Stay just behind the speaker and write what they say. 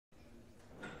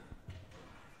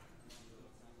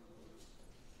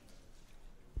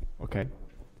Okay.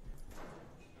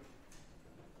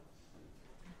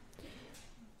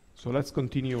 So let's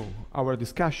continue our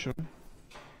discussion,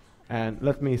 and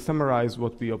let me summarize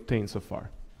what we obtained so far.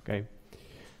 Okay.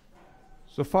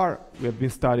 So far, we have been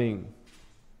studying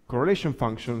correlation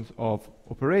functions of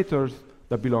operators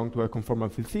that belong to a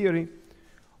conformal field theory.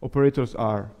 Operators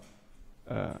are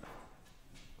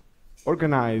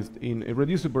organized in a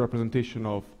reducible representation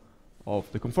of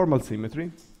the conformal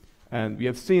symmetry, and we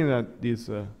have seen that these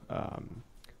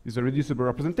reducible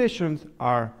representations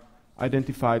are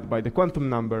identified by the quantum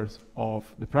numbers of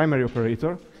the primary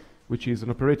operator, which is an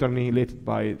operator annihilated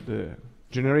by the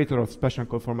generator of special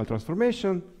conformal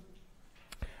transformation.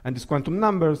 And these quantum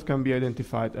numbers can be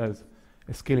identified as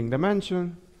a scaling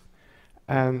dimension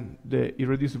and the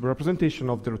irreducible representation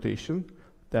of the rotation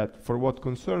that, for what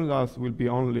concerns us, will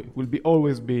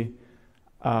always be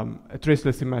a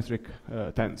traceless symmetric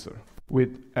tensor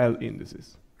with L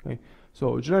indices. Okay?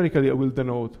 So generically, I will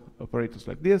denote operators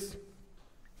like this.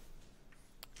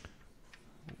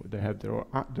 They have their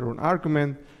own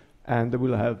argument, and they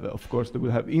will have, of course, they will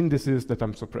have indices that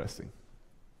I'm suppressing.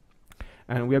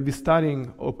 And we have been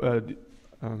studying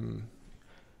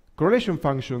correlation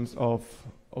functions of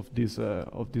these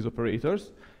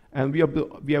operators, and we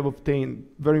have obtained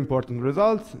very important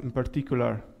results. In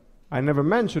particular, I never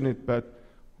mentioned it, but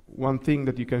one thing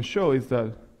that you can show is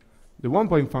that the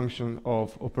one-point function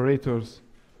of operators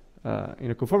in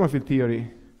a conformal field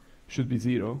theory should be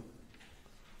 0,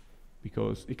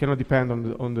 because it cannot depend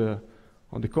on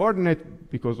the coordinate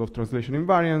because of translation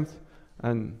invariance,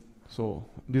 and so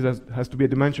this has to be a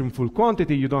dimensionful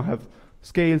quantity. You don't have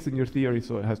scales in your theory,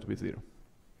 so it has to be 0.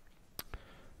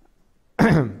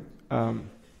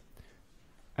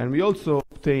 And we also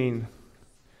obtain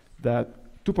that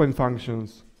two-point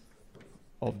functions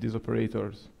of these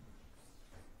operators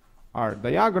are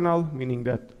diagonal, meaning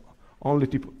that only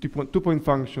two-point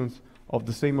functions of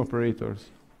the same operators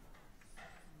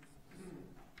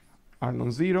are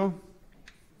non-zero,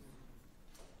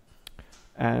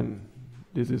 and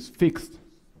this is fixed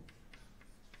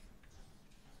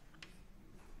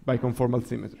by conformal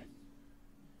symmetry.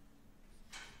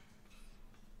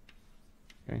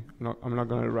 Okay, I'm not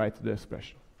going to write the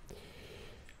expression.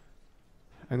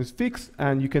 And it's fixed,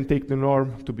 and you can take the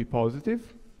norm to be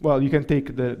positive. Well, you can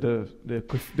take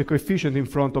the coefficient in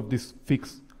front of this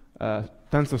fixed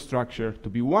tensor structure to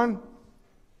be 1.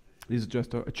 This is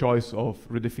just a choice of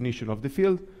redefinition of the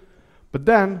field. But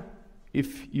then,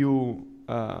 if you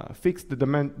fix the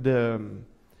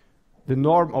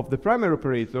norm of the primary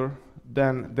operator,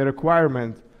 then the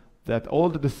requirement that all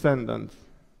the descendants,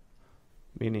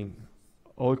 meaning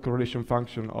all correlation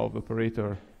function of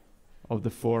operator of the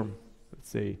form, let's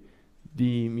say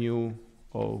d mu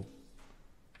o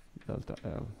delta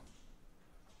L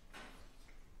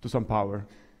to some power,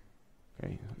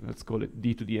 okay, let's call it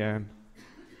d to the n,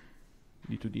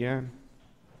 d to the n,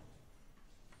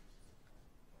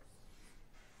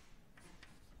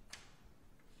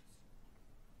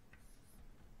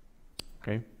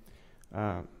 okay.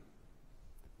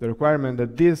 The requirement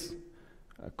that this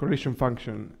correlation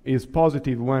function is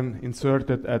positive when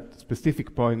inserted at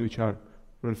specific points which are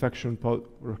reflection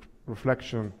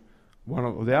one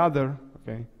of the other,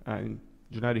 okay, and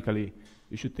generically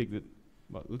you should take the,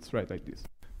 well, let's write like this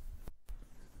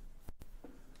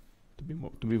to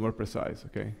be more precise,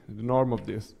 okay. The norm of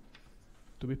this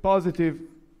to be positive.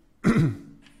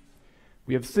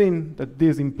 We have seen that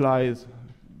this implies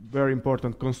very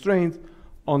important constraints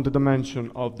on the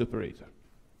dimension of the operator.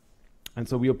 And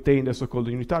so we obtained a so-called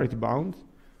unitarity bound,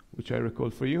 which I recall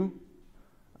for you.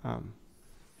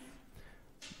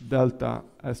 Delta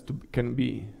can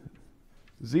be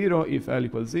 0 if L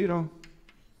equals 0,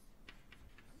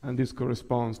 and this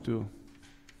corresponds to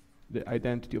the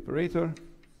identity operator.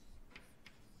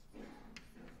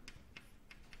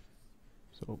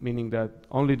 So meaning that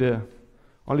only the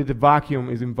vacuum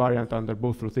is invariant under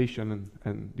both rotation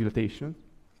and dilatation.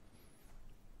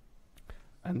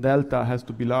 And delta has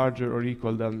to be larger or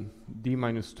equal than d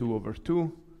minus 2 over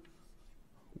 2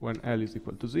 when L is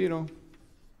equal to 0.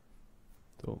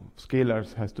 So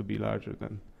scalars has to be larger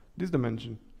than this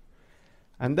dimension.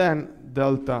 And then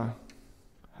delta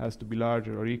has to be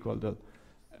larger or equal to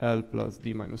L plus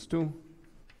d minus 2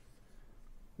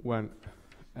 when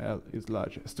L is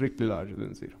strictly larger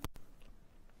than 0.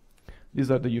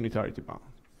 These are the unitarity bounds.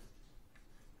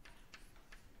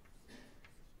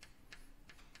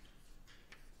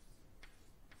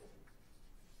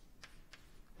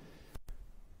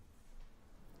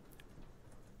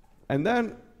 And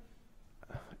then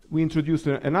we introduced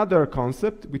another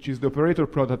concept, which is the operator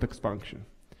product expansion.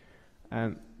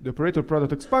 And the operator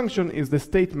product expansion is the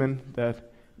statement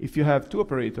that if you have two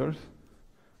operators,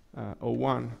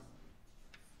 O1,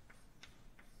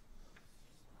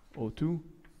 O2,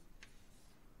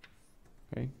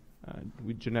 okay,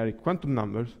 with generic quantum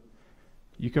numbers,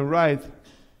 you can write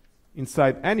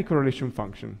inside any correlation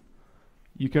function,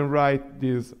 you can write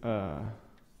this,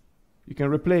 you can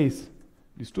replace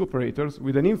these two operators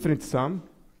with an infinite sum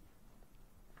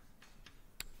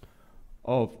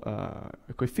of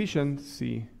a coefficient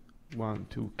C1,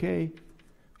 2k,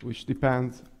 which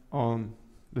depends on,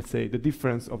 let's say, the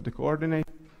difference of the coordinate,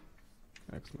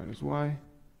 x minus y,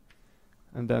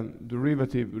 and then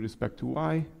derivative with respect to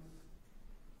y,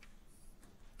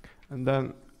 and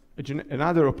then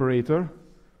another operator,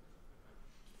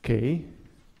 k,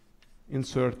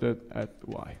 inserted at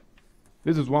y.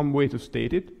 This is one way to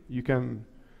state it. You can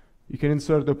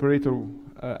insert the operator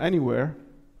anywhere,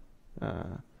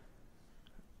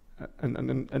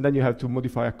 and then you have to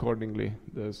modify accordingly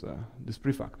this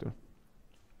prefactor.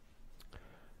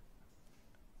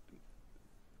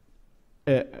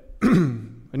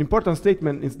 An important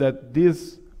statement is that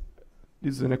this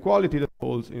is an equality that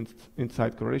holds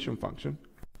inside correlation function.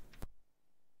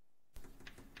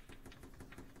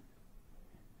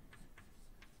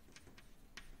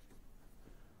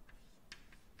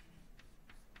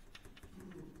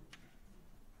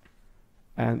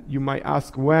 And you might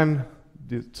ask when,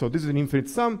 so this is an infinite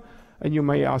sum, and you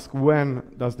may ask when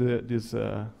does this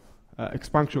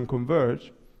expansion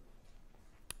converge?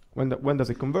 When does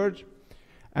it converge?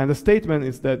 And the statement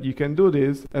is that you can do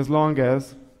this as long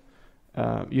as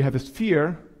you have a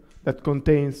sphere that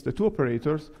contains the two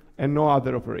operators and no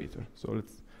other operator. So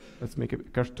let's make a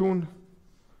cartoon.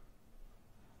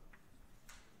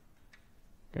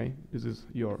 Okay, this is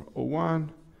your O1,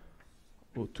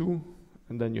 O2,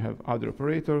 and then you have other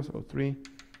operators, O3,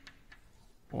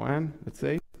 On, let's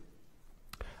say.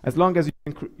 As long as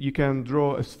you can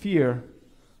draw a sphere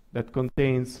that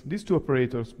contains these two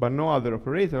operators but no other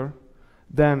operator,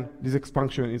 then this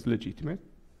expansion is legitimate.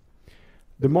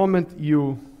 The moment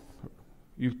your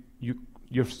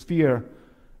sphere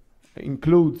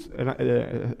includes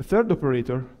a third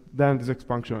operator, then this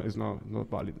expansion is not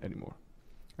valid anymore.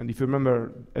 And if you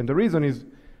remember, and the reason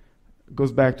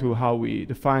goes back to how we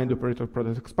define the operator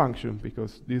product expansion,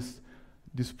 because this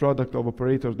product of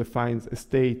operators defines a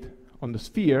state on the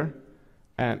sphere,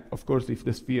 and of course if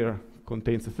the sphere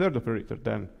contains a third operator,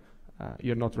 then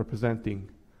you're not representing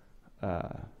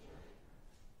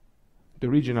the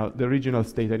regional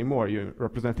state anymore. You're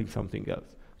representing something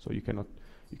else. So you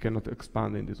cannot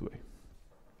expand in this way.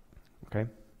 Okay.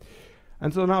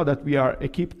 And so now that we are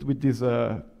equipped with this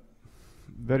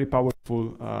very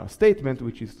powerful statement,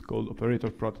 which is called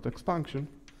operator product expansion,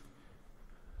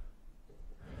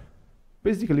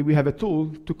 basically we have a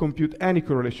tool to compute any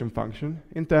correlation function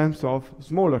in terms of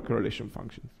smaller correlation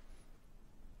functions.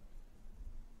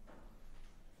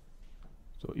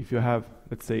 So if you have,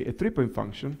 let's say, a 3-point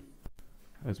function,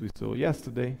 as we saw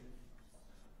yesterday,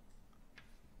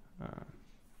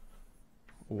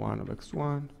 O1 of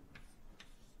x1,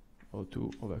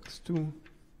 O2 of x2,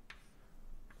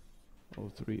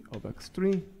 O3 of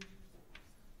x3, you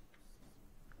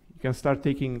can start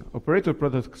taking operator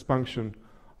product expansion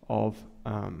of,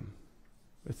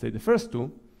 let's say, the first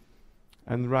two,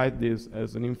 and write this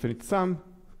as an infinite sum,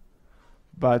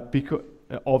 but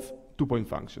of 2-point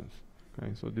functions.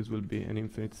 Okay, so this will be an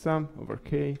infinite sum over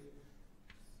k,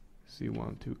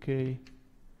 C1, 2k,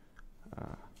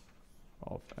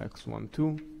 of x1,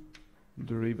 2,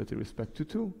 derivative respect to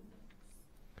 2,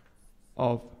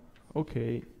 of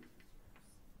OK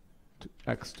to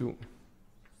x2,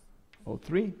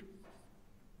 O3.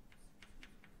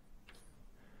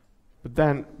 But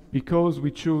then, because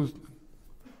we choose,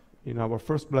 in our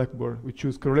first blackboard, we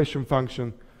choose correlation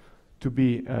function to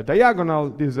be diagonal,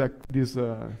 this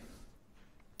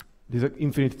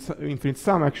infinite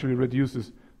sum actually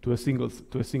reduces to a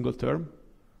single term,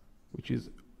 which is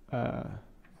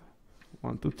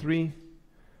 1, 2, 3,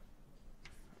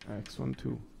 x1,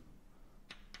 2,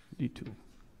 d2,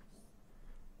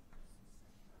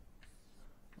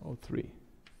 O3,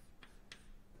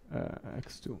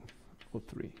 x2,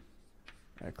 O3,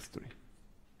 x3.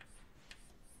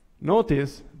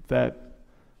 Notice that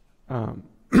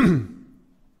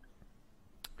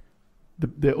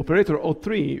the operator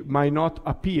O3 might not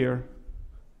appear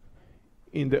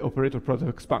in the operator product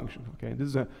expansion. Okay,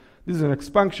 this is an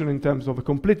expansion in terms of a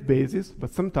complete basis,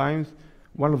 but sometimes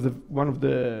one of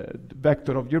the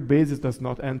vector of your basis does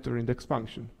not enter in the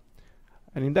expansion,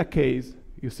 and in that case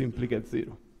you simply get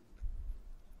 0.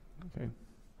 Okay.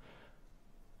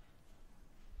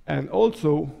 And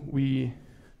also we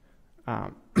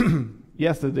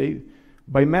yesterday,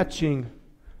 by matching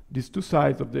these two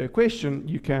sides of the equation,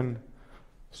 you can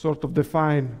sort of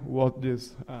define what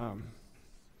this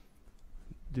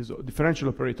differential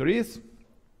operator is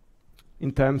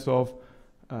in terms of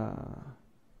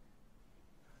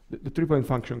the three-point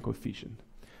function coefficient.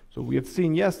 So we have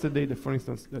seen yesterday that, for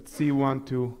instance, that C1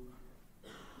 to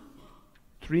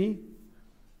 3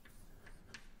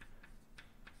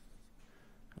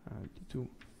 D2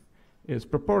 is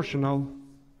proportional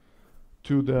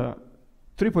to the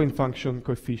three-point function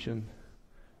coefficient,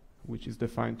 which is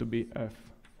defined to be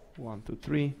F1 to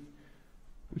 3,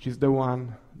 which is the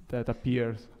one that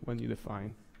appears when you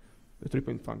define the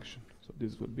three-point function. So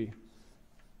this would be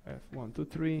F1 to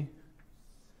 3,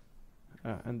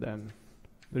 and then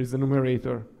there is a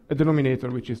denominator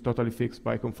which is totally fixed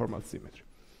by conformal symmetry.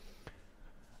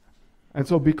 And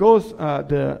so because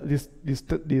this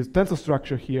tensor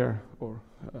structure here, or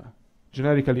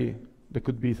generically there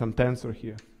could be some tensor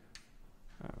here,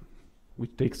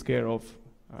 which takes care of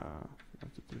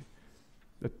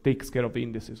that takes care of the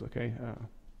indices. Okay,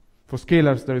 for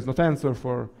scalars there is no tensor.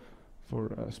 For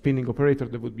spinning operator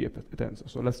there would be a tensor.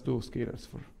 So let's do scalars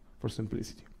for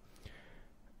simplicity.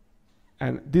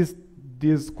 And this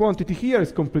quantity here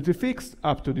is completely fixed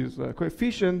up to this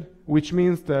coefficient, which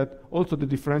means that also the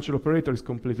differential operator is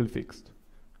completely fixed.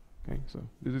 Okay, so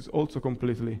this is also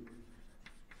completely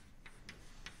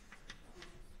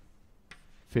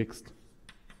fixed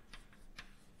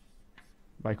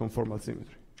by conformal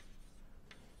symmetry.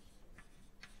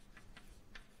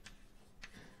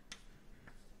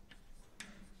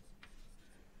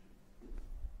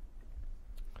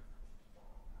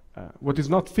 What is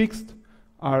not fixed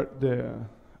are the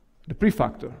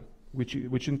prefactor, which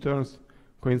in turn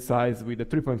coincides with the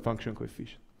three-point function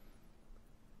coefficient.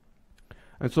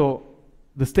 And so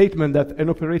the statement that an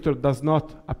operator does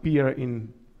not appear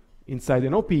inside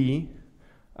an OPE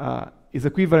is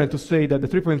equivalent to say that the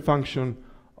three-point function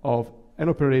of an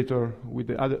operator with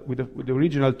the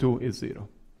original two is 0.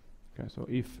 Okay, so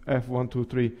if F1, 2,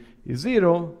 3 is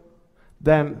 0,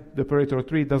 then the operator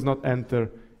 3 does not enter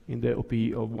in the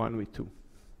OPE of 1 with 2.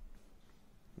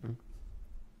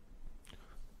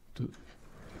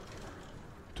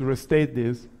 To restate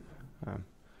this,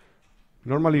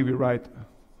 normally we write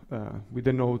with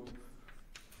the note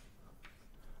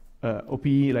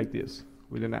OPE like this,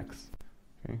 with an X.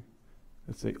 Okay?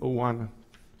 Let's say O1,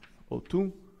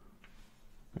 O2.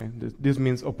 Okay? This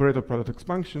means operator product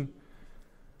expansion.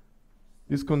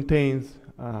 This contains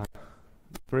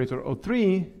operator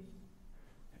O3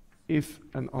 if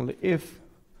and only if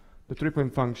the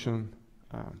three-point function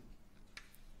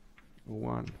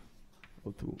O1,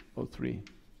 O2, O3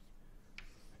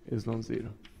 is non-zero,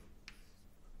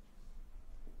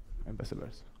 and vice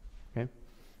versa. Okay.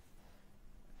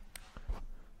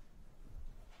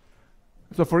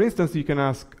 So, for instance, you can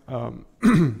ask,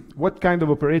 what kind of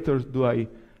operators do I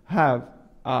have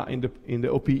in the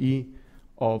OPE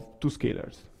of two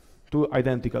scalars, two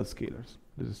identical scalars?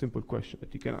 This is a simple question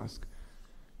that you can ask.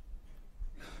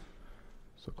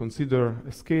 So consider a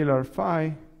scalar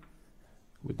phi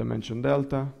with dimension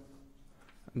delta,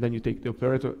 and then you take the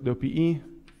operator, the OPE,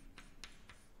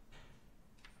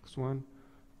 x1,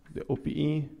 the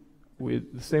OPE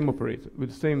with the same operator, with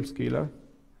the same scalar,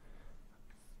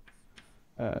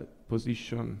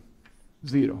 position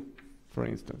 0, for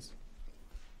instance.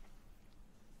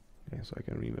 Okay, so I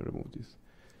can remove this.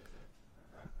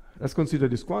 Let's consider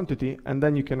this quantity, and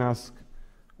then you can ask,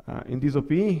 in this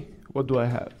OPE, what do I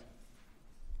have?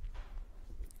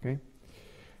 Okay,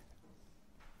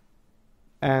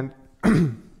 and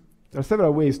there are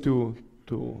several ways to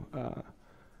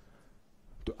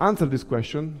answer this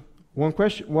question.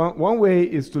 One way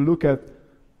is to look at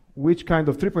which kind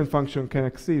of three-point function can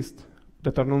exist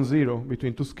that are non-zero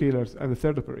between two scalars and the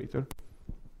third operator.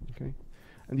 Okay,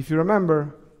 and if you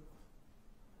remember,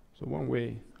 so one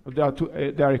way, they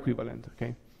are equivalent.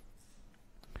 Okay,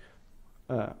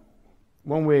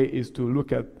 one way is to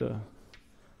look at the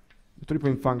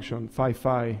three-point function phi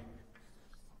phi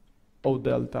O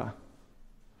delta,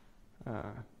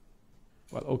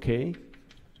 well, okay,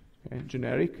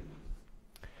 generic,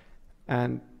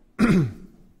 and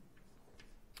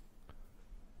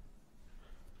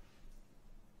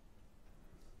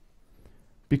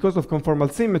because of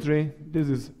conformal symmetry, this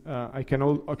is I can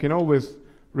always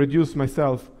reduce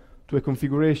myself to a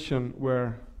configuration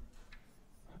where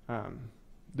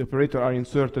the operators are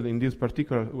inserted in this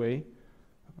particular way.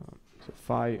 So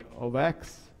phi of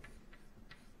x,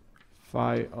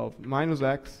 phi of minus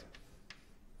x,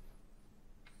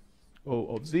 O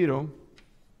of 0.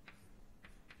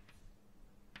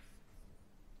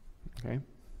 Okay. You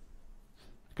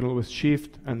can always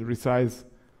shift and resize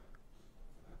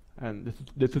and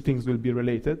the two things will be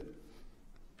related.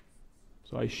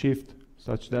 So I shift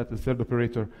such that the third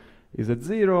operator is at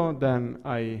 0, then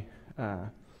I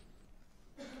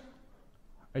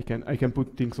can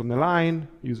put things on the line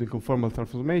using conformal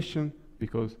transformation,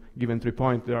 because given 3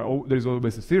 points, there is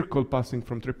always a circle passing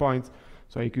from 3 points.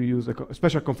 So I could use a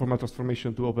special conformal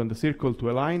transformation to open the circle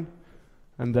to a line,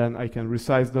 and then I can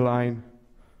resize the line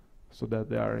so that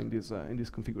they are in this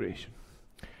configuration.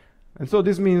 And so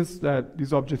this means that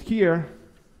this object here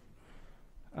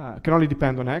can only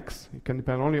depend on x. It can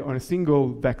depend only on a single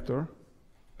vector.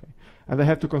 Okay? And I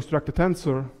have to construct a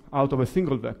tensor out of a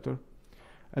single vector.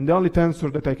 And the only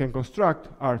tensor that I can construct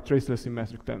are traceless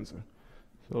symmetric tensor.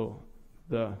 So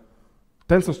the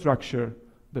tensor structure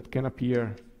that can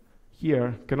appear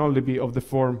here can only be of the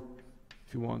form,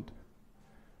 if you want,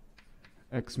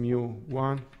 x mu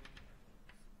 1,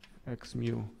 x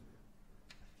mu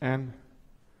n,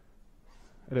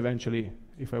 and eventually,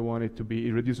 if I want it to be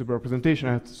irreducible representation,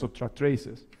 I have to subtract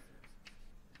traces.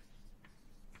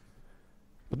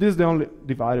 But this is the only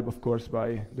divided, of course,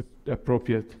 by the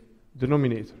appropriate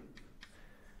denominator.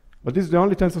 But this is the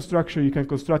only tensor structure you can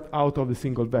construct out of the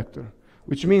single vector,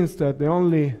 which means that the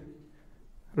only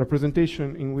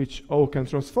representation in which O can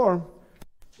transform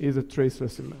is a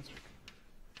traceless symmetric.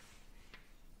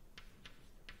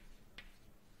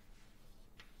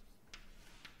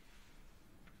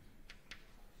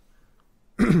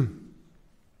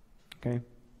 Okay.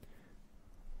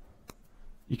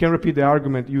 You can repeat the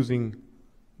argument using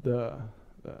the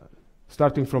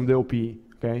starting from the OPE,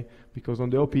 okay? Because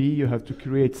on the OPE you have to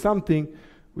create something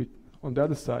with on the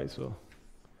other side. So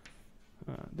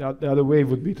the other way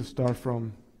would be to start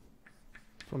from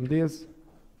this.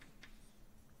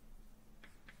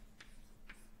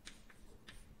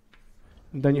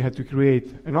 And then you have to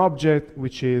create an object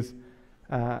which is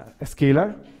a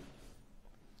scalar,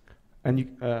 and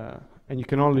you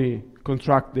can only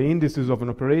construct the indices of an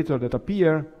operator that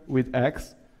appear with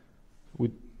x,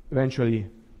 with eventually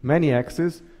many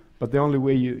x's, but the only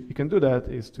way you can do that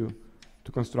is to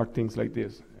construct things like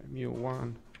this: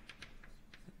 mu1,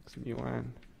 x mu1,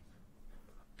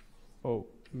 O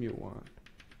mu1,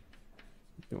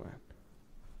 mu1,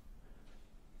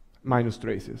 minus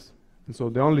traces. And so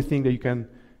the only thing that you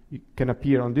can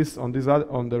appear on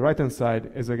the right hand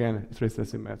side is again a traceless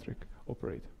symmetric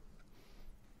operator.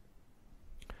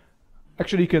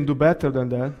 Actually, you can do better than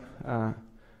that.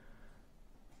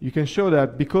 You can show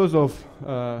that because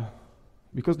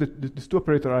these two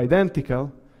operators are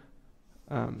identical,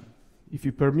 if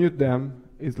you permute them,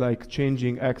 it's like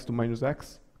changing x to minus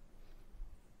x,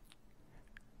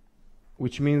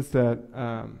 which means that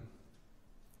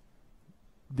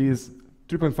this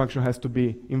 3-point function has to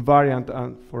be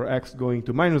invariant for x going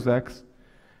to minus x.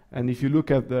 And if you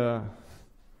look at the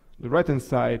right-hand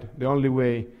side, the only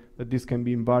way that this can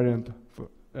be invariant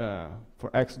for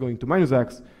x going to minus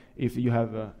x if you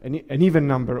have an even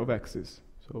number of x's.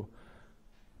 So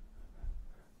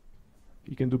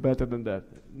you can do better than that.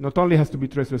 Not only has to be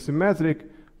traceless symmetric,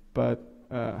 but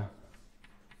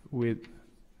with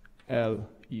L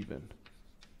even.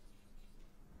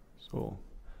 So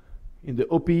in the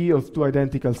OPE of two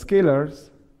identical scalars,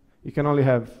 you can only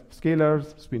have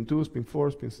scalars, spin 2, spin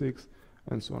 4, spin 6,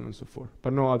 and so on and so forth,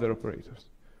 but no other operators.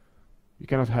 You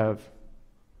cannot have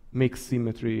mixed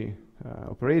symmetry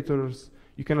operators.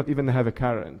 You cannot even have a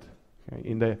current, okay,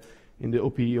 in the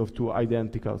OPE of two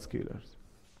identical scalars.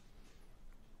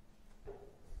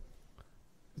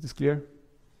 Is this clear?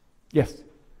 Yes?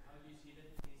 How do you see that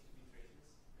it needs to be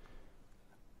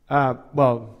traceless?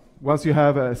 Well, once you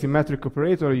have a symmetric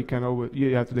operator,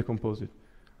 you have to decompose it.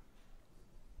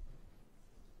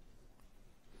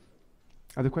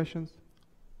 Other questions?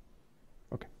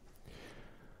 Okay.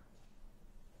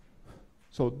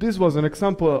 So this was an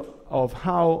example of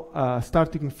how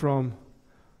starting from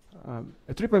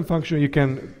a 3-point function you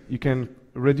can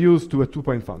reduce to a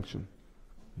 2-point function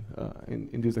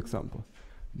in this example.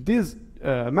 This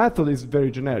method is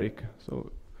very generic.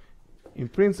 So in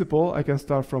principle, I can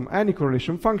start from any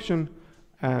correlation function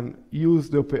and use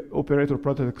the operator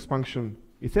product function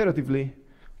iteratively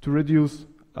to reduce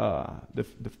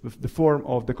the form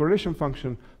of the correlation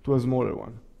function to a smaller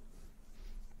one.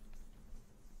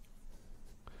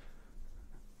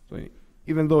 So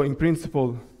even though in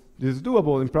principle this is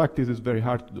doable, in practice it's very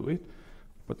hard to do it.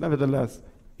 But nevertheless,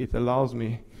 it allows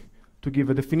me to give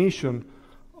a definition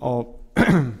of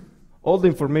all the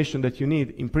information that you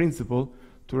need in principle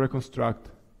to reconstruct,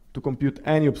 to compute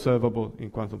any observable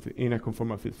in a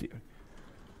conformal field theory.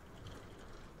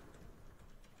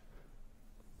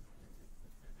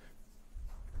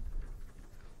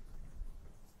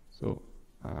 So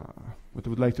what I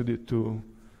would like to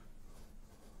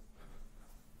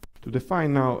to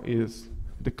define now is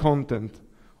the content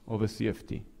of a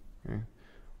CFT, okay?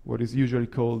 What is usually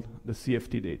called the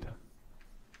CFT data.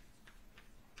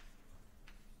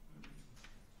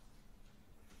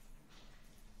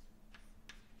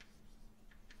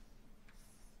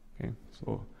 Okay,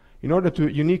 so in order to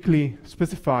uniquely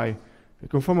specify a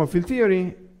conformal field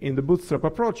theory in the bootstrap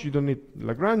approach, you don't need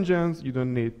Lagrangians, you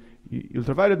don't need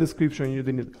ultraviolet description, you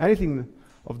don't need anything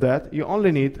of that. You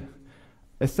only need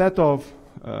a set of,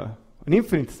 an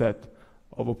infinite set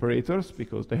of operators,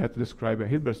 because they have to describe a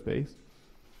Hilbert space.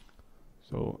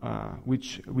 So,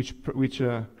 which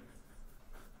a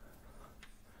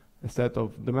set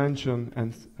of dimension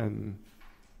and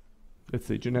let's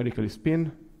say generically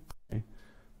spin. Okay.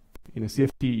 In a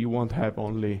CFT, you won't have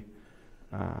only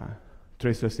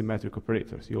traceless symmetric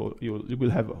operators. You will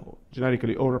have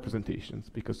generically all representations,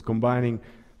 because combining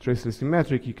traceless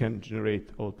symmetric, you can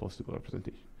generate all possible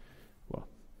representations. Well,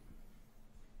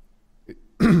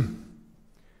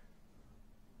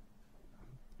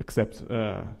 except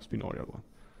spinorial one.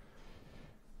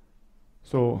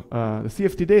 So the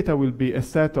CFT data will be a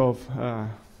set of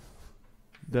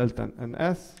delta and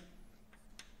S,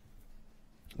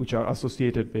 which are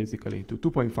associated basically to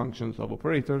two-point functions of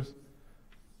operators.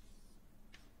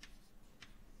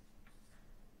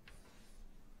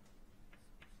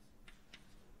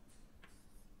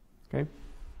 Okay,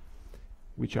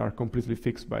 which are completely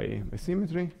fixed by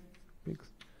symmetry.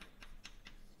 Fixed.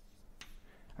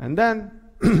 And then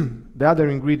the other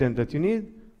ingredient that you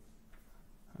need,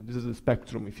 this is the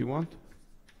spectrum if you want,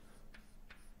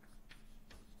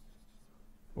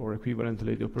 or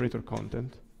equivalently the operator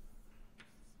content.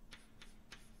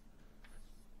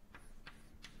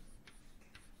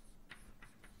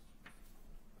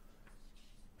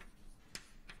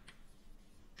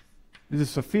 This is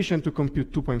sufficient to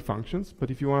compute two-point functions, but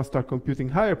if you want to start computing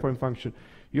higher point function,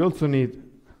 you also need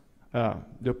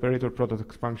the operator product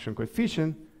expansion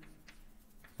coefficient,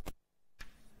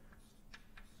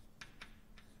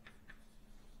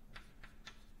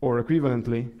 or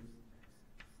equivalently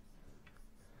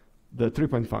the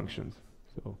three-point functions.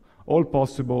 So all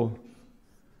possible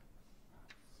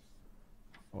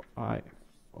I,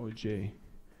 OJ,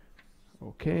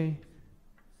 OK.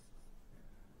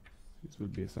 This will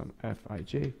be some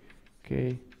Fij,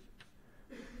 K.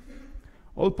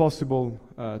 All possible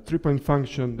three-point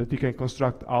function that you can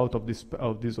construct out of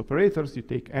these operators. You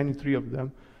take any three of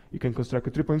them, you can construct a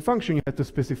three-point function. You have to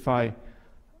specify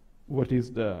what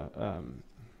is the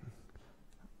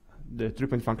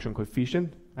three-point function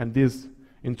coefficient, and this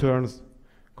in turn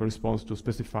corresponds to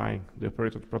specifying the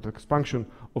operator product expansion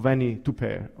of any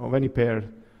pair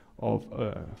of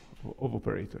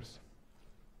operators.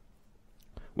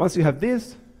 Once you have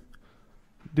this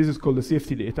is called the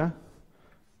CFT data.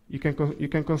 You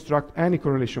can construct any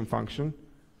correlation function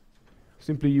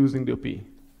simply using the OP.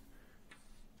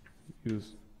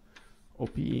 Use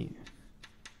OPE.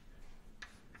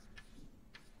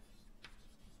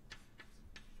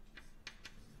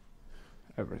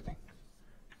 Everything.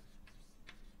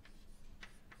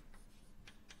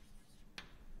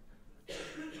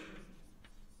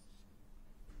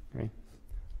 Okay.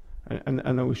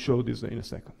 And I will show this in a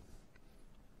second.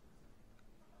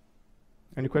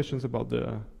 Any questions about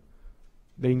the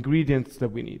ingredients that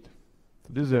we need? So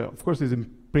this is of course is in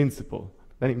principle.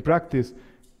 Then in practice,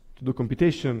 to do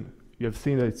computation, you have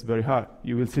seen that it's very hard.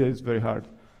 You will see that it's very hard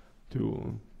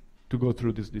to go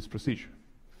through this procedure.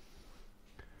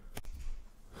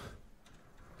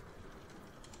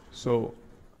 So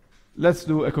let's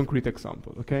do a concrete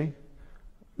example, okay?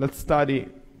 Let's study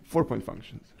four-point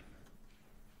functions.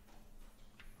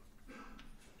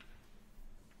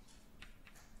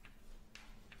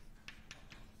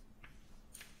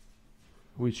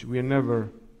 Which we have never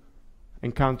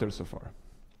encountered so far.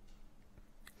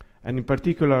 And in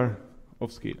particular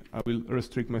of scalar. I will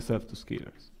restrict myself to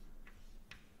scalars.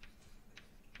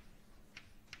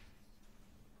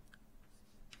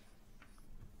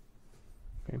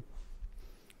 Okay.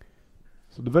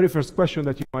 So the very first question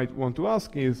that you might want to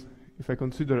ask is, if I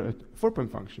consider a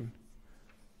four-point function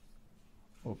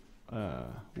of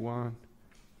 1,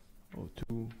 or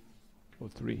 2, or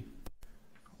 3,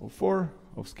 or 4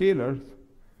 of scalars,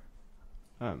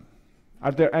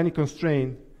 are there any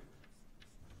constraints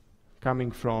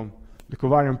coming from the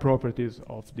covariant properties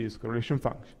of this correlation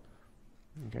function?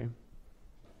 Okay,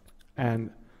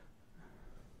 and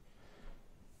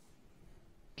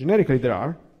generically there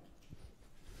are.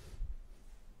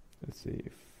 Let's see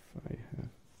if I have.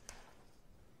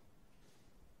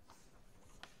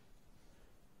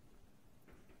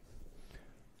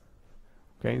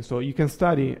 Okay, so you can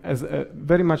study as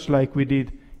very much like we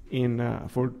did in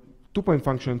for two-point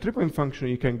function and three-point function,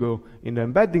 you can go in the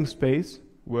embedding space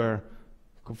where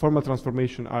conformal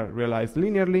transformations are realized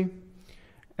linearly,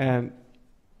 and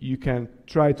you can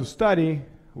try to study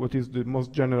what is the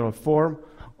most general form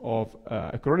of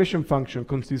a correlation function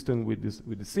consistent with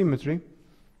the symmetry,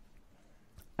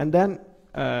 and then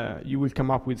you will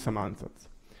come up with some answers.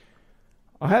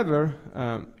 However,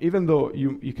 even though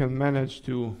you can manage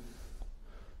to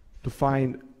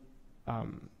find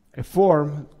a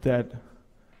form that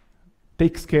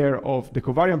takes care of the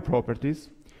covariant properties,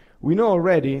 we know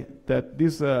already that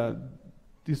this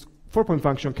 4-point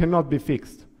function cannot be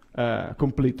fixed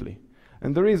completely.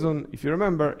 And the reason, if you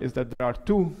remember, is that there are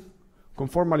two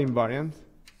conformal invariants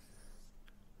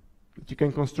that you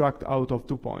can construct out of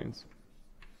 2 points.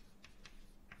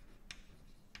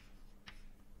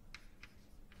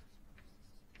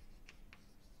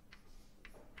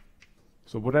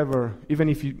 So whatever, even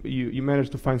if you manage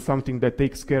to find something that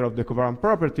takes care of the covariant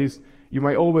properties, you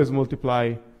might always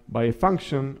multiply by a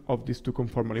function of these two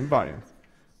conformal invariants.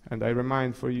 And I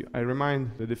remind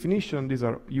the definition. These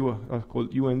are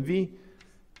called U and V,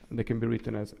 and they can be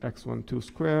written as x12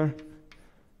 square,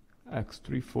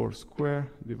 x34 square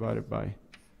divided by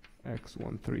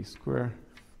x13 square,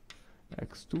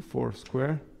 x24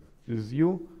 square. This is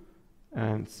U,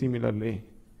 and similarly,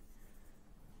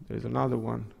 there's another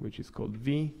one which is called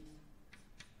V,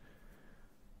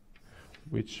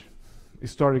 which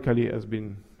historically has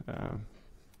been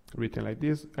written like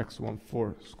this: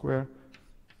 x14 square,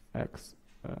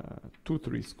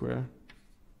 x23 square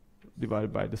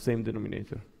divided by the same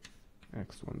denominator,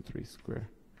 x13 square,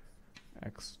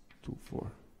 x24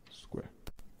 square.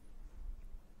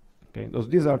 Okay,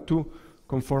 these are two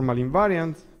conformal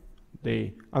invariants.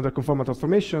 They, under conformal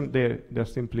transformation, they're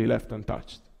simply left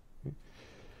untouched. Okay?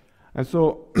 And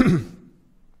so,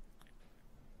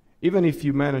 even if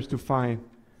you manage to find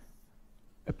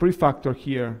a prefactor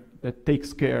here that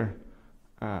takes care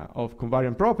of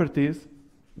covariant properties,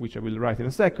 which I will write in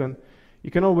a second,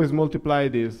 you can always multiply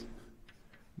this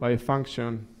by a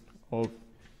function of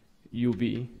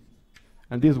uv,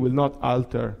 and this will not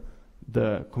alter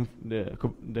the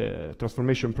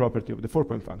transformation property of the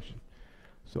 4-point function.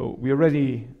 So we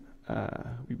already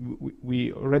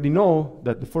know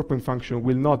that the 4-point function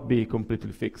will not be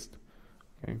completely fixed.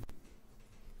 Okay?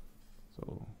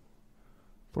 So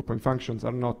 4-point functions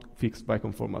are not fixed by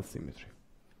conformal symmetry.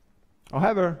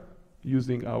 However,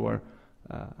 using our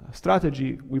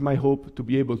strategy, we might hope to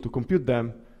be able to compute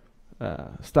them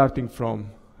starting from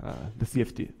the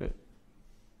CFT,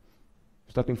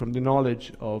 starting from the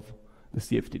knowledge of the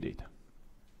CFT data.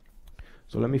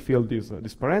 So let me fill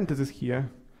this parenthesis here.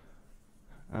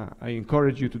 I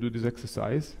encourage you to do this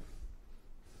exercise.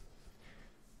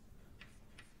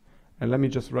 And let me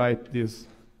just write this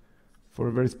for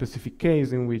a very specific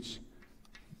case in which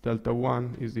delta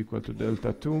 1 is equal to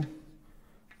delta 2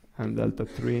 and delta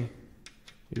 3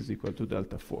 is equal to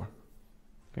delta 4.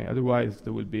 Okay, otherwise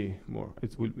there will be more,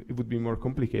 it would be more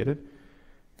complicated.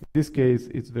 In this case,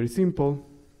 it's very simple.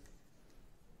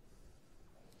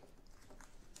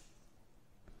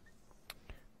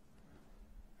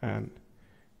 And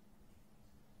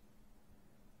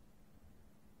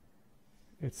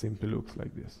it simply looks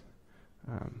like this.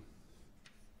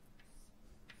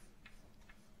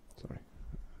 Sorry,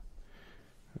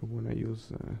 I want to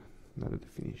use another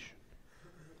definition.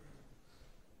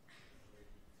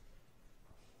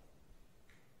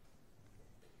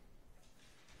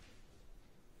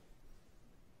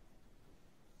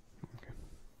 Okay.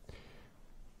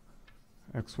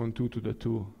 x12 to the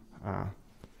 2,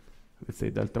 let's say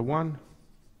delta 1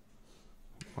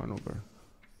 over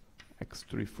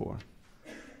x34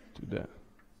 to the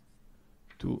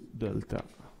 2 delta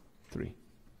 3.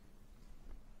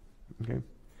 Okay,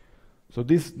 so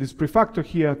this prefactor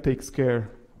here takes care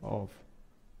of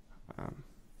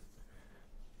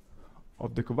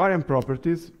the covariant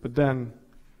properties, but then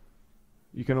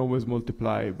you can always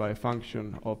multiply by a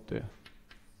function of the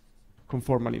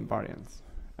conformal invariants,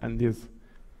 and this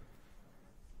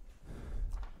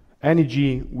any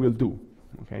g will do.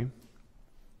 Okay,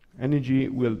 any g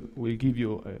will give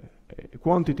you a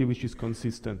quantity which is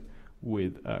consistent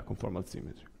with conformal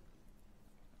symmetry.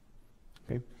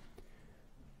 Okay,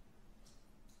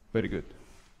 very good.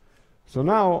 So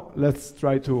now let's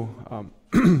try to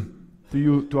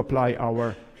to apply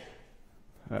our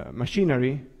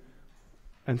machinery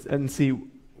and see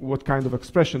what kind of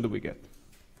expression do we get.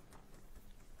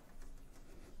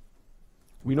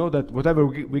 We know that whatever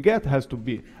we get has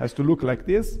to look like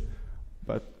this,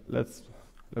 but let's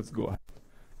go ahead.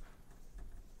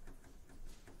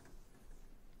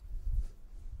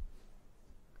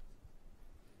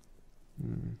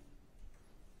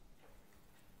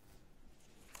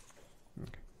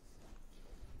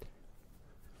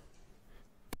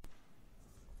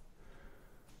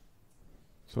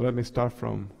 So let me start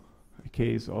from a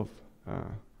case of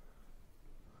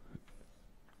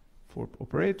 4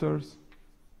 operators.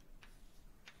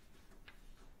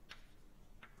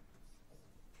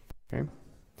 Okay,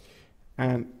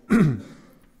 and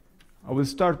I will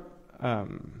start.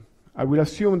 I will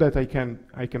assume that I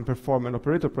can perform an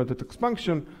operator product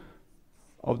expansion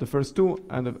of the first 2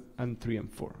 and 3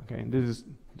 and 4. Okay, and this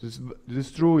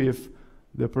is true if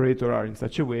the operator are in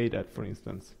such a way that, for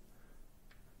instance,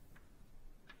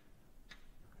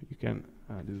 you can.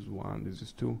 This is 1. This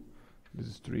is 2. This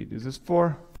is 3. This is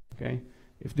 4. Okay,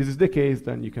 if this is the case,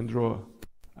 then you can draw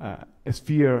a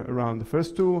sphere around the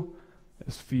first 2,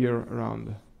 a sphere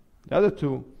around the other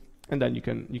 2, and then you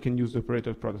can use the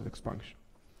operator product expansion.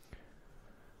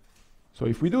 So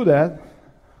if we do that,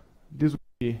 this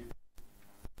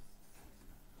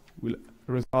will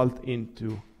result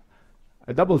into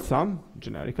a double sum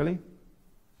generically,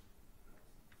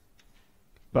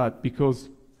 but because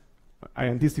I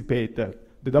anticipate that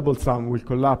the double sum will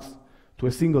collapse to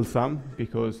a single sum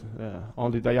because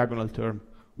only diagonal term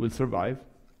will survive.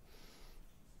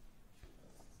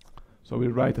 So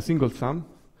we'll write a single sum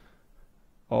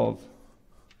of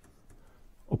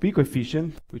OP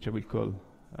coefficient, which I will call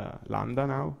lambda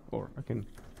now, or I can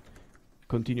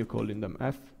continue calling them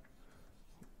f,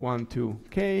 1 to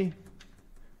k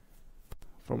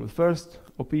from the first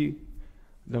OP,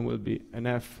 then will be an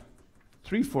f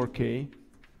 3, 4k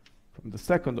from the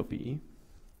second OP,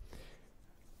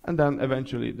 and then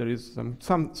eventually there is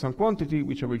some quantity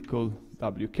which I will call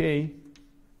wk,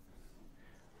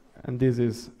 and this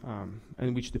is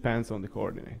and which depends on the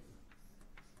coordinate.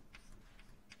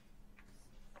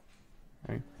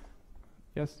 Okay.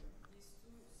 Yes? These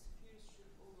 2 spheres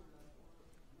should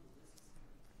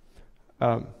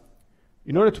overlap, or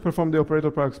in order to perform the operator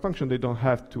product expansion, they don't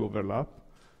have to overlap.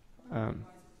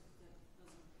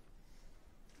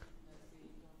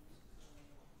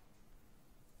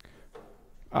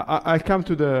 I'll come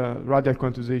to the radial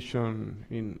quantization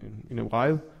in a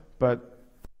while, but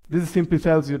this simply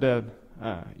tells you that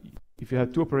if you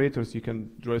have 2 operators, you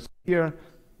can draw a sphere.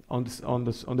 On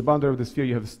the boundary of the sphere,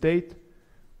 you have a state,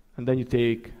 and then you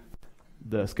take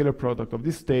the scalar product of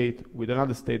this state with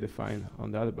another state defined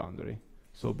on the other boundary.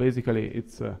 So basically,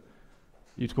 it's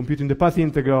you're computing the path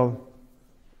integral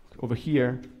over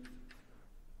here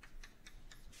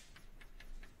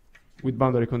with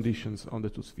boundary conditions on the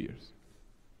 2 spheres.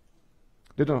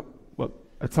 They don't. Well,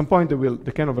 at some point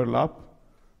they can overlap,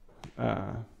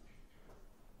 but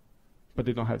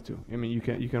they don't have to. I mean, you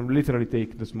can literally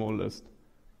take the smallest.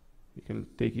 You can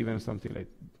take even something like,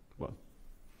 well,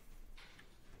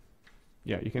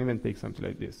 yeah, you can even take something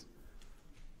like this.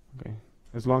 Okay,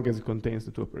 as long as it contains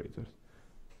the 2 operators.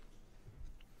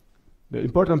 The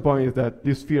important point is that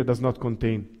this sphere does not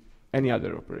contain any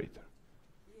other operator.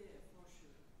 yeah, for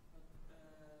sure.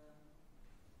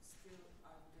 But still, I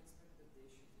would expect that they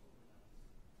should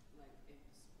overlap, like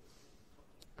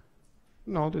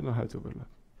if No, they don't have to overlap.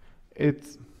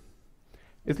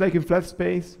 It's like in flat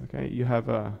space. Okay, you have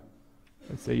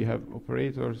let's say you have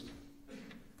operators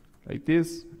like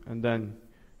this, and then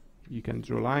you can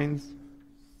draw lines.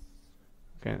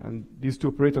 Okay, and these 2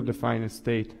 operators define a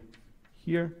state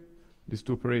here. These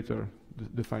 2 operators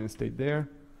define a state there,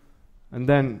 and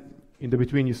then in the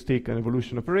between you stick an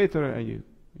evolution operator, and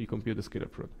you compute the scalar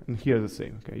product. And here the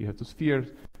same. Okay, you have 2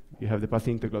 spheres. You have the path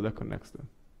integral that connects them.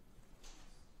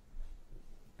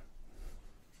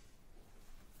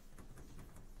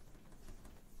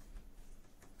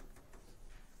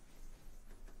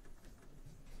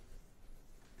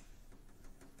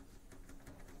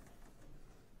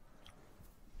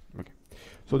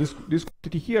 So this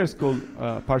quantity here is called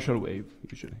partial wave,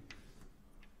 usually.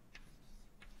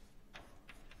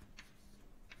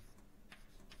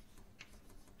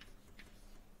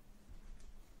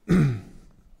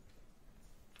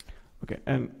 Okay,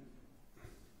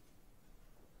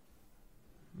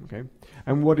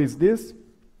 and what is this?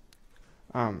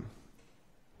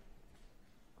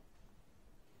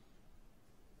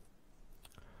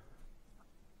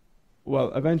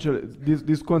 Well, eventually,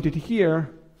 this quantity here.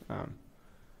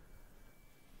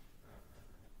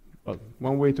 Well,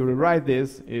 one way to rewrite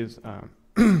this is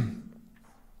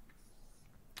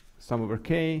sum over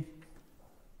k,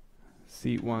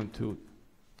 c1 to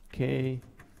k,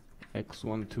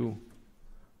 x1 to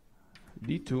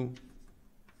d2,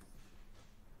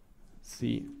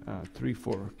 c 3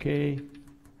 k,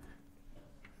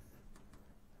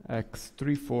 x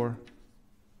 3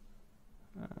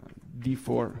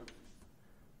 d4,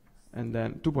 and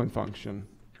then 2-point function,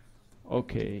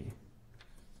 ok.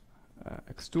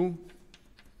 X2,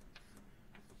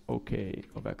 OK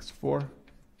of X4,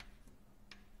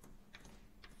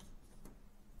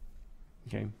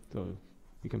 Okay, so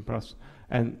you can pass,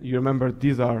 and you remember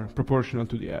these are proportional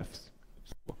to the f's.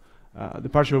 So, the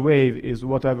partial wave is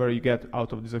whatever you get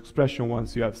out of this expression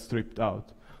once you have stripped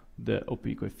out the OP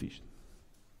coefficient.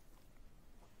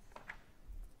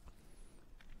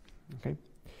 Okay.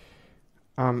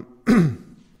 And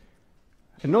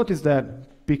notice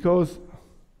that because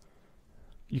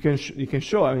you can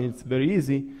show, I mean, it's very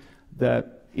easy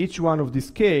that each one of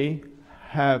these k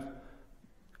has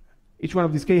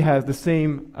the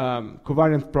same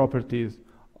covariant properties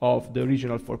of the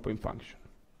original 4-point function.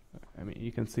 I mean,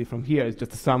 you can see from here it's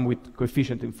just a sum with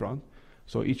coefficient in front.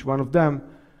 So each one of them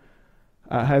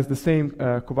has the same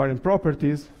covariant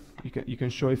properties. You can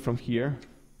show it from here.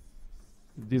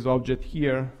 This object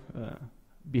here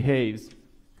behaves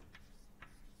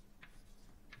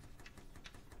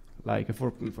like a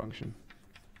 4-point function.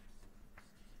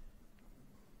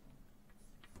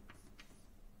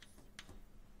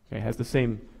 Okay, has the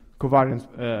same covariant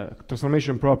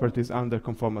transformation properties under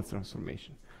conformal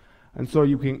transformation. And so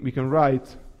we can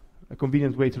write, a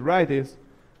convenient way to write this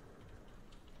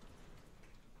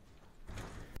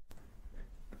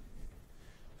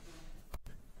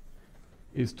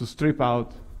is to strip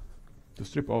off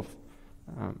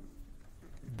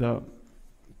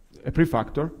a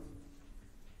prefactor,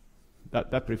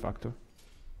 that prefactor,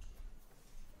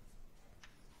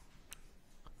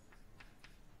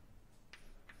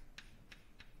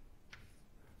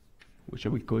 which I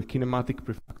will call kinematic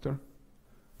prefactor,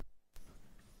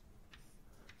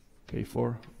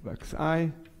 K4 of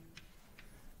xi,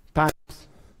 times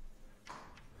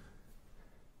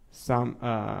some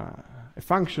a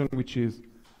function which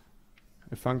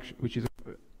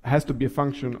has to be a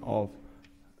function of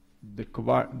the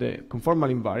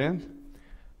conformal invariant,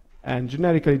 and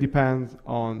generically depends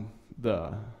on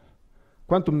the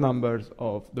quantum numbers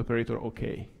of the operator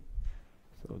OK.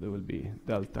 So there will be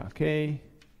delta k,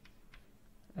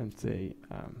 and say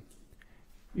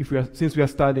since we are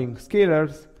studying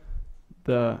scalars,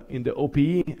 in the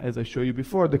OPE, as I showed you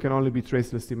before, they can only be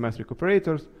traceless symmetric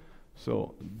operators.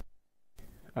 So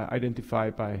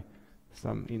identified by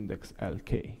some index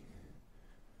Lk.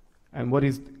 And what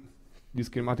is this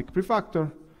kinematic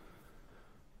prefactor?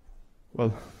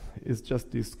 Well, it's just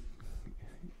this,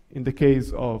 in the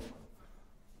case of,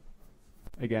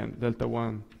 again, delta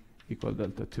 1 equal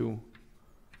delta 2,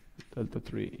 delta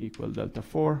 3 equal delta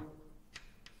 4,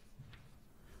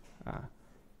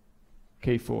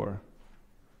 K4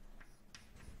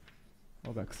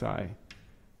 of xi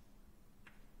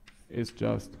is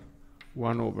just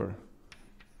 1 over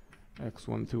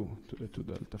x12 to the 2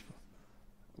 delta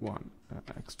 1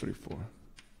 x34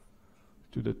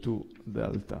 to the 2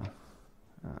 delta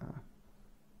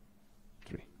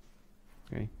 3.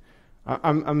 Okay,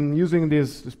 I'm using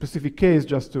this specific case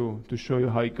just to show you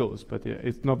how it goes, but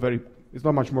it's not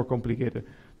much more complicated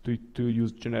to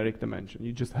use generic dimension.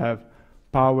 You just have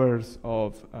powers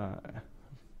of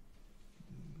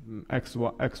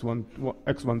x13,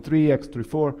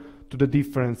 x34 to the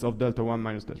difference of delta 1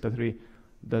 minus delta 3,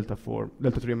 delta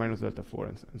 3 minus delta 4,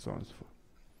 and so on and so forth.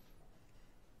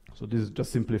 So this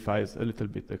just simplifies a little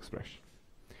bit the expression.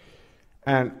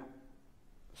 And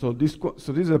so this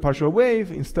is a partial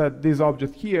wave. Instead, this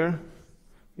object here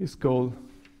is called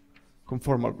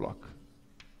conformal block.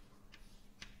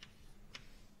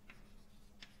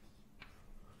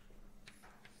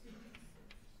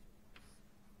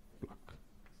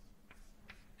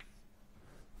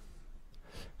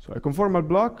 So a conformal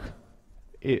block,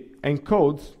 it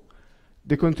encodes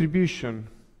the contribution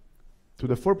to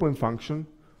the 4-point function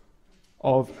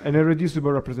of an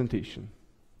irreducible representation.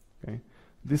 Okay?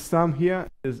 This sum here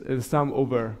is a sum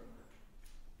over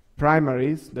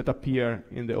primaries that appear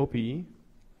in the OPE,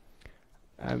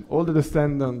 and all the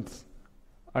descendants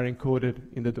are encoded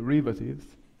in the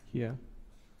derivatives here.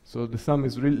 So the sum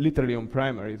is literally on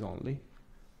primaries only.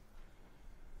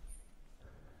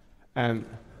 And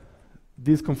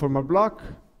this conformal block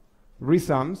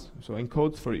resums, so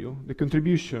encodes for you, the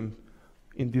contribution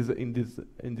in this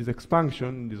expansion,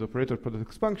 in this operator product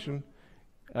expansion,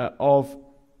 of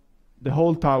the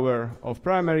whole tower of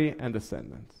primary and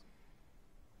descendants.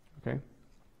 Okay,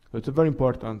 so it's a very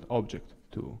important object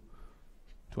to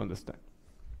understand.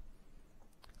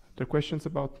 Are there questions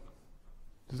about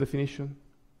this definition?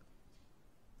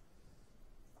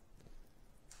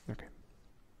 Okay.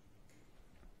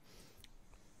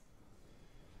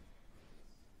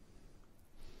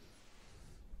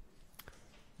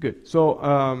 Good. So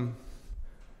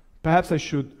perhaps I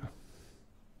should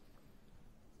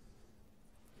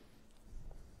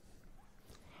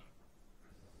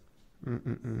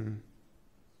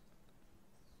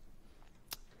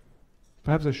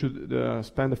perhaps I should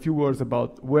spend a few words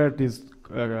about where this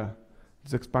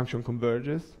expansion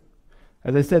converges.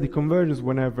 As I said, it converges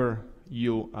whenever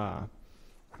your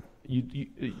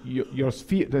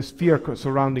sphere, the sphere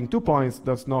surrounding 2 points,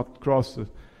 does not cross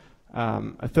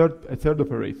a third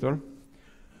operator.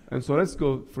 And so let's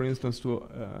go, for instance, to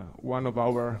one of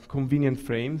our convenient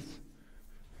frames.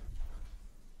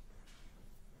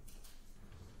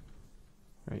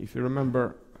 If you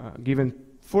remember, given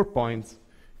 4 points,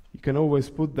 you can always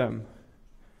put them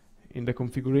in the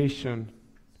configuration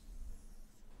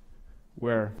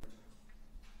where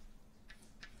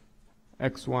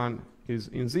x1 is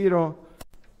in 0,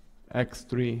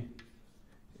 x3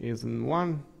 is in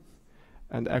 1,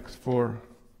 and x4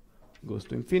 goes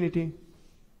to infinity.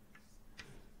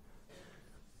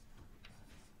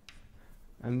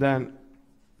 And then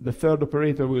the third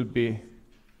operator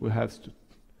will have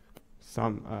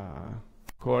some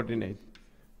coordinate.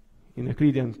 In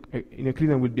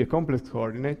Euclidean will be a complex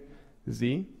coordinate,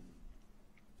 z.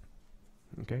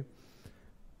 Okay,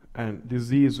 and this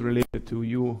z is related to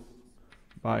u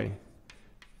by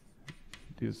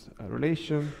this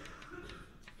relation.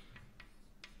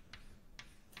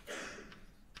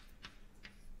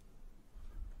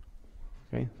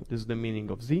 Okay, so this is the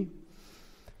meaning of z.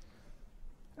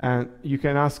 And you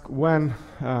can ask when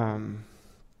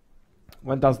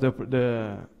does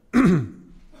the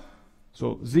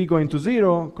so z going to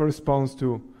 0 corresponds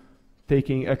to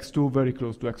taking x2 very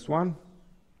close to x1.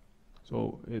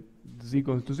 So z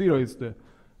going to 0 is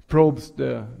probes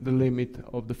the limit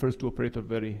of the first two operators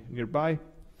very nearby.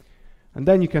 And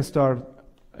then you can start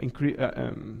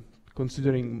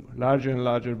considering larger and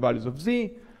larger values of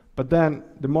z, but then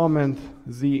the moment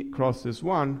z crosses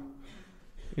 1,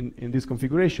 in this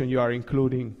configuration, you are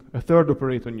including a third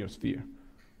operator in your sphere.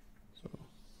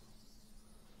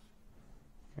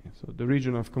 So the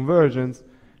region of convergence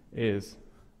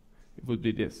would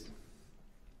be this.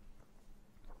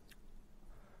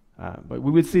 But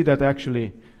we will see that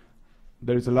actually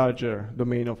there is a larger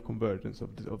domain of convergence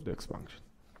of the expansion.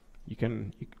 You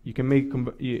can make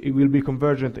it will be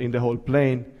convergent in the whole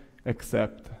plane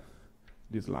except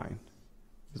this line.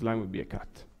 This line will be a cut.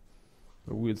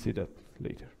 But we'll see that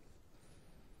later.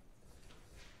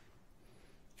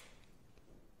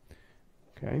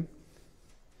 Okay.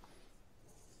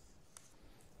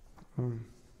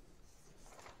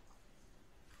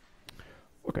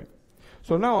 Okay.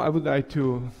 So now I would like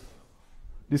to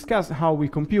discuss how we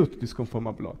compute these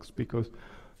conformal blocks, because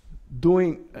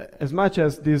doing as much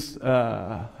as this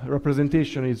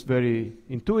representation is very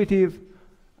intuitive,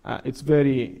 it's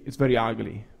very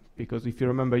ugly. Because if you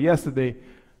remember yesterday,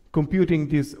 computing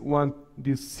these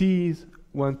C's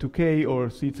 1 to k or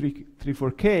C3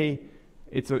 4 k,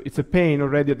 it's a pain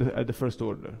already at the first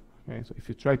order. Okay? So if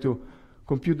you try to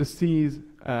compute the C's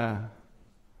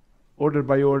order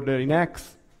by order in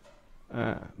X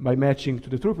by matching to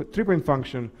the three-point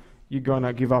function, you're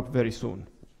gonna give up very soon.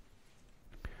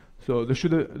 So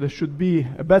there should be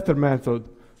a better method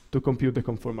to compute the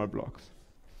conformal blocks.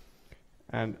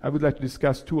 And I would like to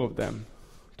discuss two of them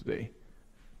today.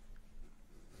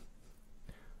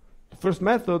 The first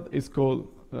method is called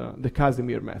the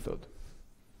Casimir method.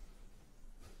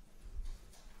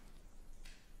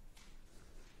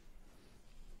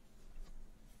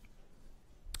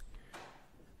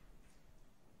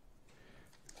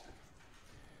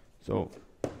 So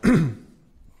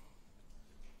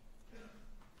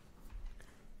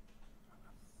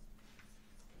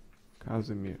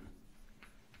Casimir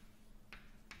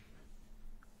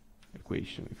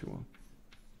equation, if you want,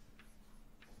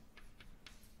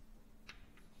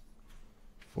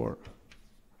 for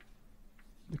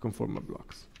the conformal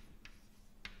blocks.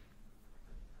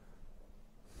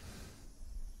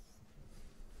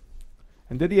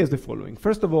 And the idea is the following.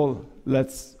 First of all,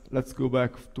 let's go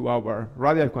back to our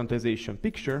radial quantization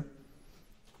picture,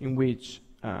 in which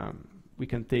we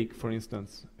can take, for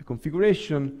instance, a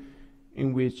configuration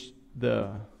in which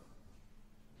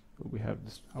we have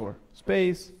our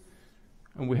space,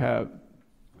 and we have,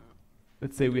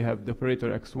 let's say we have the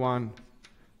operator x1,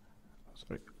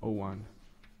 sorry, O1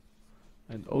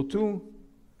 and O2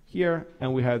 here,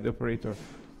 and we have the operator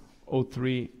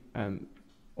O3 and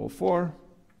O4,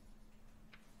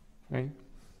 okay?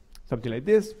 Something like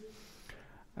this.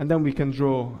 And then we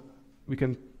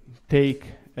can take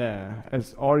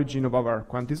as origin of our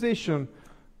quantization,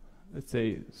 let's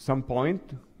say some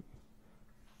point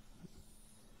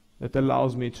that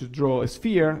allows me to draw a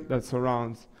sphere that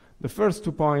surrounds the first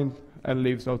 2 points and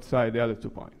leaves outside the other 2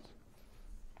 points.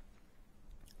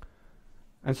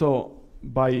 And so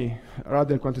by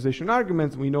radial quantization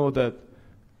arguments, we know that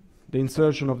the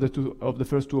insertion of the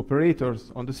first two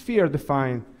operators on the sphere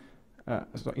define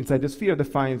so inside the sphere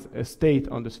defines a state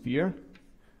on the sphere,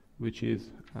 which is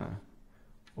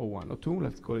O1, O2.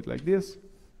 Let's call it like this.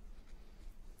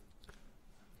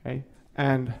 Okay,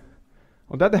 and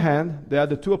on the other hand, the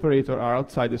other two operators are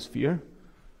outside the sphere,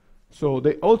 so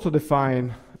they also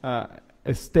define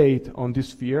a state on this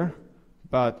sphere,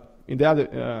 but in the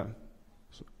other,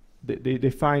 they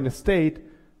define a state,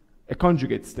 a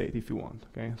conjugate state, if you want.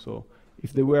 Okay, so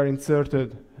if they were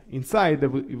inserted inside, they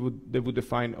would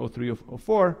define O3 or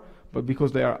O4, but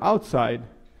because they are outside,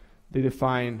 they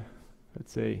define,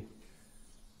 let's say,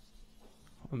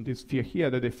 on this sphere here,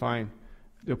 they define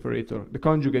the operator, the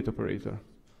conjugate operator,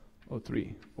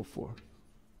 O3, O4.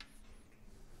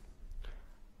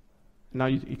 Now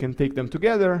you can take them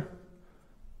together,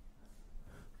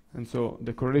 and so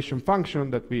the correlation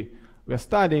function that we are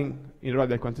studying in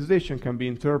radial quantization can be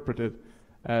interpreted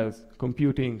as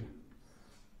computing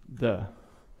the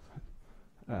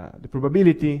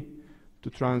probability to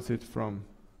transit from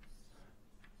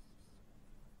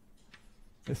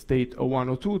a state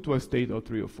O1, O2 to a state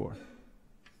O3, O4.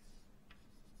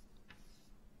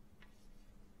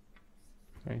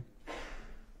 Okay,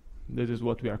 this is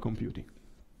what we are computing.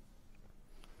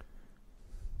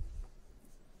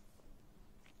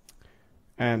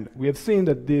 And we have seen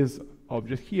that this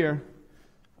object here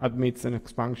admits an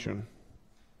expansion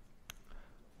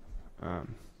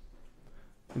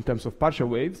in terms of partial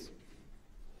waves.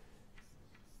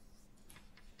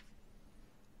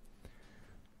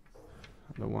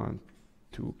 The 1,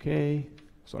 2k,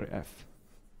 sorry,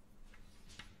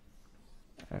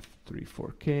 f3,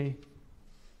 4k,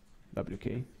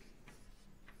 wk.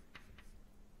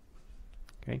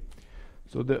 Okay,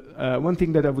 so the one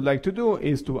thing that I would like to do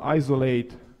is to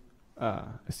isolate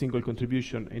a single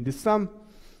contribution in this sum,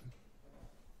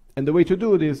 and the way to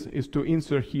do this is to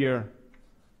insert here,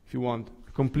 if you want,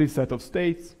 a complete set of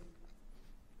states.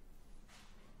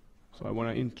 So I want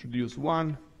to introduce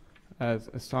 1 as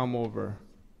a sum over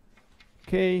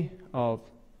k of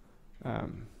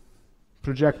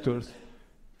projectors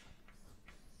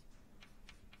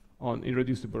on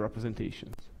irreducible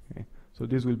representations. Okay? So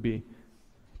this will be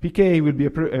pk will be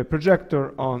a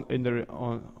projector on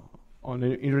an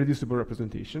irreducible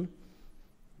representation.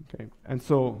 Okay, and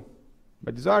so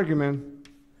by this argument,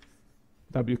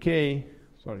 wk,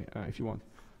 sorry, if you want,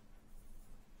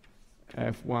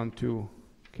 f1 to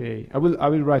k. I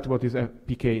will write what is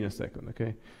pk in a second.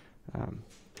 Okay,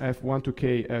 f1 to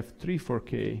k, f3 for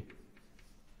k,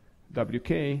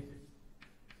 wk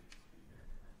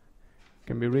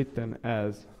can be written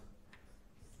as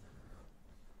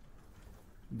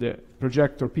the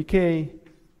projector pk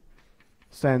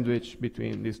sandwiched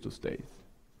between these two states,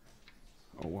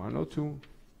 O1, O2,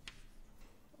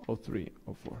 O3,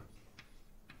 O4.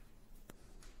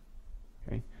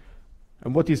 Okay,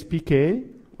 and what is pk?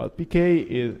 Well, pk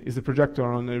is a projector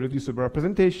on a reducible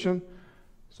representation,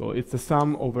 so it's the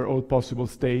sum over all possible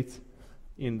states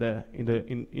in an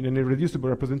irreducible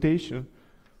representation,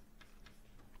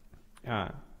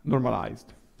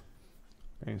 normalized.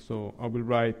 Okay, so I will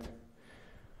write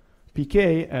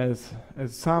pk as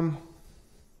sum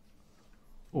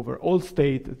over all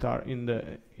states that are in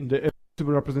the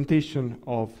irreducible representation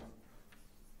of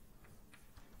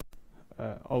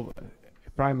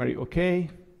primary OK.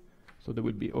 So there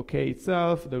will be OK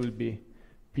itself, there will be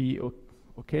P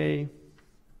OK,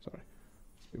 sorry,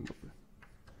 it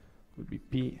would be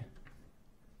P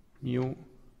mu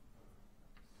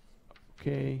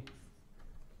OK,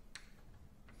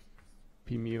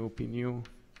 P mu,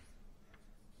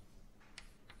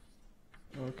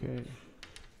 okay,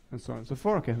 and so on and so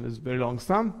forth. Okay, this is a very long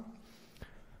sum.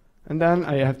 And then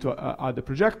I have to add the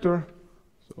projector.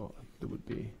 So there would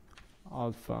be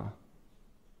alpha.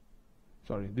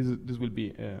 Sorry, this will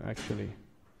be actually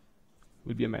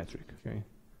will be a metric. Okay,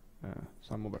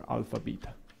 sum over alpha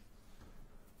beta.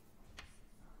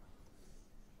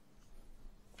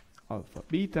 Alpha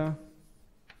beta.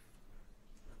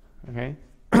 Okay,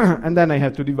 and then I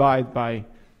have to divide by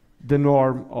the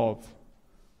norm of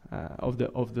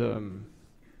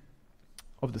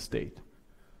the state.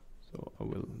 So I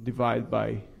will divide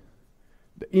by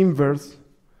the inverse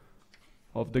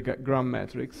of the Gram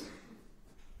matrix.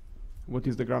 What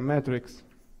is the Gram matrix?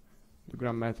 The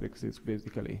Gram matrix is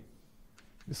basically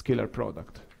the scalar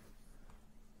product,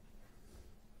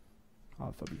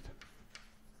 alpha beta.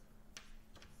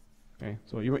 Okay,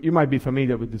 so you might be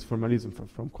familiar with this formalism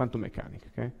from quantum mechanics.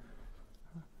 Okay,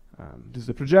 this is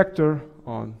a projector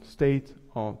on state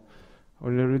on a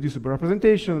reducible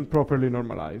representation properly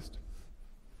normalized.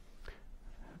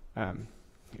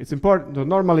 It's important that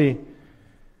normally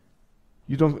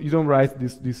you don't write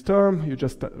this term. You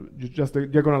just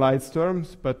diagonalize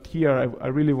terms. But here I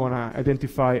really want to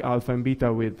identify alpha and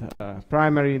beta with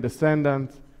primary,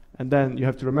 descendant, and then you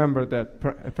have to remember that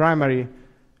a primary.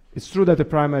 It's true that a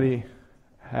primary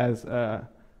has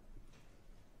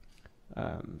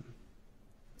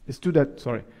it's true that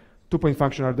 2-point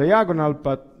functions are diagonal,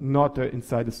 but not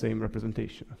inside the same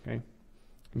representation. Okay.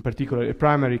 In particular, a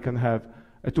primary can have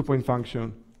a 2-point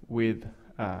function with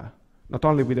not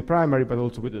only with the primary, but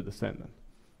also with the descendant.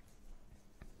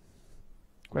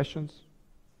 Questions?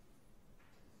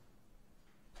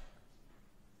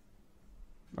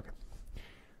 Okay.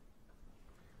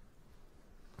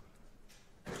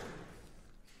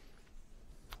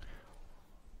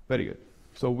 Very good.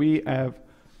 So we have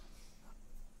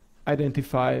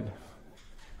identified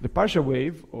the partial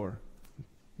wave, or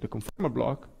the conformal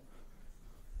block,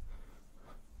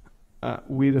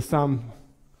 with a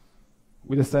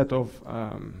set of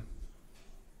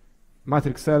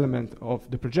matrix element of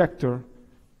the projector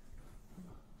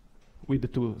with the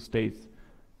two states,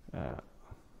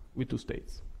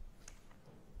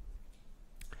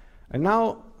 And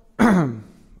now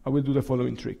I will do the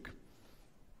following trick.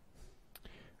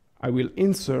 I will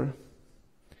insert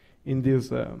in this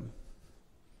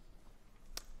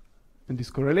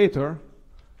correlator,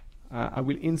 I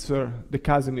will insert the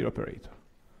Casimir operator.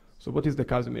 So what is the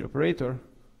Casimir operator?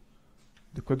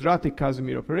 The quadratic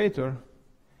Casimir operator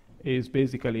is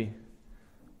basically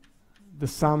the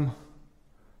sum,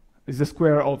 is the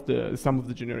square of the sum of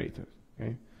the generators.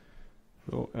 Okay?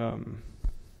 So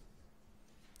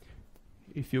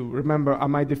if you remember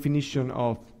my definition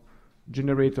of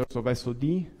generators of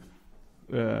SOD,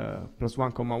 plus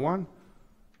 1, 1,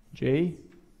 J,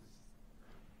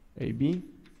 AB,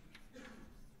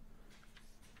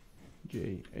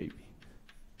 J, AB.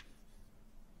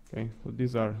 Okay, so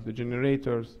these are the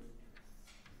generators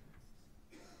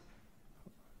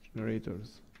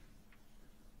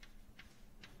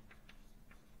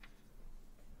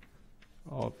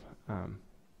of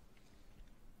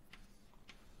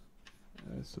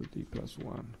SOD plus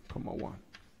 1, 1.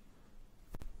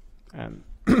 And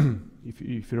if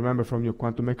you remember from your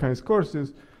quantum mechanics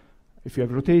courses, if you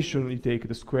have rotation, you take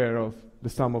the square of the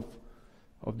sum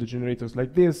of the generators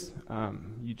like this.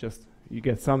 You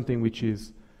get something which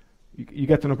is you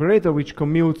get an operator which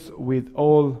commutes with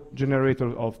all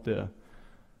generators of the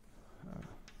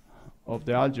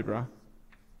algebra.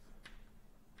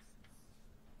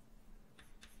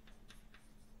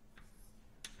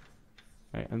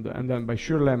 Okay, and then by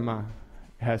Schur lemma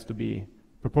it has to be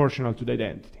proportional to the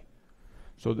identity.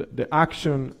 So the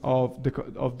action of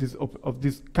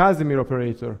this Casimir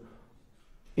operator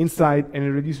inside an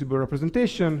irreducible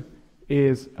representation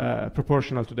is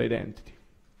proportional to the identity.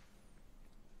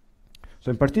 So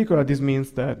in particular, this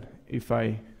means that if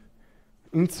I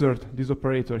insert this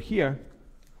operator here,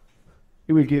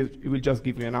 it will just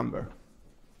give me a number.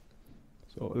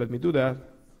 So let me do that.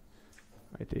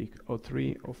 I take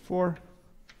O3, O4,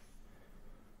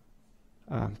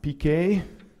 pk,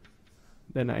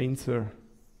 then I insert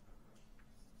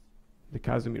the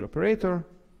Casimir operator,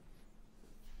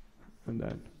 and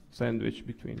then sandwich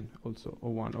between also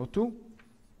O1, O2.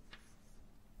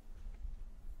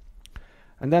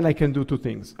 And then I can do two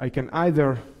things. I can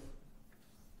either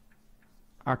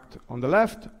act on the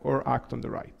left or act on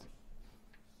the right.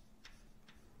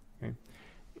 Okay.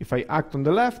 If I act on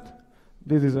the left,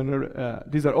 these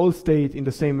are all states in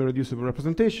the same irreducible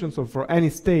representation. So for any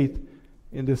state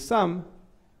in this sum,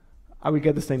 I will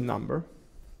get the same number.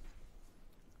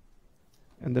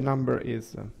 And the number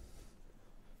is,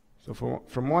 so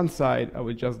from one side, I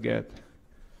will just get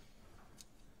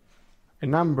a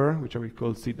number, which I will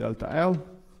call C delta L,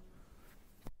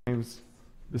 times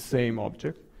the same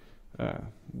object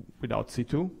without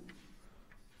C2.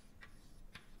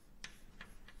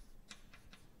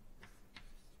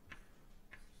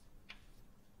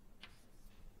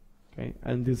 Okay,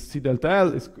 and this C delta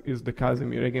L is the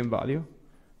Casimir eigenvalue,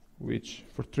 which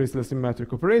for traceless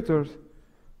symmetric operators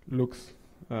looks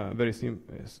very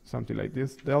something like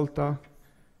this: delta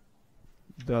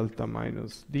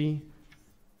minus D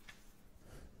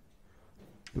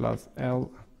plus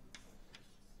L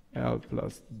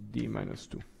plus D minus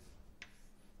 2.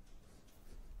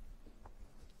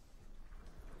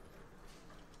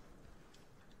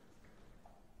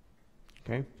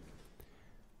 Okay.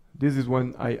 This is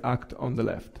when I act on the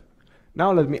left.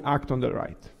 Now let me act on the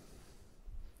right.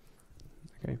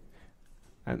 Okay.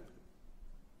 And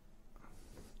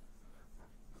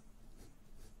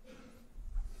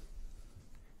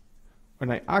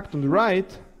when I act on the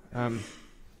right,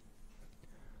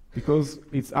 because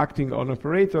it's acting on an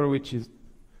operator which is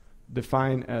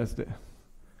defined as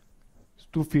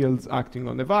two fields acting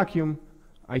on the vacuum,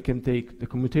 I can take the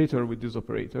commutator with these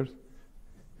operators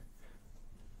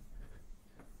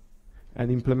and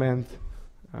implement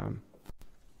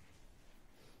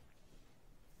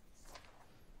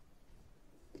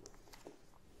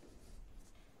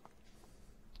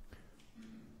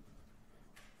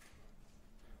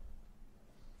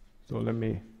so let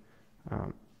me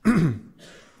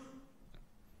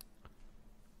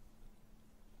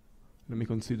let me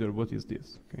consider what is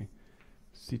this. Okay,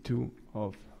 C2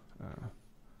 of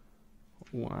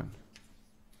 1,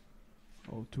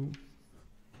 O2.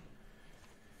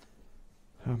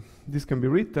 This can be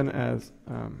written as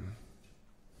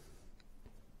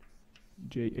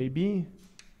JAB,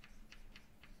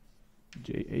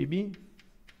 JAB,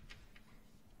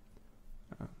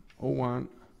 O1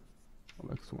 of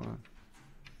X1,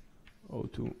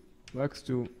 O2 of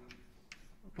X2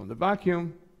 on the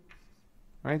vacuum,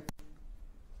 right?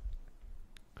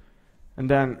 And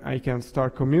then I can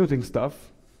start commuting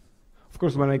stuff. Of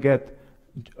course, when I get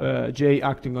J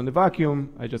acting on the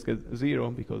vacuum, I just get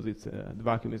 0 because it's the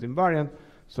vacuum is invariant.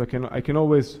 So I can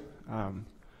always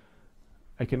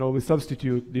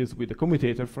substitute this with the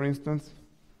commutator, for instance.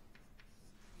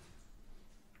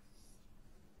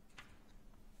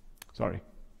 Sorry.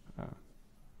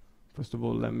 First of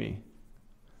all, let me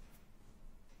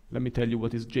tell you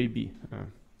what is JB.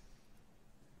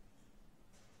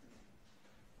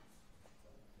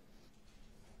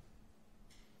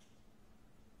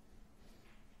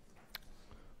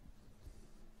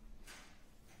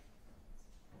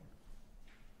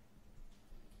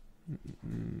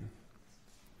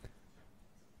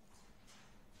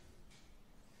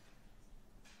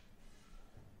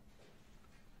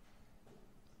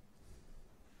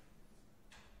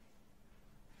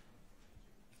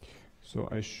 So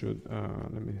I should,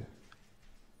 let me,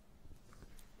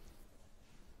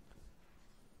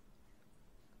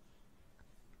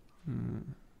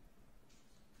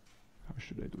 how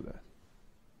should I do that?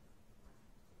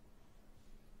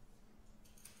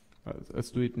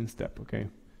 Let's do it in step, okay?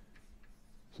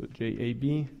 So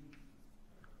JAB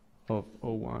of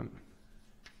O1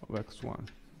 of X1,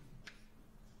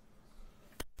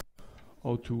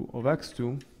 O2 of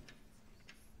X2,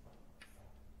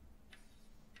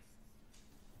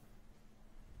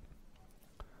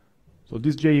 so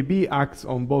this JAB acts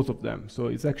on both of them, so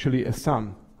it's actually a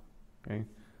sum. Okay,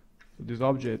 so this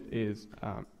object is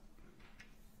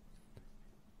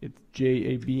it's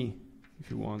JAB, if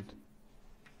you want,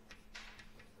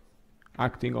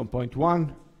 acting on point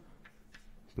 1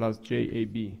 plus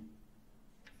JAB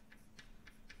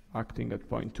acting at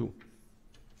point 2.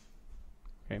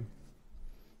 Okay,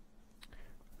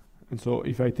 and so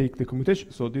if I take the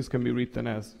commutation, so this can be written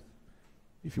as,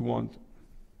 if you want,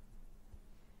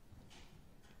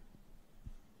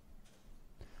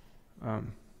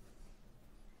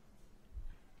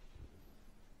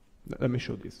 let me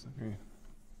show this. Okay,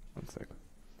 1 second.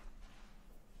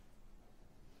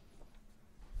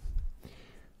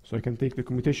 So I can take the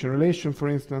commutation relation, for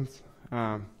instance.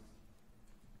 I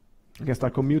can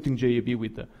start commuting JAB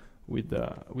with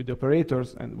the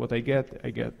operators, and what I get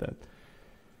that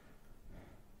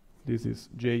this is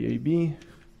JAB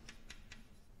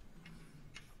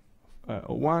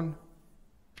O1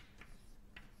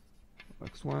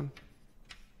 X1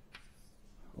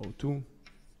 O2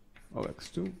 of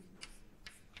X2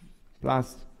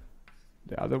 plus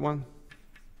the other one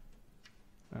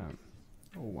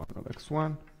O1 of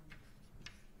X1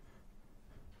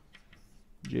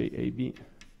 JAB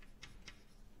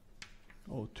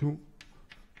O2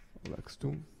 of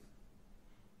X2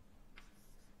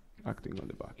 acting on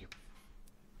the vacuum.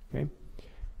 Okay,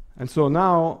 and so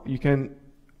now you can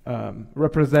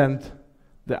represent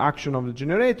the action of the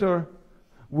generator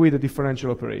with a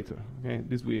differential operator. Okay,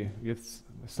 this it's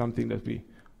something that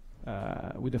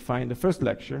we defined in the first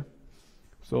lecture.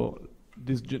 So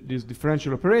this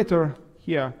differential operator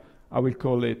here, I will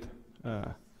call it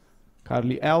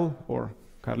Carly L or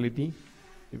Carly D,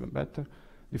 even better.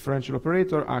 Differential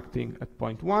operator acting at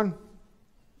point 1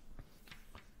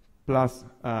 plus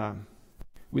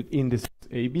with indices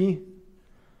AB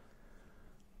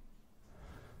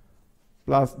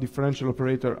plus differential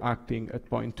operator acting at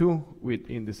point 2 with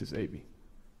indices AB.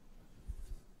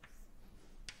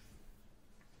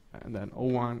 And then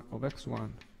O1 of X1,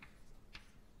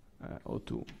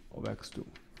 O2 of X2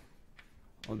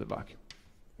 on the vacuum.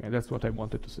 Okay, that's what I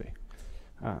wanted to say.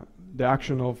 The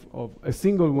action of a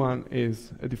single one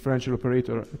is a differential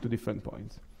operator at 2 different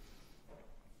points.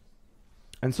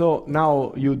 And so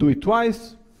now you do it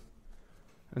twice,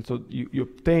 and so you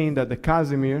obtain that the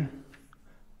Casimir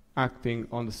acting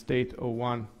on the state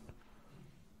O1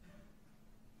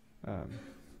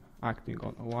 acting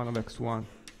on O1 of x1,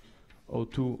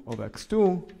 O2 of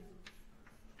x2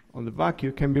 on the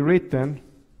vacuum can be written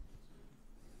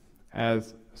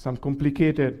as some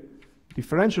complicated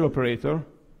differential operator,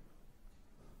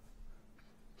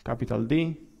 capital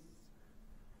D,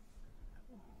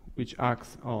 which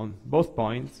acts on both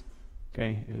points.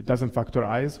 Okay, it doesn't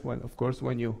factorize when, of course,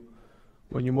 when you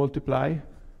multiply.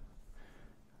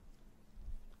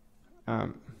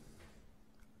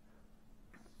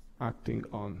 Acting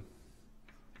on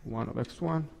 1 of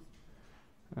x1,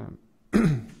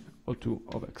 O2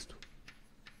 of x2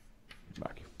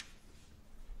 vacuum.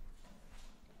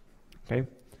 Okay,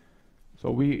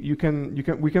 so we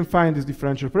can find this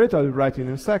differential operator. I'll write it in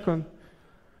a second,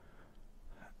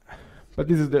 but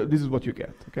this is what you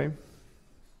get. Okay,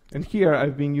 and here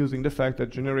I've been using the fact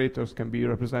that generators can be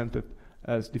represented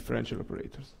as differential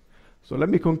operators. So let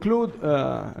me conclude,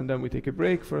 and then we take a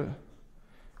break for.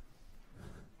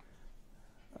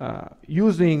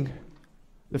 Using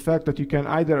the fact that you can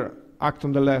either act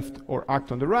on the left or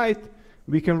act on the right,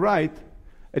 we can write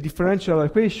a differential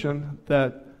equation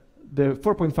that the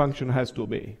 4-point function has to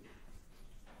obey.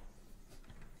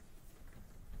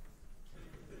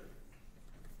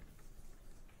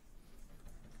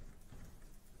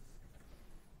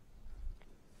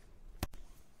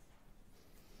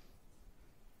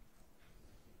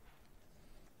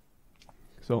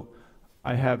 So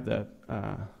I have that.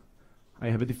 I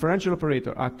have a differential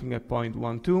operator acting at point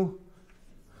 1, 2,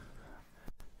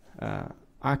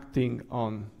 acting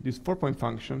on this 4-point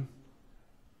function,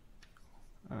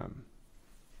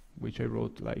 which I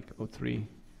wrote like O3,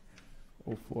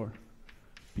 O4,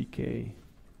 pk,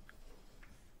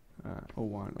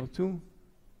 O1, O2.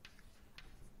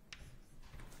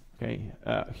 Okay,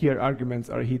 here arguments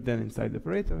are hidden inside the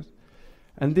operators,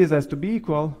 and this has to be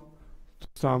equal to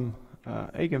some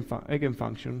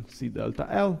eigenfunction C delta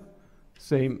L.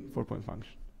 Same 4-point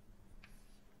function.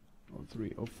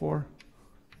 O3, O4,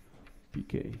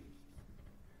 pk,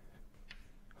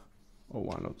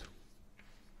 O1, O2.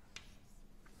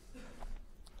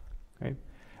 Okay,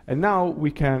 and now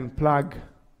we can plug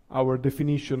our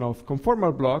definition of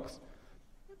conformal blocks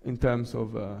in terms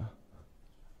of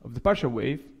the partial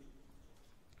wave.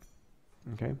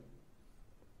 Okay,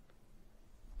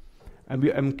 and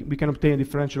we can obtain a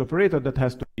differential operator that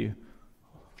has to be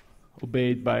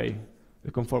obeyed by the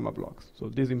conformal blocks. So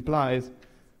this implies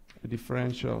a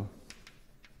differential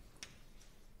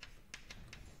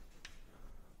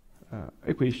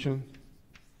equation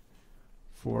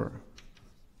for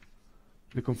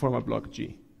the conformal block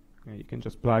G. Okay, you can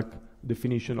just plug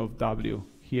definition of W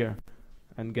here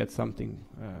and get something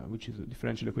which is a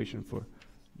differential equation for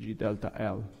G delta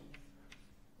L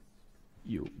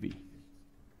U V.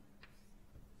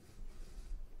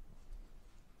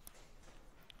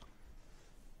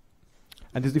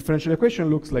 And this differential equation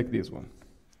looks like this one.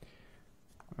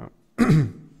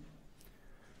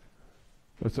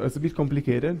 So it's a bit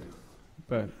complicated,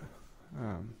 but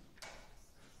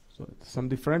so it's some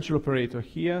differential operator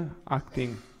here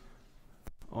acting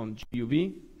on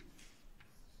GUV.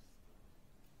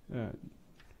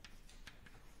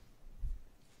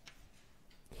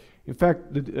 In fact,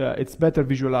 it's better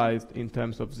visualized in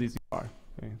terms of ZZ bar.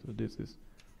 Okay, so this is,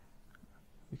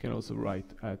 you can also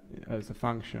write as a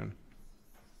function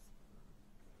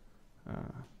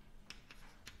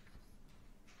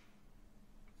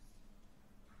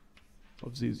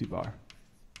of ZZ bar.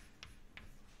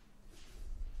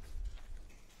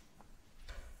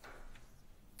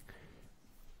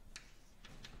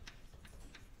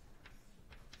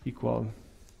 Equal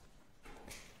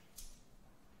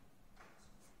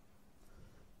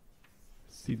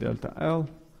C delta L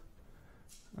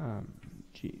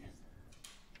G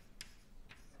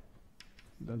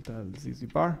delta L ZZ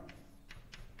bar.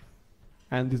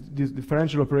 And this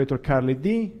differential operator curly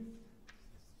D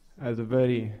has a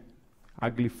very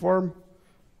ugly form,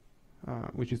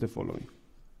 which is the following.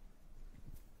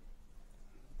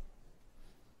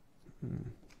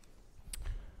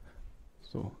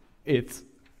 So it's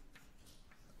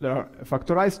there are a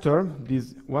factorized term,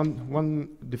 this one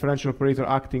differential operator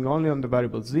acting only on the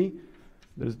variable Z.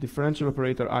 There's differential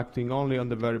operator acting only on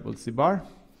the variable C bar.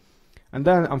 And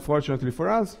then, unfortunately for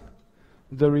us,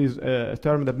 there is a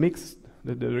term that mixes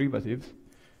the derivatives,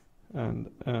 and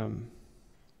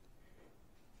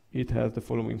it has the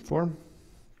following form: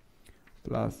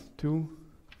 plus 2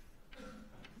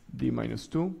 D minus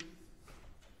 2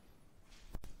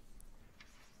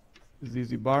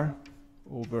 ZZ bar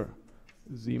over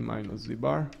Z minus Z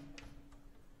bar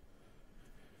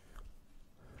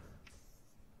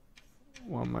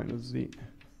 1 minus Z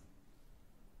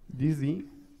dZ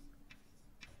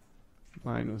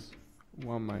minus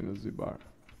 1 minus z bar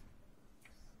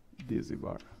dz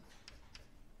bar.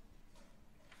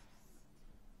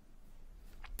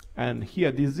 And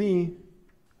here dz,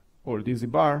 or dz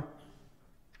bar,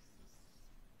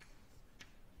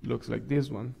 looks like this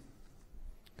one.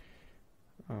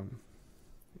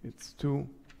 It's 2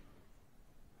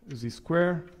 z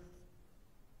square.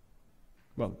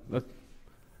 Well,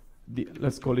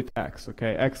 let's call it x,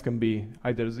 okay? X can be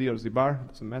either z or z bar,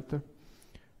 doesn't matter.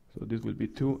 So this will be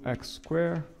 2x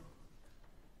square,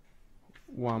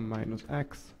 1 minus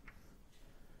x,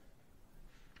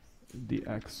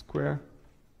 dx square,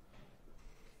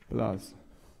 plus,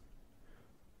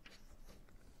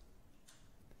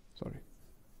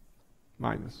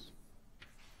 minus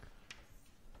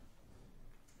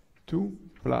 2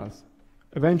 plus,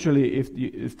 eventually if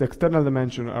the external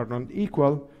dimensions are not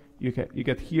equal, you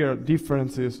get here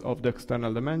differences of the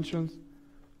external dimensions.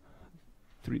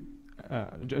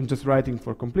 I'm just writing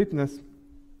for completeness.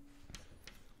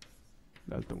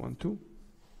 Delta 1, 2.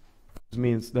 This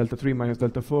means delta 3 minus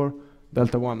delta 4,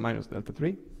 delta 1 minus delta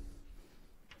 3.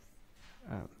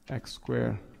 X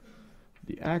square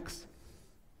dx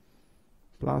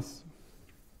plus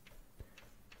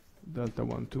delta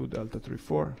 1, 2, delta 3,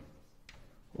 4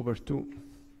 over 2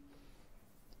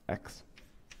 x.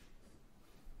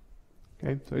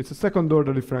 Okay, so it's a second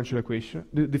order differential equation,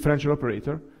 the differential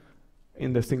operator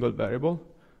in the single variable.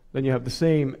 Then you have the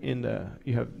same in the,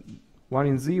 you have one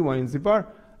in z bar,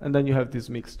 and then you have this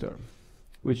mixed term,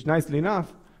 which nicely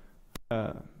enough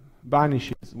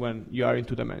vanishes when you are in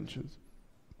 2 dimensions.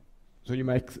 So you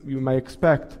might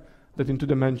expect that in 2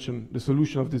 dimensions the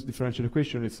solution of this differential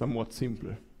equation is somewhat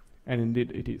simpler, and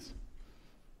indeed it is.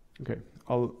 Okay,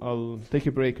 I'll take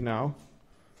a break now.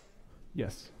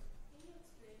 Yes.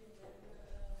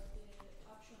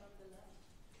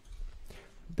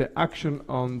 The action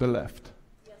on the left.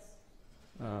 Yes.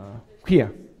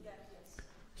 Here. Yeah, yes.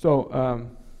 So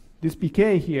this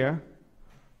pk here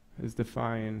is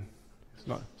defined. It's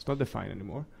not defined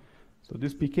anymore. So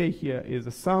this pk here is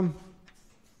a sum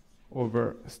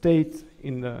over states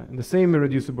in the same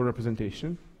irreducible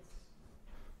representation,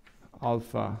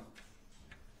 alpha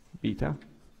beta,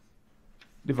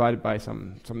 divided by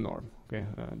some norm. Okay,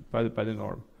 divided by the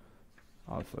norm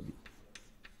alpha b.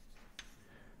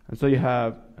 And so you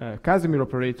have a Casimir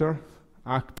operator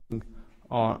acting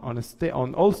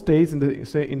on all states in the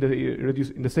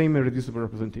same irreducible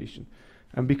representation.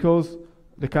 And because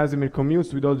the Casimir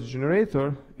commutes without the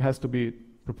generator, it has to be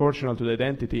proportional to the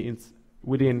identity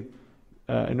within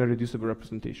an irreducible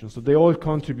representation. So they all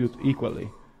contribute equally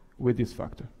with this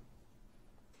factor.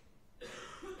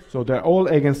 So they're all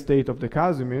eigenstate of the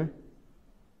Casimir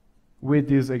with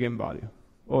this eigenvalue,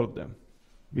 all of them,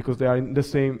 because they are in the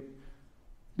same.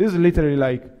 This is literally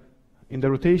like in the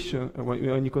rotation,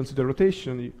 when you consider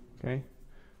rotation,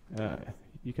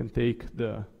 you can take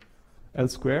the L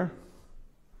square.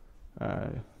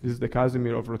 This is the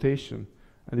Casimir of rotation,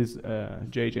 and this is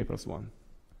J plus 1.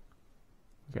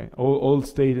 Okay, all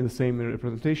state in the same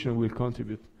representation will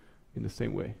contribute in the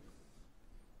same way.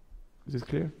 Is this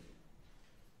clear?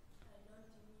 I don't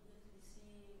immediately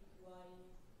see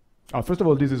why. First of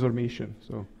all, this is Hermitian,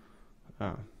 so.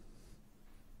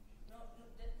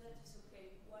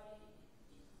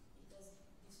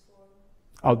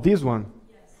 Oh, this one?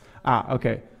 Yes.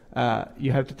 Okay.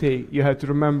 You have to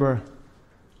remember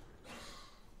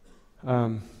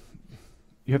the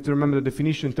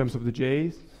definition in terms of the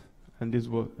J's, and this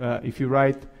will, if you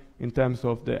write in terms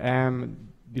of the M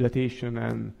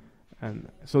dilatation and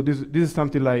so this is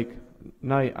something like,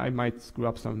 now I might screw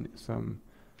up some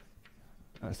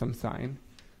sign,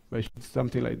 but it's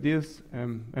something like this,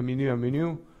 M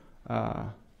nu,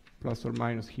 plus or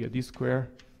minus here d square,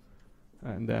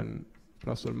 and then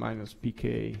plus or minus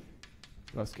pk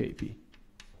plus kp.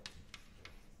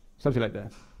 Something like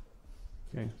that.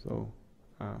 Okay, so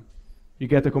you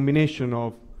get a combination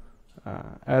of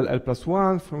L plus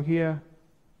 1 from here.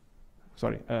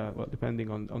 Sorry, well, depending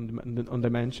on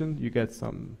dimension, you get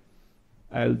some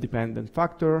L dependent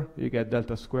factor, you get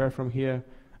delta square from here,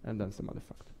 and then some other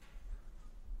factor.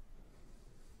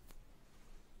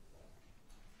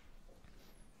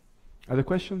 Other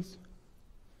questions?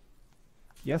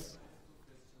 Yes?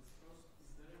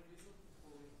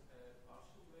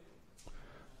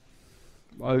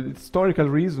 Well, historical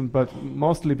reason, but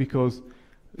mostly because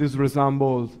this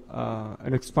resembles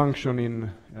an expansion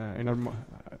in an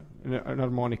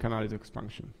harmonic analysis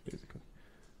expansion, basically.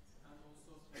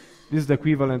 This is the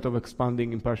equivalent of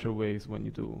expanding in partial ways when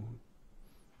you do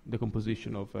the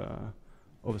composition of an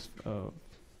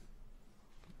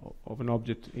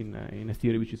object in a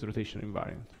theory which is rotation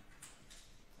invariant.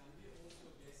 Can we also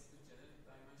guess the generic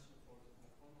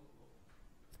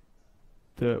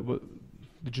the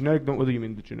generic, what do you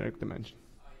mean the generic dimension?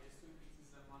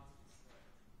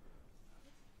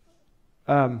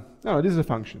 No, this is a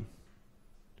function.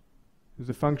 It's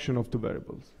a function of two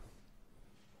variables.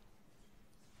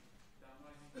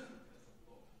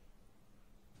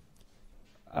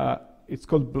 It's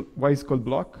called why it's called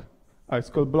block? It's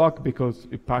called block because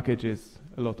it packages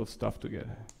a lot of stuff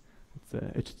together.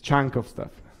 It's a chunk of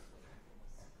stuff.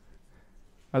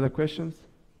 Other questions?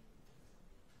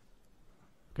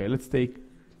 Okay, let's take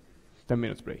 10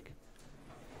 minutes break.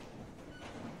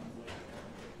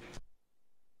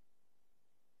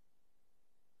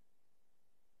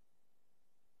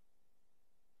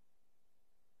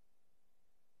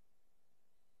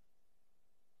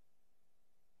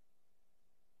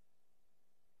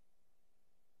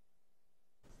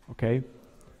 Okay.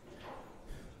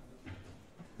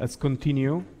 Let's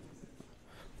continue.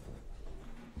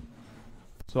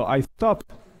 So I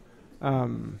stopped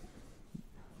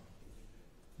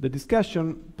the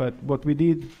discussion, but what we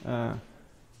did,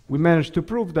 we managed to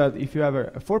prove that if you have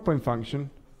a 4-point function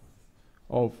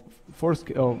of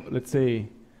let's say,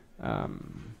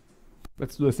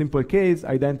 let's do a simple case,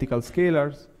 identical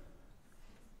scalars.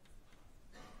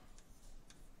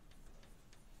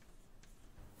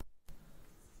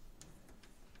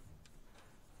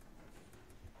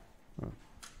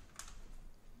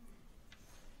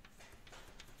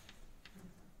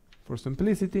 For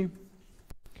simplicity,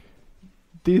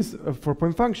 this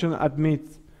 4-point function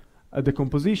admits a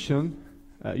decomposition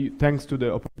thanks to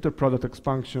the operator product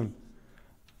expansion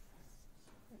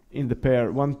in the pair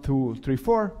 1, 2, 3,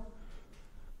 4.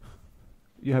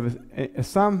 You have a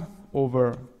sum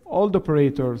over all the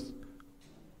operators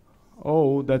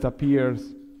O that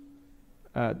appears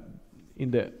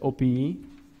in the OPE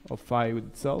of phi with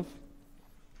itself.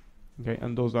 Okay,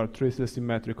 and those are traceless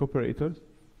symmetric operators.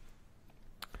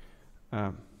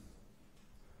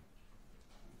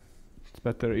 It's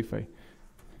better if I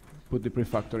put the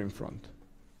prefactor in front.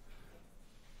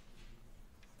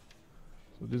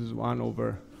 So this is 1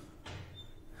 over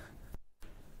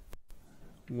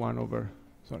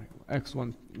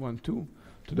x1, 1, 2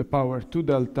 to the power 2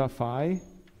 delta phi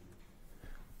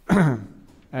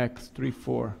x3,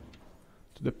 4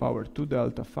 to the power 2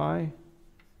 delta phi,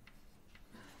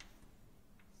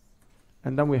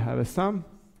 and then we have a sum.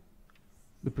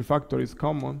 The prefactor is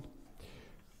common,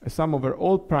 a sum over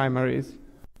all primaries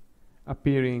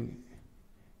appearing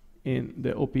in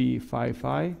the OPE phi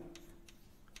phi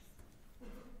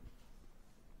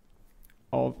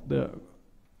of the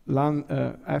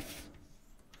f,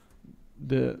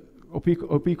 the OP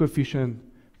coefficient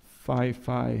phi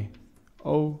phi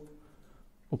O,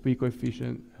 OP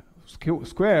coefficient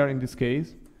square in this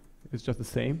case is just the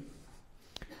same.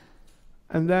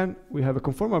 And then we have a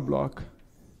conformal block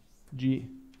G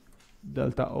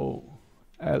delta O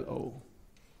LO,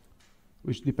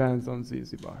 which depends on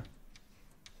Z bar.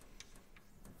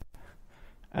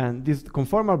 And this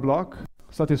conformal block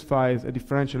satisfies a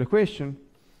differential equation,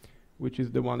 which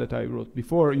is the one that I wrote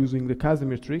before using the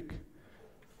Casimir trick.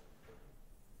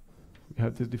 We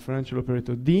have this differential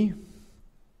operator D,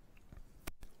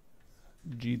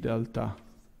 G delta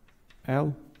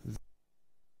L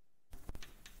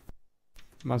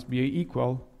must be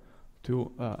equal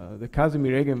to the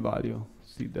Casimir eigenvalue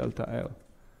C delta L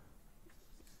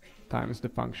times the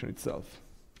function itself.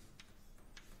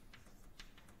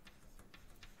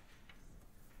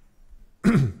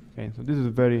 Okay, so this is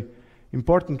a very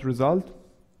important result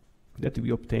that we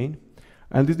obtain,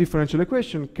 and this differential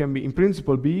equation can be, in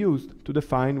principle, be used to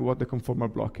define what the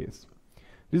conformal block is.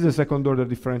 This is a second order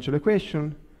differential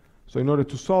equation, so in order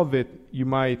to solve it, you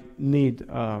might need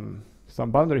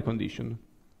some boundary condition.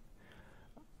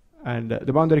 And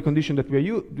the boundary condition that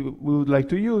we would like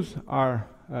to use are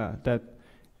that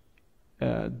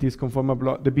this conformal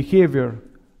block, the behavior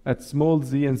at small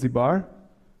z and z bar,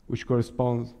 which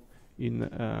corresponds in,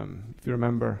 if you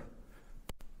remember,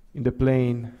 in the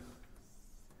plane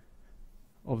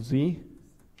of z.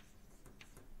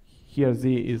 Here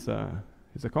z is a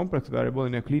complex variable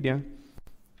in Euclidean.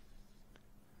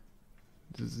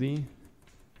 This is z,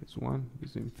 this 1,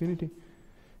 this is infinity.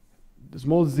 The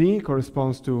small z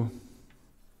corresponds to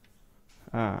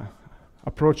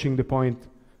approaching the point,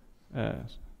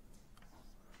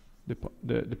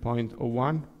 the point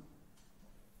 01.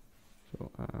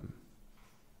 So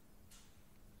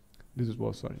this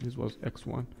was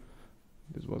x1,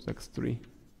 this was x3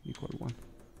 equal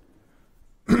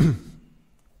 1.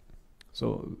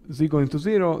 So z going to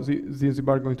 0, z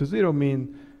bar going to 0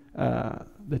 mean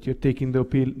that you're taking the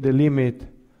limit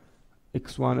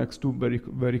x1, x2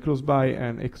 very close by,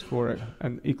 and x4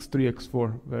 and x3,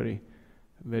 x4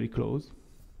 very close.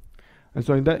 And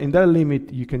so in that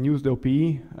limit, you can use the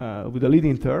OPE with a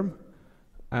leading term,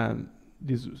 and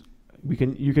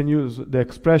you can use the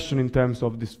expression in terms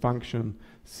of this function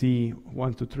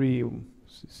C1 to 3,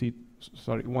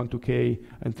 1 to k,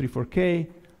 and 3 for k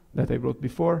that I wrote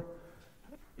before.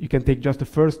 You can take just the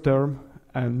first term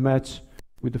and match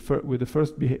with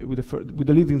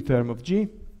the leading term of G.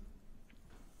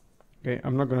 Okay,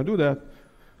 I'm not going to do that.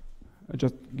 I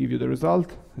just give you the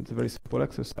result. It's a very simple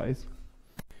exercise.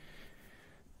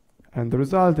 And the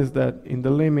result is that in the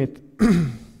limit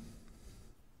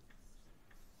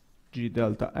G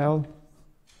delta L,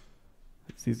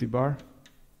 ZZ bar,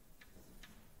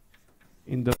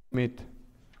 in the limit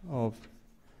of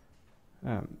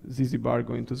ZZ bar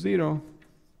going to 0,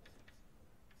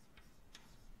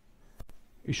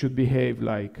 it should behave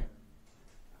like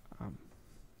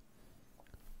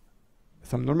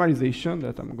some normalization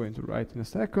that I'm going to write in a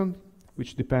second,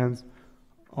 which depends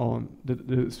on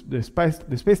the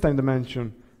space-time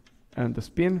dimension and the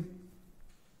spin.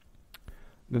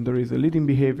 Then there is a leading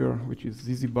behavior, which is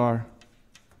ZZ bar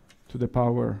to the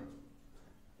power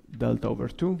delta over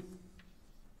 2.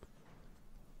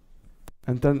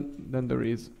 And then there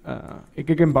is a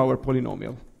Gegenbauer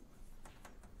polynomial.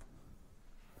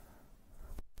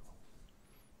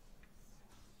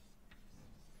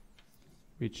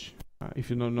 Which, if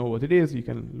you don't know what it is, you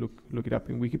can look it up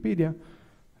in Wikipedia.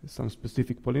 It's some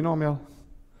specific polynomial,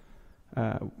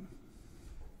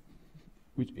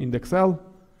 which index L,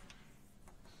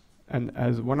 and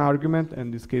as one argument, and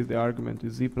in this case the argument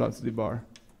is Z plus Z bar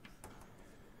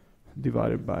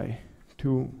divided by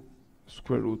 2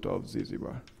 square root of ZZ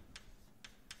bar.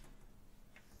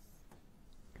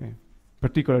 Okay.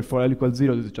 Particularly for L equals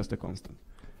 0, this is just a constant.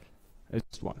 It's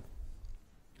just 1.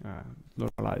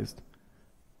 Normalized.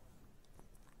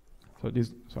 So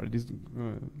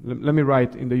let me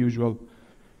write in the usual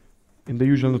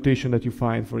notation that you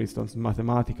find, for instance, in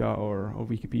Mathematica or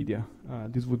Wikipedia.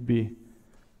 This would be,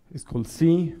 it's called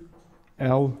C,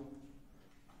 L,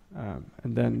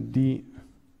 and then D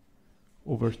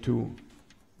over 2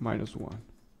 minus 1.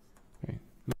 Okay.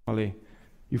 Normally,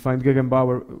 you find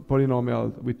Gegenbauer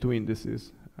polynomial with 2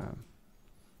 indices of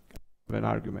an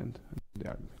argument.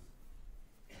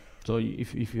 So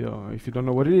if you don't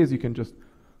know what it is, you can just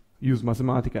use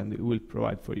Mathematica and it will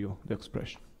provide for you the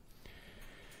expression.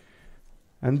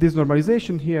 And this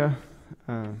normalization here,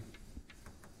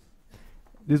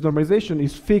 this normalization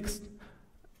is fixed.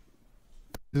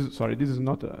 This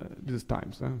is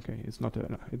times. Okay, it's not.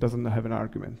 It doesn't have an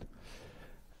argument.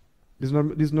 This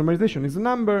normalization is a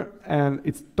number, and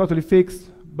it's totally fixed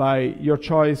by your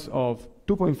choice of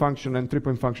 2-point function and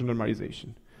 3-point function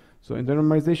normalization. So in the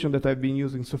normalization that I've been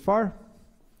using so far,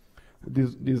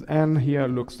 this n here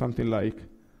looks something like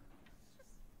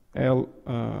L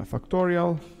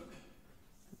factorial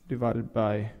divided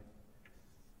by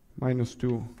minus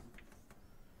 2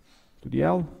 to the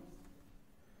L,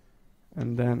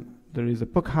 and then there is a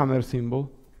Puck-Hammer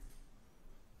symbol,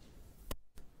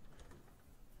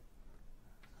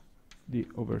 D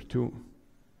over 2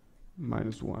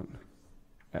 minus 1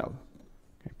 L.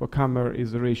 Okay. Puck-Hammer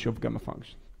is the ratio of gamma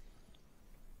functions.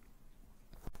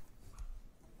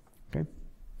 Okay.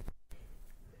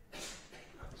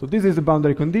 So this is a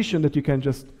boundary condition that you can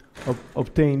just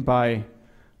obtain by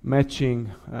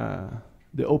matching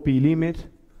the OP limit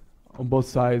on both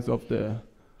sides of the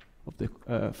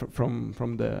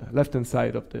from the left-hand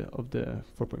side of the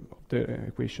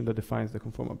equation that defines the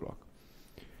conformal block.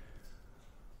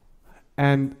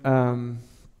 And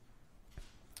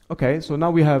okay, so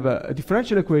now we have a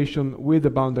differential equation with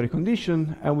a boundary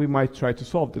condition, and we might try to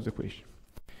solve this equation.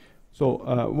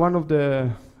 So one of the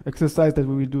exercises that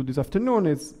we will do this afternoon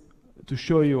is to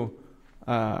show you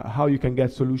how you can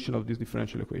get solution of this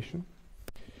differential equation.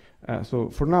 So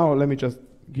for now, let me just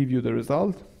give you the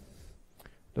result,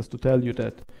 just to tell you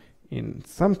that in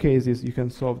some cases you can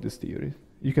solve this theory.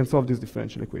 You can solve this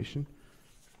differential equation.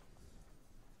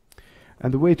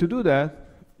 And the way to do that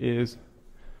is,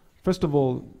 first of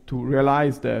all, to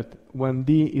realize that when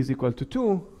d is equal to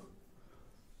 2,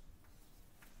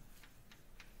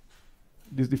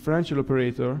 this differential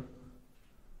operator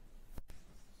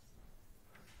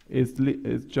is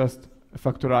just a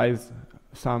factorized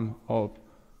sum of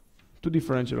 2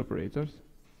 differential operators.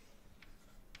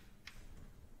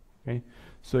 Okay?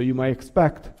 So you might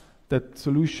expect that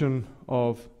solution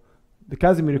of the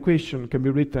Casimir equation can be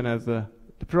written as the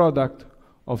product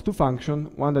of 2 functions,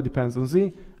 one that depends on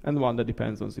z and one that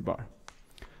depends on z bar.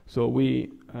 So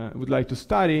we would like to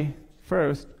study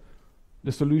first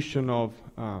the solution of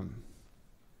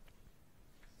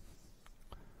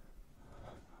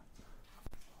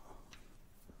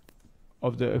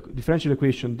differential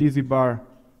equation dz bar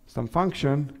some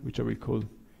function, which I will call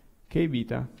k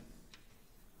beta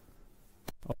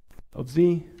of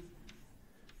z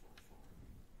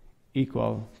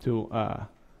equal to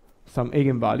some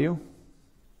eigenvalue.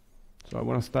 So I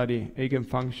want to study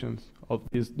eigenfunctions of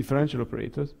these differential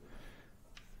operators.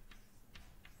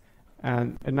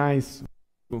 And a nice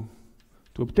way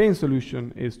to obtain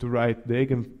solution is to write the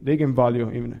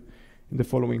eigenvalue in the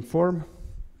following form.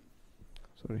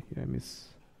 Sorry, here I miss.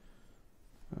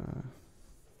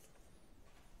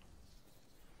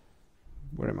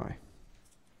 Where am I?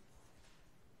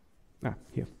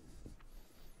 Here.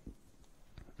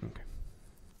 Okay.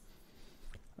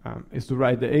 Is to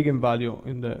write the eigenvalue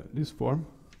in this form.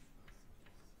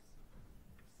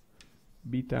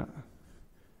 Beta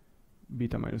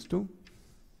minus 2.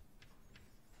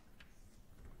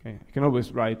 Okay, I can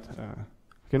always write,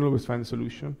 I can always find a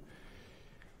solution.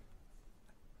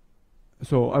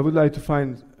 So I would like to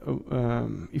find,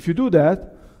 if you do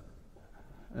that,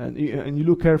 and you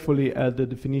look carefully at the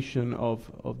definition of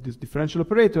this differential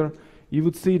operator, you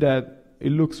would see that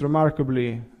it looks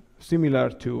remarkably similar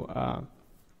to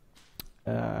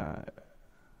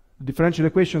differential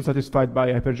equation satisfied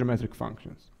by hypergeometric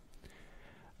functions.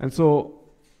 And so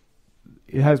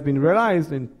it has been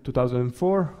realized in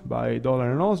 2004 by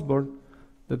Dollar and Osborne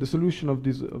that the solution of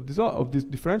this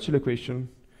differential equation,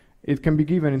 it can be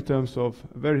given in terms of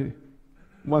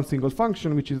one single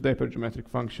function, which is the hypergeometric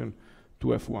function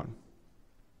 2f1.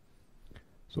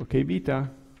 So k beta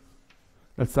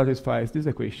that satisfies this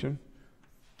equation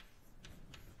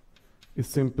is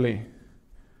simply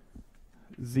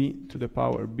z to the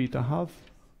power beta half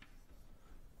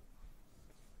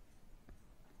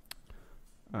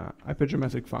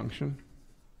hypergeometric function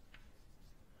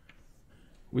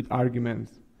with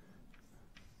arguments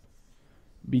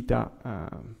beta.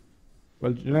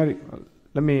 Well, generic.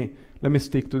 Let me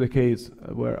stick to the case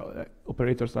where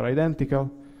operators are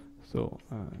identical. So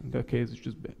in that case, it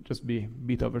should just be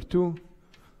beta over 2,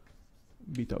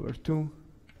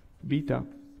 beta,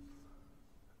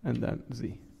 and then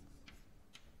z.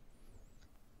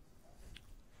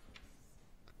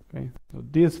 Okay, so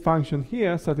this function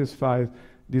here satisfies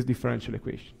this differential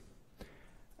equation.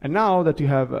 And now that you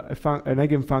have an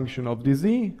eigenfunction of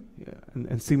dz,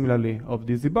 and similarly of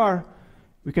dz bar,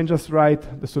 we can just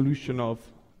write the solution of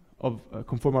a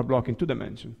conformal block in 2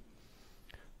 dimensions.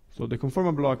 So the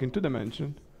conformal block in 2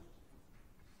 dimensions,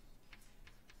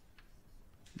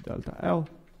 delta L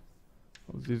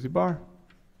of dz bar,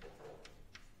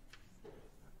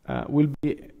 will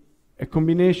be a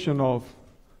combination of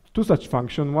 2 such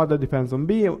functions, one that depends on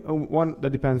b, one that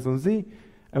depends on z,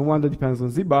 and one that depends on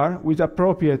z bar, with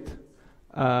appropriate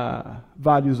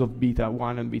values of beta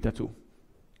 1 and beta 2.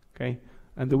 Okay,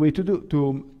 and the way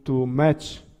to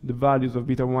match the values of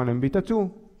beta 1 and beta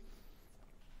 2,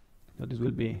 so this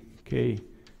will be k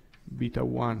beta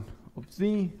 1 of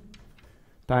z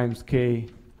times k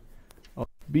of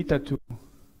beta 2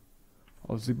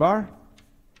 of z bar,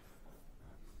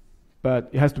 but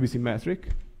it has to be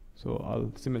symmetric. So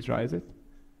I'll symmetrize it.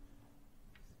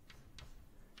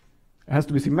 It has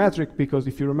to be symmetric because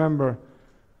if you remember,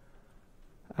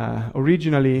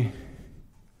 originally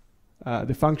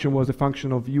the function was a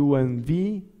function of u and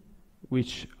v,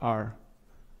 which are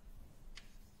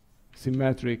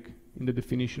symmetric in the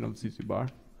definition of z bar.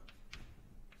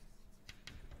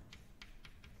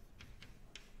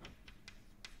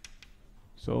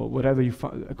 So whatever you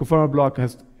find, a conformal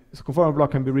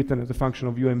block can be written as a function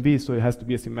of u and v, so it has to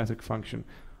be a symmetric function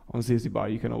on z bar.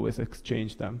 You can always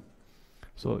exchange them.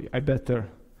 So I better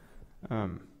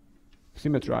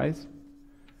symmetrize.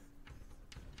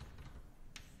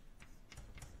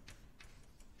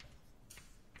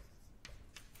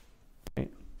 Okay.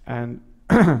 And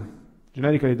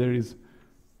generically there is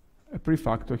a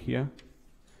prefactor here,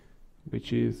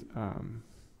 which is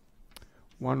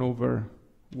 1 over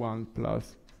 1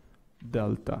 plus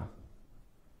delta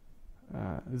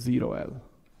 0L.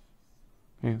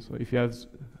 Okay, so if you have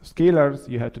scalars,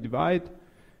 you have to divide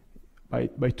by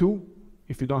 2.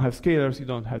 If you don't have scalars, you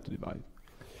don't have to divide.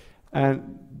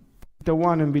 And beta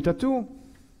 1 and beta 2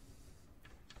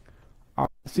 are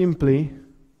simply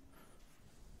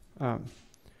where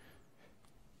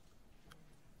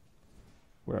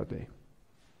are they?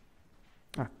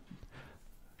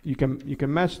 You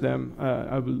can match them.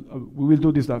 We will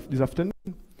do this afternoon.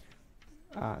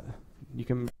 You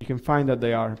can find that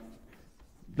they are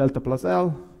delta plus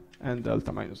L and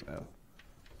delta minus L.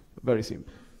 Very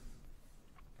simple.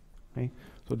 Okay.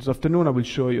 So this afternoon I will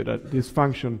show you that this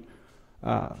function,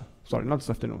 sorry, not this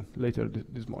afternoon, later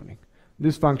this morning.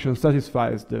 This function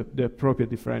satisfies the appropriate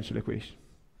differential equation.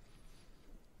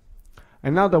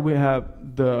 And now that we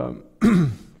have the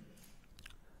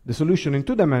the solution in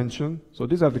 2 dimensions, so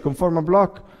these are the conformal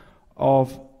block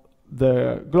of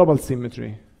the global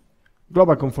symmetry,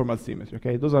 global conformal symmetry,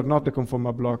 okay? Those are not the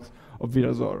conformal blocks of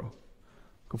Virasoro.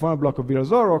 Conformal block of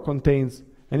Virasoro contains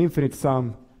an infinite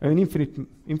sum,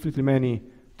 infinitely many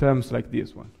terms like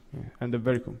this one, okay? And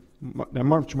they're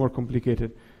much more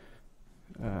complicated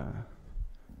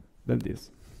than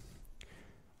this.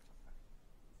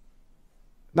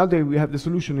 Now that we have the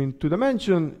solution in 2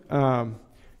 dimensions,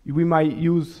 we might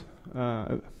use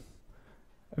a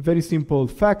very simple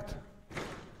fact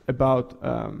about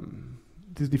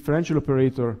this differential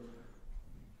operator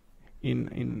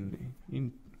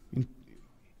in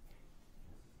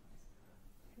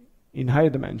higher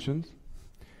dimensions.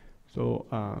 So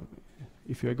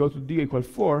if I go to d equal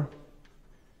 4,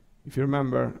 if you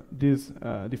remember, this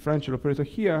differential operator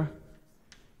here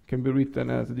can be written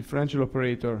as a differential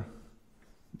operator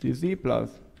dz plus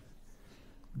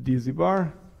dz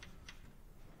bar,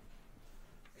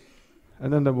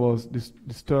 and then there was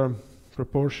this term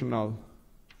proportional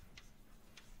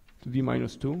to d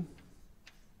minus 2.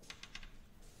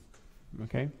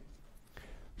 Okay,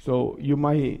 so you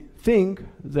might think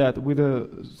that with a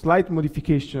slight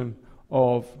modification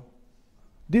of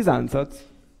these ansatz,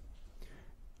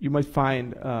 you might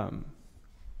find a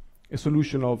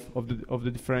solution of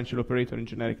the differential operator in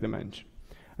generic dimension.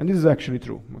 And this is actually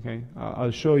true, okay? I'll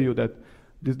show you that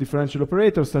this differential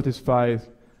operator satisfies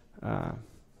a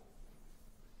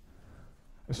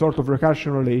sort of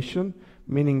recursion relation,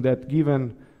 meaning that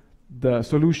given the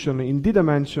solution in d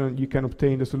dimension, you can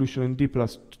obtain the solution in d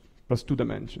plus 2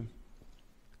 dimension.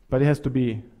 But it has to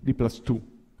be d plus 2,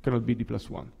 cannot be d plus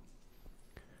 1.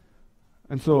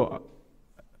 And so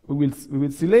we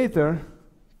will see later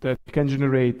that we can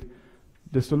generate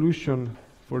the solution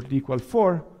for d equal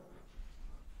 4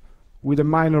 with a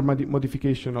minor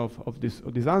modification of these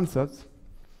ansatz,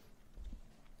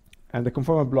 and the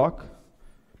conformal block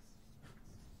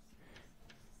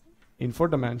in 4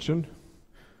 dimension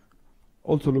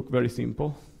also look very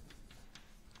simple.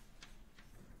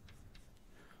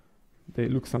 They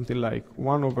look something like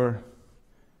 1 over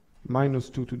minus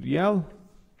 2 to the L.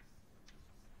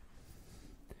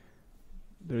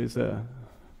 There is a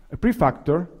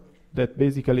prefactor that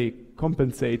basically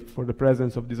compensates for the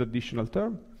presence of this additional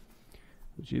term,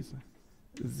 which is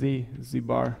z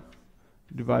bar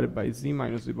divided by z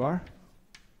minus z bar.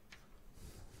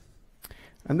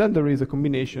 And then there is a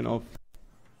combination of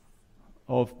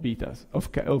betas,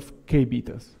 of k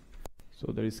betas.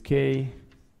 So there is k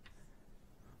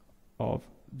of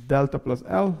delta plus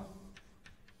L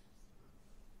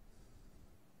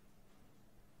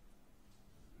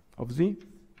of z,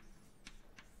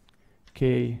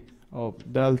 k of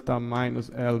delta minus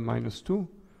L minus 2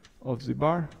 of z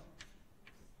bar,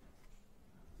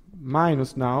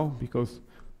 minus now, because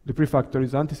the prefactor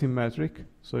is antisymmetric,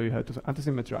 so you have to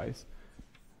antisymmetrize.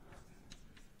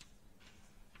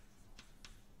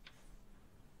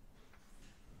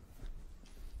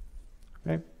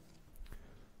 Okay?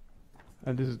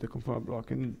 And this is the conformal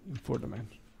block in 4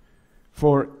 dimensions,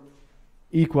 for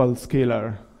equal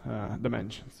scalar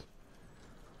dimensions.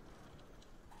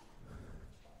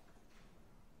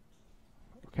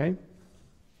 Okay?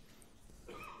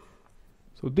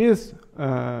 So these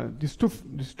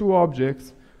two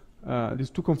objects, these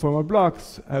two conformal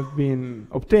blocks, have been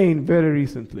obtained very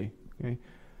recently. Okay?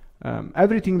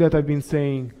 Everything that I've been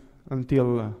saying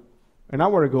until an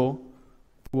hour ago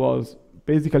was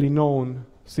basically known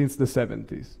since the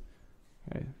 70s.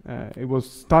 Okay? It was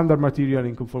standard material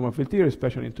in conformal field theory,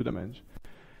 especially in 2 dimensions.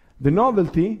 The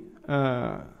novelty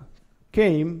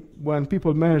came when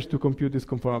people managed to compute these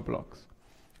conformal blocks.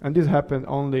 And this happened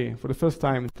only for the first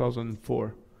time in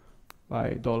 2004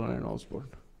 by Dolan and Osborne.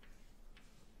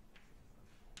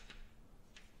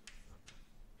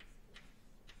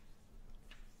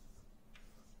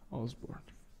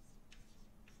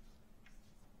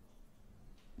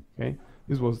 Okay,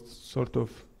 this was sort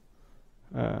of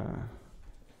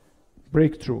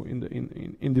breakthrough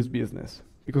in this business,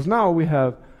 because now we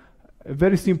have a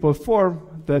very simple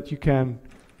form that you can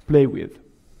play with.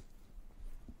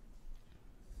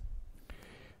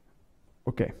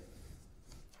 Okay.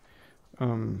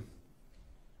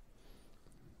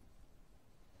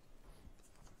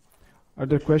 Are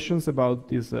there questions about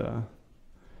these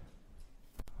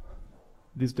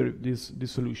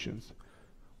solutions?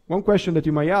 One question that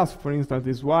you might ask, for instance,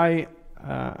 is why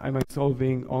am I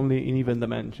solving only in even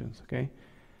dimensions? Okay,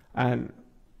 and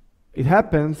it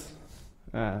happens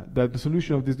that the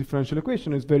solution of this differential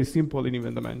equation is very simple in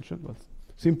even dimension, but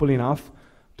simple enough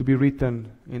to be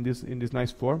written in this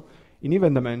nice form. In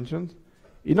even dimensions,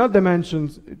 in odd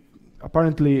dimensions,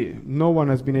 apparently no one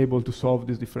has been able to solve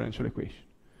this differential equation.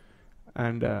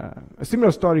 And a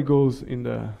similar story goes in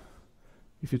the,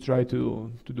 if you try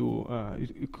to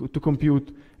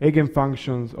compute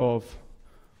eigenfunctions of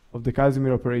the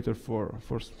Casimir operator for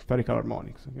spherical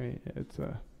harmonics. Okay,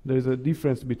 there is a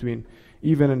difference between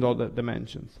even and odd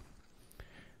dimensions.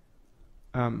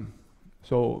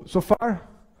 So far,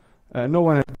 no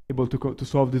one has been able to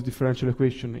solve this differential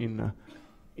equation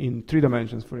in 3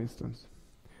 dimensions, for instance.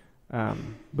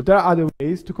 But there are other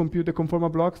ways to compute the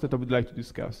conformal blocks that I would like to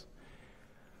discuss.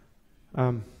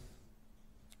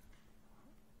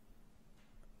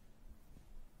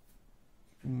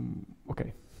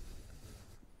 Okay.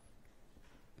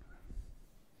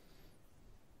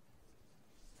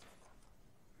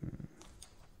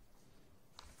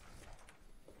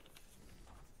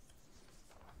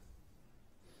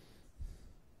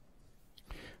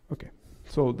 Okay,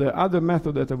 so the other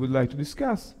method that I would like to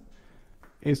discuss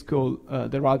is called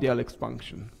the radial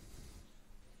expansion.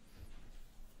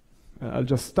 I'll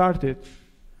just start it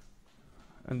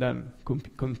and then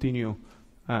continue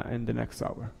in the next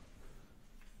hour.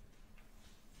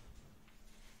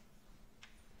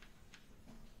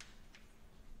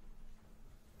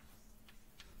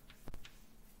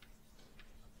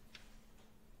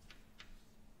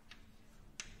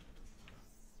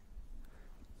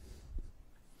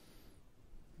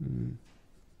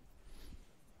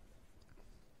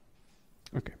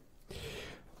 Okay.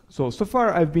 So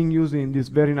far I've been using this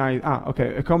very nice,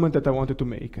 a comment that I wanted to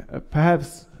make.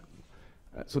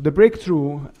 So the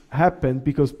breakthrough happened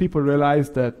because people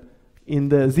realized that in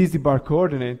the ZZ bar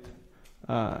coordinate,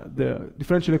 the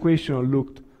differential equation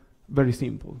looked very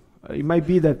simple. It might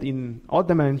be that in odd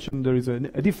dimension there is a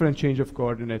different change of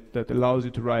coordinate that allows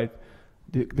you to write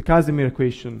the Casimir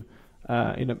equation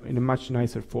in a much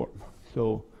nicer form.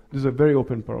 So this is a very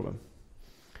open problem.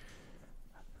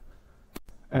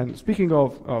 And speaking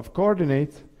of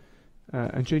coordinates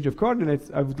and change of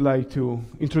coordinates, I would like to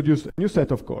introduce a new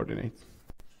set of coordinates.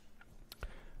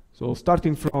 So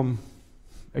starting from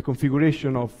a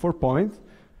configuration of 4 points,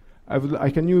 I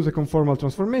can use a conformal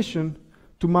transformation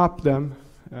to map them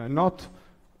not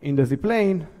in the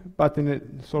z-plane, but in a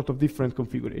sort of different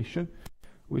configuration,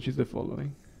 which is the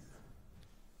following.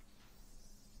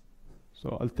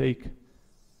 So I'll take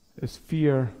a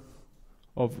sphere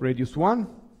of radius 1,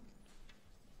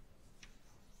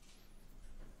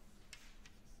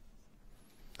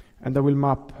 and I will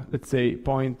map, let's say,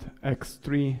 point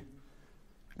x3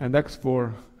 and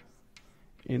x4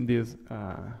 in this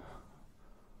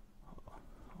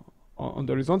on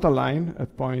the horizontal line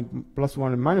at point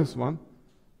 +1 and -1.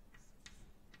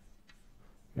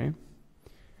 Okay,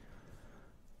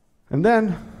 and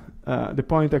then the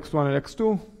point x1 and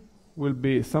x2 will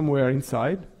be somewhere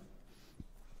inside,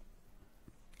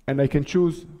 and I can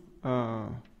choose.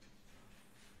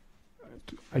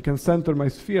 I can center my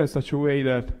sphere in such a way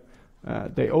that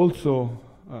they also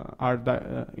are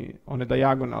on a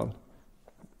diagonal,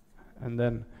 and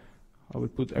then I will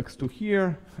put x2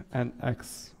 here and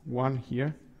x1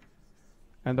 here,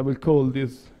 and I will call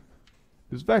this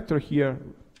vector here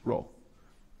rho.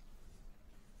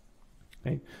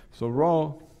 Okay, so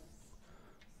rho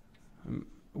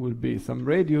will be some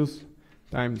radius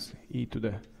times e to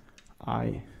the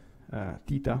I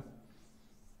theta.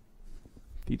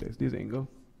 Theta is this angle.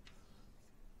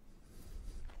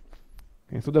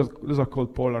 Okay, so those are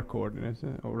called polar coordinates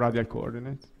or radial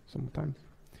coordinates sometimes.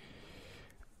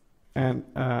 And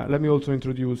let me also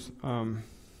introduce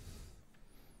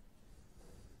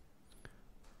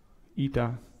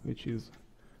eta, which is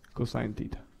cosine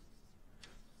theta,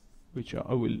 which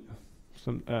I will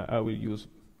use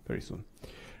very soon.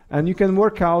 And you can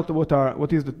work out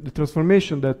what is the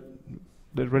transformation that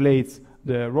relates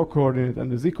the rho coordinate and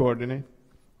the z coordinate.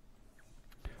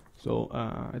 So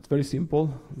it's very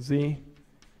simple. Z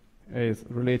is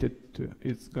related to,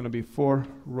 it's going to be 4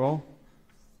 rho.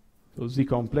 So z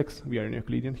complex, we are in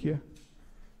Euclidean here.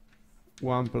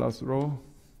 1 plus rho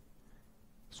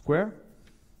square.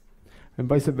 And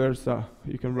vice versa,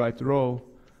 you can write rho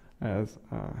as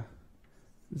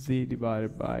z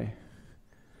divided by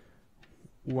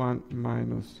 1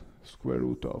 minus square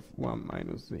root of 1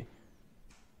 minus z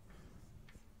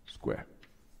square.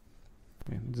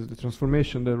 Okay, this is the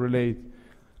transformation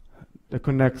that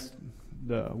connects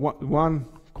the one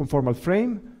conformal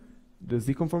frame, the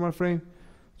z conformal frame,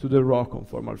 to the rho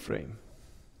conformal frame.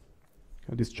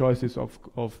 And these choices of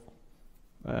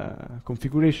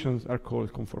configurations are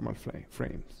called conformal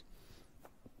frames.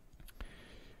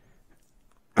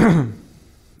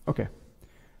 Okay.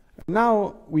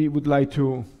 Now we would like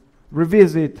to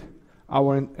revisit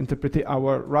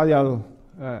our radial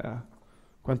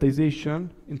quantization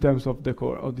in terms of the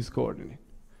of this coordinate.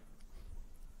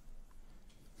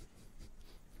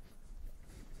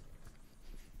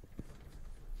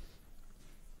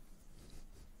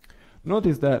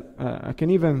 Notice that I can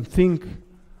even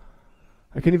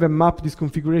map this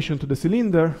configuration to the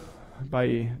cylinder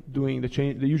by doing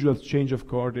the usual change of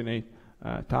coordinate,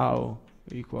 tau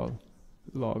equal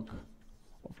log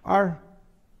of r.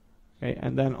 Okay,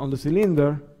 and then on the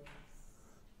cylinder,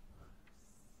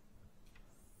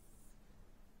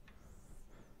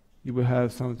 you will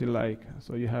have something like,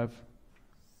 so you have,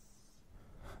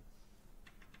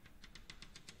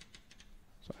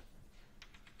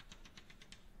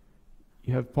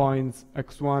 you have points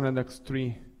x1 and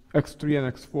x3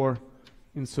 and x4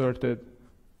 inserted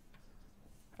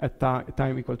at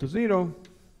time equal to 0,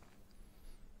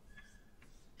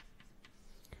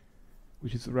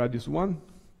 which is radius 1.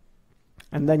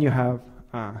 And then you have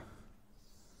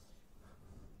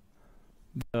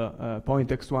the point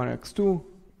x1 and x2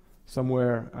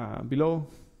 somewhere below,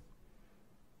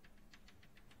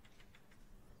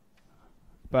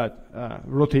 but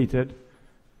rotated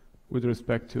with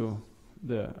respect to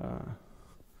the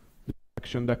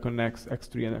direction that connects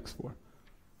x3 and x4.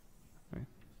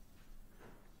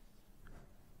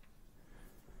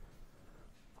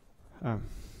 Right.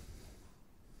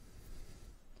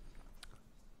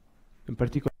 In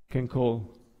particular, I can call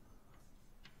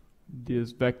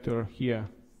this vector here,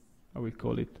 I will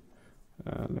call it,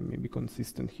 let me be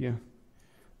consistent here.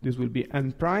 This will be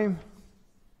n prime,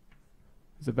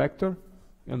 is a vector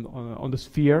and on the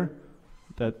sphere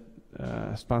that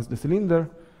spans the cylinder,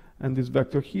 and this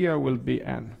vector here will be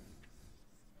n.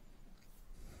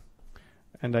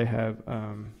 And I have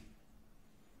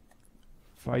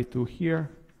phi 2 here,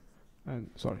 and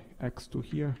sorry, x2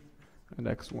 here, and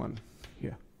x1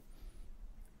 here.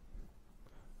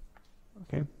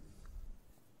 Okay.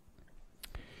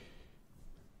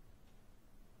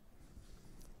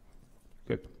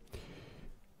 Good.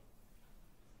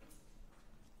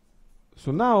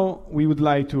 So now we would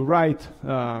like to write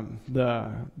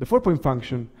the 4-point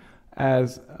function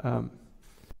as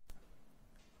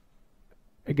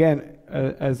again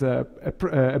as a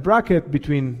bracket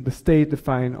between the state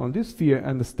defined on this sphere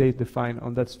and the state defined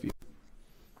on that sphere.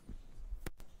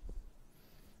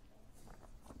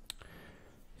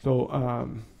 So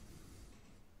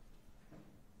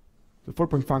the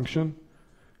 4-point function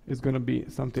is going to be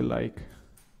something like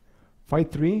phi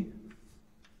 3,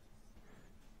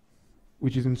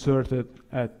 which is inserted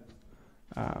at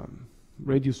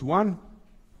radius 1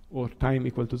 or time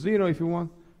equal to 0 if you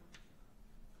want.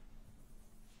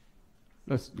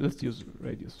 Let's use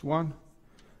radius 1,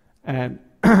 and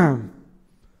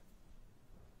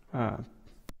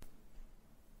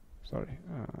sorry,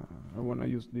 I want to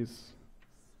use this.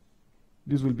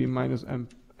 This will be minus n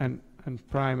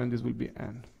prime, and this will be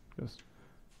n, just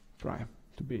prime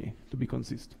to be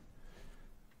consistent.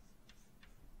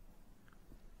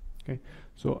 Okay,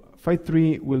 so phi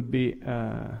 3 will be.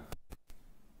 No,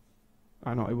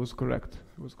 it was correct.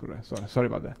 It was correct. Sorry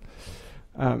about that.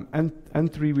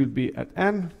 N3 will be at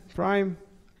n prime.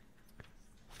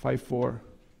 Phi 4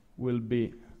 will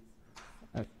be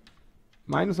at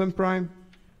minus n prime.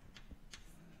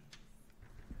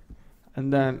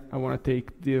 And then I want to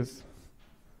take this.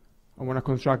 I want to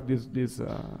construct this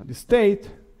state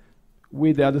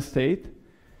with the other state,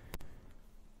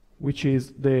 which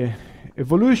is the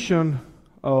evolution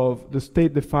of the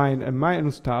state defined at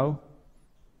minus tau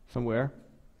somewhere.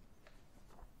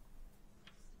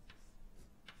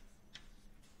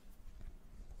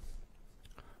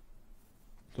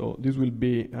 So this will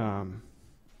be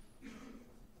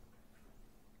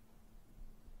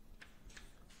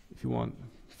if you want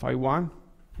phi 1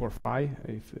 or phi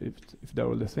if they're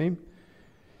all the same.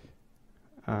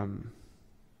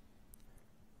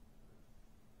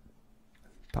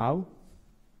 Tau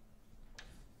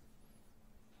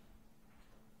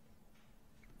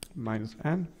minus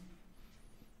n,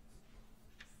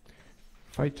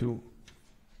 phi 2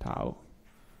 tau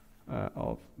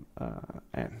of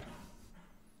n.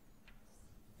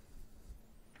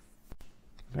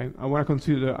 Okay,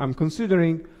 I'm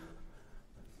considering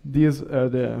this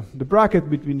the bracket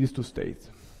between these two states,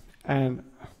 and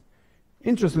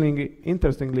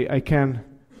interestingly, I can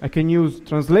use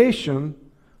translation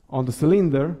on the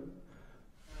cylinder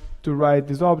to write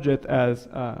this object as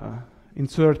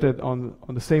inserted on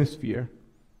the same sphere,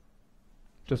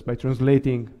 just by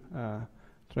translating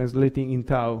in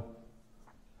tau,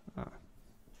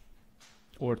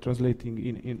 or translating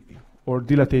in or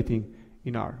dilatating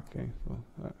in r. Okay, so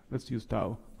let's use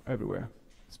tau everywhere.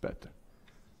 It's better.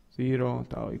 0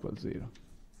 tau equals 0.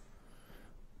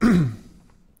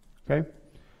 Okay.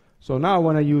 So now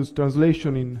when I use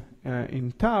translation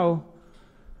in tau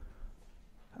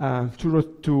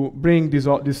to bring this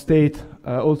state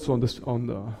also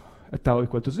at tau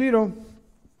equal to 0.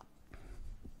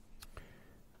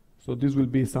 So this will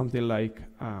be something like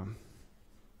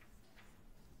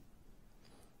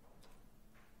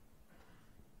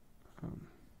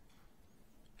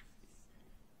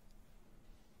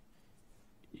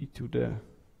e to the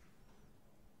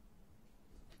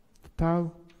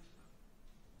tau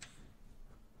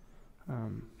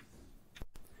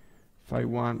phi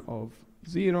 1 of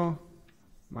 0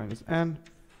 minus n,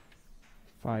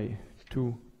 phi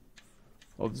 2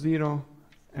 of 0,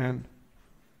 and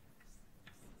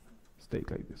state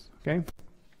like this. Okay?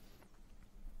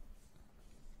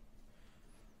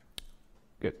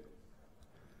 Good.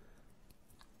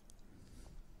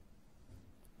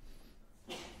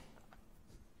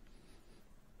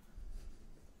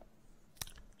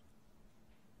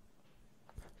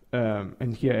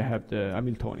 And here I have the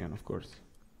Hamiltonian, of course.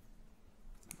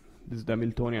 This is the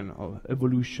Hamiltonian of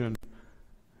evolution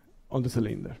on the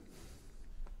cylinder.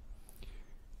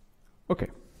 Okay.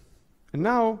 And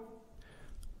now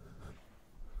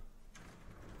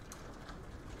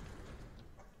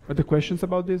are there questions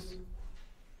about this?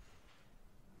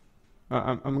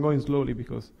 I'm going slowly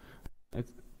because it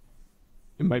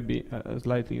might be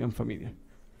slightly unfamiliar.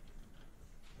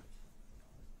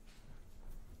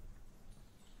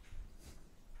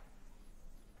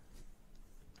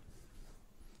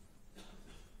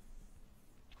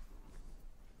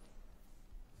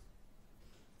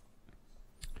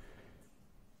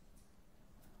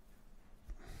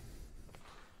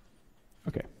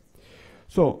 Okay,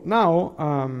 so now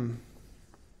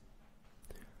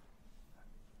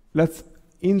let's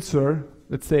insert,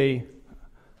 let's say,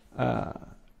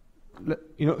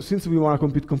 since we want to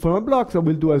compute conformal blocks, I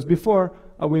will do as before.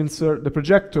 I will insert the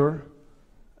projector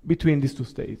between these two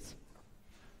states.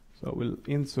 So we'll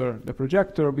insert the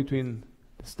projector between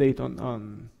the state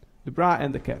on the bra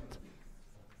and the cat.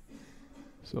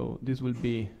 So this will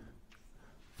be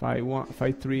phi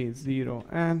 3, 0,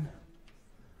 n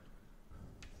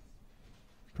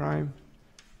prime,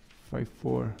 phi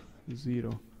 4,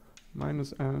 0,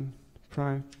 minus n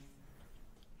prime,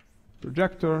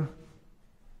 projector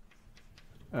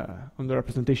on the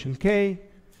representation k,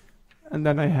 and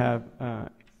then I have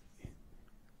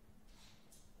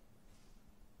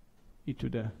e to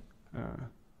the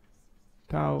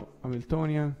tau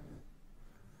Hamiltonian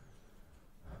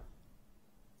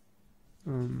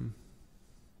and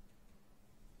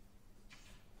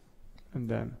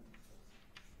then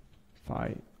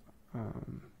phi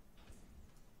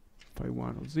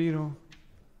 1 of 0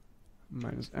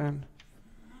 minus n,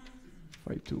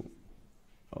 phi 2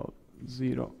 of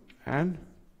 0 n.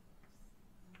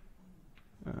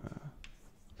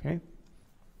 Okay.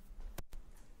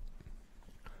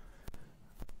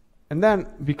 And then,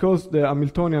 because the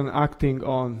Hamiltonian acting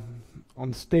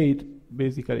on state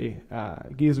basically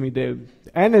gives me the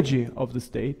energy of the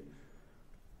state.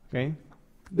 Okay,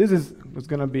 this is what's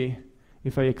going to be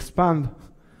if I expand.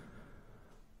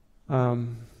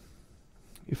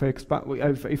 If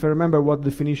I remember what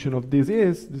definition of this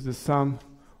is sum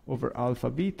over alpha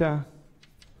beta.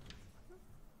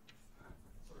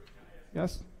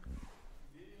 Yes.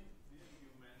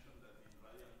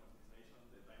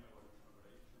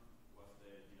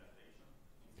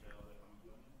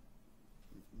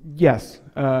 Yes,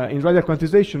 in radial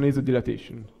quantization is a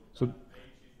dilatation. So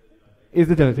is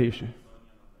the dilatation.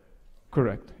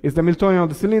 Correct. It's the Hamiltonian of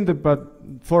the cylinder, but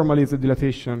formally it's a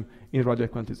dilatation in radial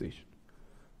quantization.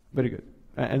 Very good.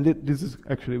 And this is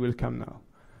actually will come now.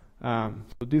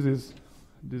 So this is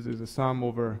a sum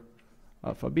over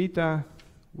alpha beta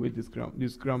with this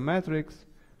ground matrix.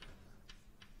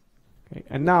 Okay.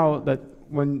 And now that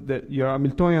when your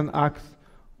Hamiltonian acts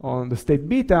on the state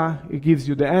beta, it gives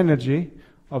you the energy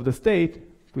of the state,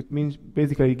 which means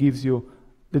basically it gives you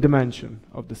the dimension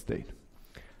of the state.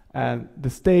 And the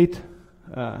state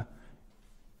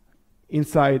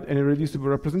inside an irreducible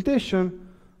representation,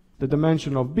 the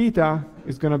dimension of beta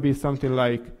is going to be something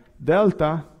like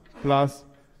delta plus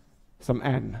some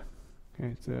n.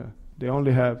 Okay,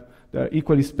 they're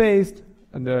equally spaced,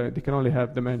 and they can only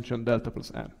have dimension delta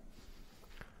plus n.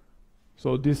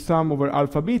 So this sum over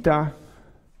alpha beta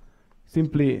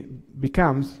simply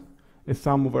becomes a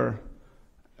sum over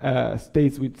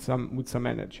states with some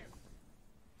energy.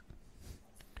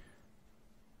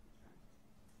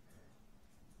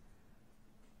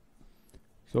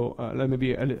 So let me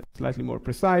be slightly more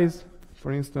precise.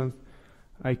 For instance,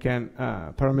 I can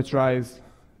parameterize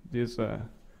this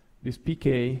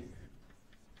pk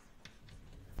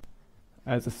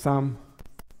as a sum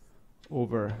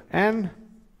over n.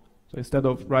 So instead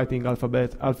of writing alpha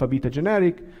beta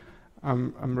generic,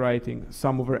 I'm writing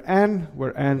sum over n,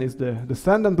 where n is the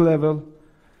descendant level.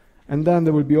 And then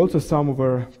there will be also sum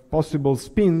over possible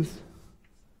spins,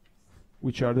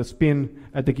 which are the spin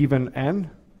at the given n.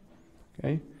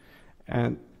 Okay?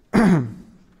 And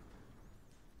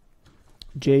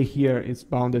J here is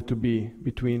bounded to be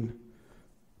between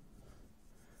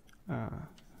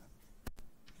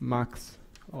max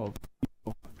of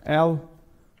L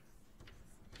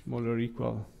smaller or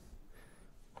equal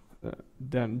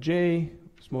than J,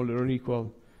 smaller or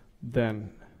equal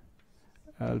than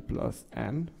L plus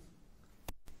N.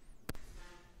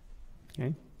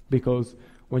 Okay? Because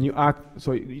when you act,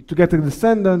 so to get a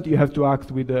descendant, you have to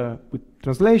act with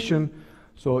translation.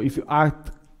 So if you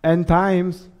act n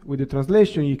times with the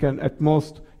translation, you can at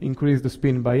most increase the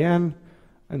spin by n,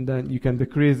 and then you can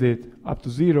decrease it up to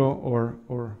 0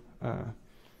 or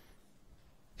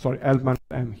sorry, L minus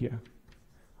m here,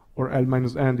 or L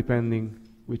minus n, depending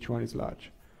which one is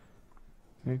large.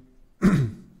 Okay.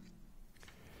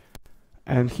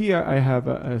 And here I have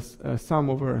a sum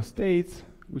over states,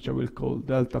 which I will call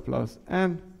delta plus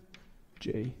n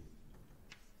j,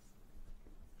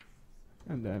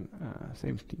 and then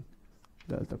same thing,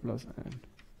 delta plus n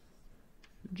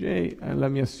j, and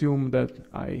let me assume that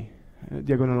I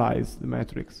diagonalize the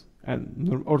matrix,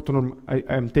 and I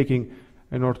am taking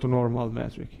an orthonormal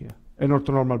metric here, an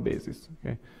orthonormal basis,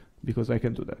 okay, because I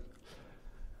can do that.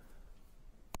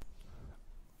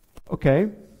 Okay,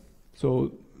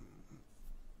 so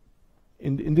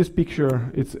in this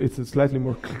picture, it's slightly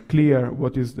more clear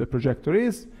what is the projector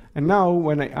is. And now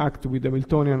when I act with the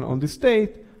Hamiltonian on this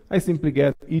state, I simply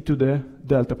get e to the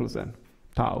delta plus n,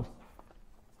 tau.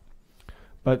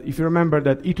 But if you remember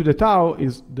that e to the tau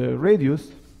is the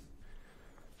radius,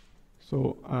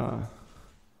 so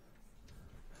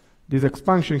this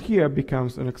expansion here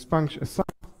becomes an expansion, a sum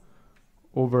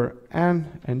over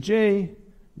n and j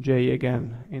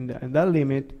again in that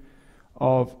limit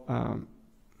of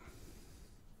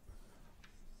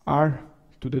r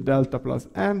to the delta plus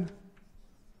n,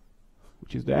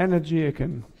 which is the energy. I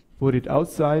can put it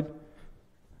outside.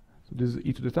 So this is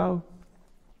e to the tau.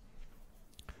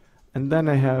 And then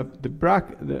I have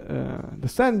the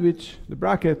sandwich, the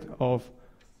bracket of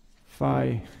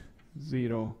phi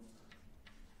 0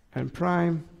 n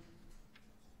prime.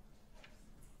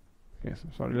 Okay, so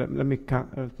sorry, let me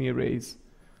erase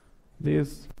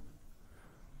this.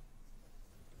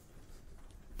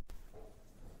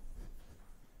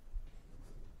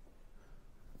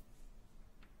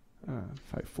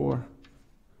 Phi 4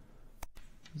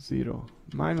 0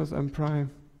 minus m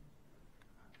prime,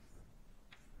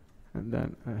 and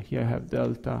then here I have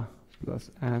delta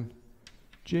plus n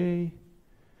j,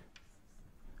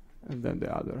 and then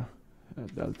the other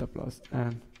delta plus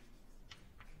n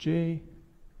j,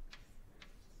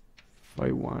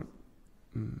 phi 1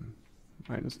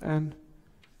 minus n,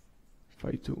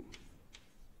 phi 2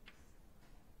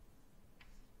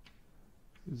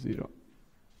 0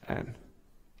 n.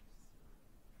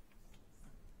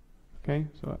 Okay,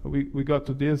 so we got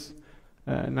to this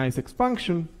nice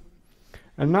expansion,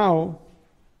 and now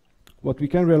what we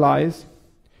can realize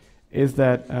is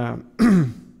that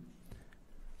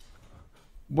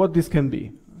what this can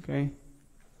be. Okay,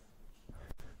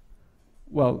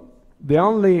 well,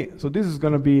 so this is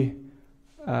going to be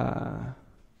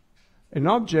an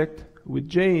object with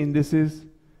j indices,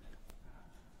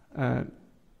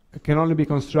 it can only be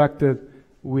constructed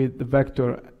with the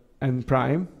vector n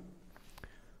prime.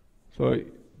 So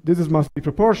this must be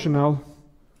proportional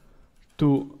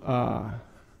to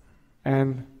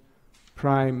n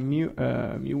prime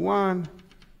mu1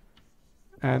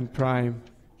 n prime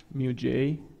mu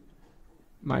j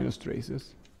minus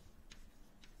traces,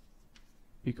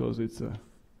 because it's a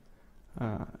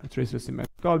traceless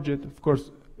symmetric object. Of course,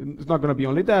 it's not going to be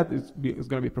only that, it's going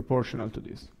to be proportional to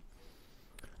this.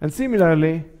 And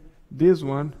similarly, this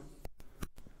one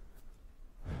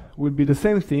will be the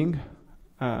same thing,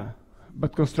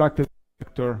 but constructed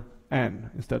vector n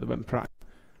instead of n prime.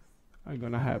 I'm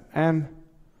going to have n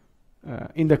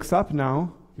index up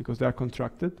now, because they are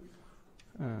constructed,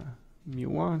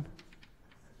 mu1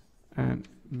 and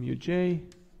mu j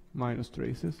minus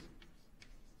traces.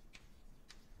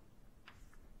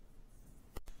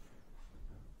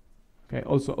 Okay,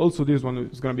 also this one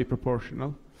is going to be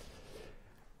proportional.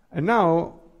 And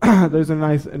now there's a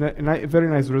very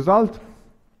nice result,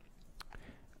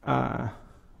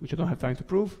 which I don't have time to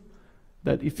prove,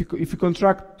 that if you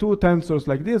construct two tensors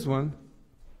like this one,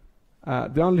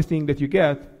 the only thing that you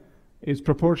get is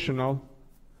proportional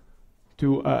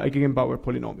to a Gegenbauer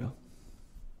polynomial.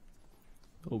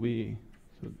 So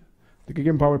the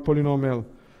eigenpower polynomial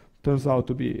turns out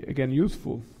to be, again,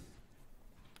 useful.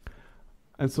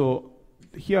 And so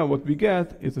here what we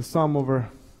get is a sum over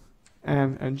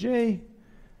n and j,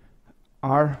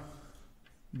 r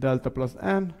delta plus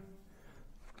n.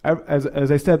 As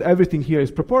I said, everything here is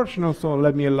proportional, so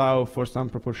let me allow for some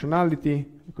proportionality,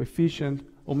 coefficient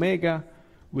omega,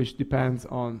 which depends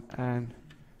on n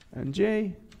and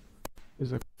j,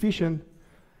 is a coefficient.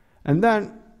 And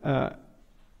then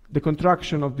the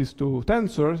contraction of these two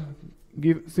tensors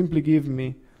simply gives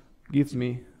me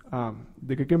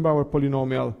the eigenpower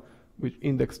polynomial with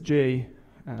index j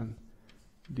and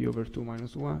d over 2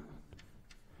 minus 1,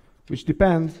 which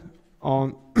depends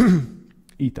on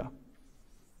eta.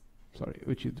 Sorry,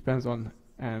 which depends on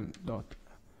n dot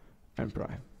n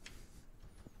prime,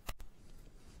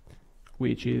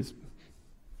 which is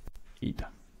eta.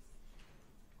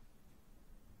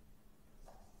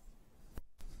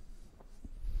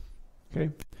 Okay,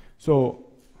 so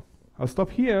I'll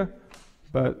stop here,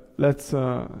 but let's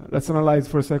analyze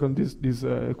for a second this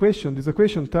equation. This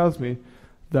equation tells me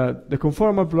that the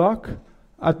conformal block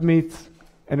admits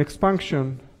an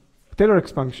expansion, Taylor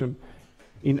expansion,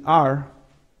 in R,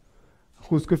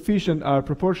 whose coefficients are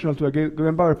proportional to a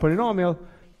eigenpower polynomial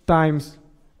times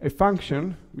a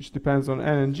function which depends on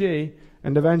n and j,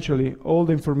 and eventually all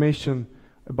the information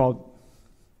about,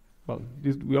 well,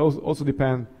 this will also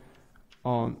depend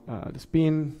on the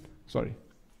spin, sorry,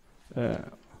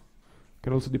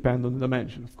 can also depend on the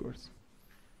dimension, of course.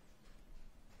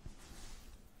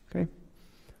 Okay,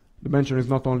 dimension is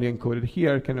not only encoded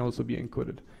here, it can also be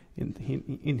encoded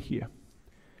in here.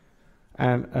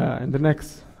 And in the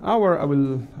next hour,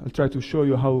 I'll try to show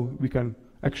you how we can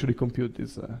actually compute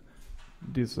these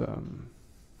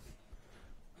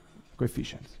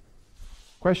coefficients.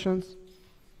 Questions?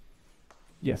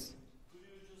 Yes. Could you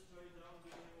just write down the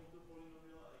name of the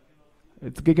polynomial? I cannot.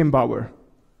 It's Gegenbauer.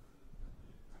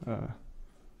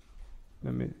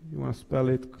 You want to spell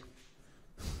it?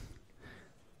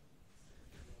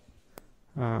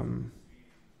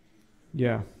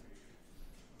 Yeah.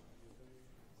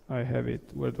 I have it.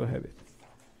 Where do I have it?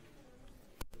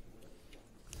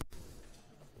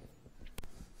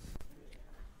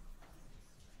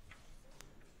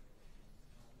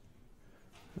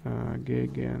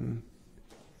 Gegenbauer.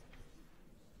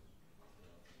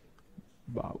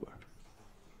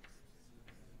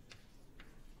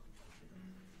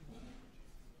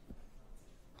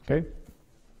 Okay.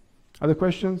 Other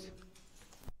questions?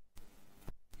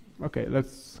 Okay,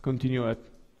 let's continue at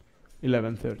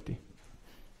 11:30.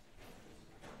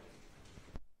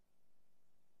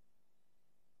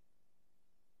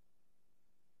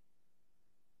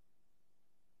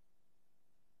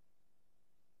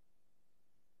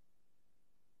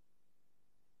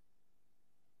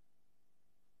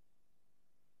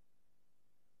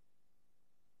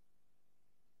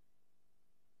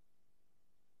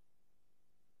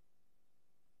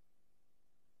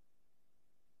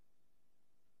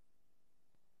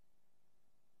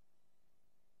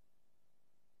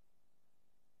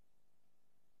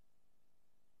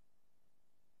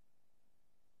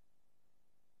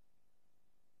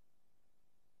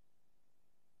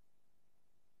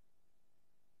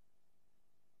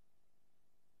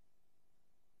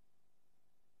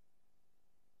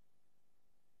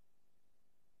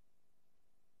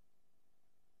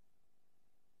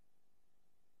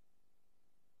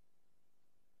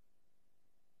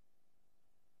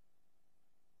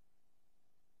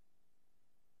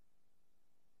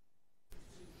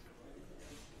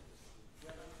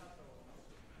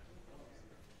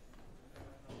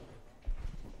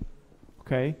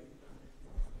 Okay.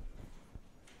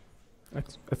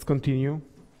 Let's continue.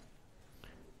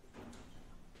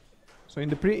 So in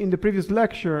the previous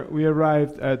lecture, we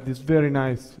arrived at this very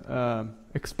nice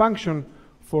expansion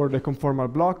for the conformal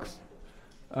blocks.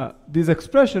 This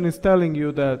expression is telling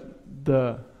you that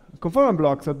the conformal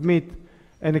blocks admit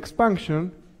an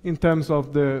expansion in terms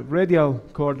of the radial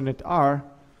coordinate r.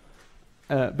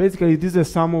 Basically, this is a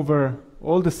sum over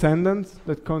all descendants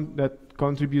that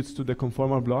contributes to the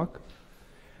conformal block.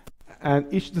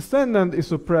 And each descendant is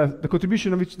suppressed, the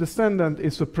contribution of each descendant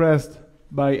is suppressed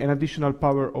by an additional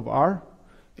power of r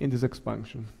in this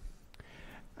expansion.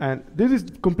 And this is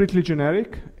completely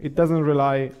generic. It doesn't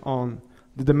rely on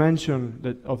the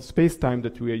dimension of space-time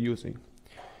that we are using.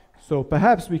 So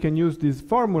perhaps we can use this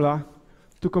formula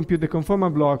to compute the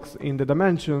conformal blocks in the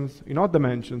dimensions, in odd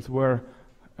dimensions, where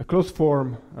a closed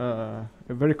form, a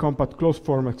very compact closed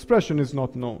form expression is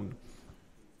not known.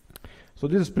 So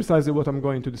this is precisely what I'm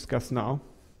going to discuss now.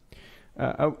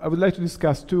 I would like to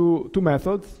discuss two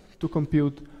methods to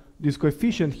compute this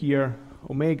coefficient here,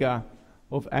 omega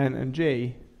of n and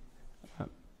j,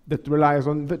 that relies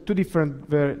on the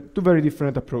two very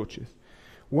different approaches.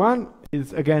 One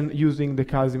is again using the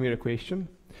Casimir equation,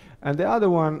 and the other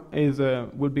one is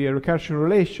will be a recursion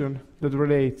relation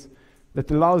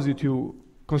that allows you to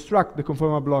construct the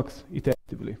conformal blocks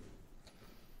iteratively.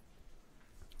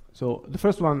 So the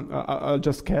first one I'll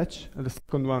just sketch, and the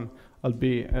second one I'll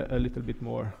be a little bit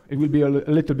more. It will be a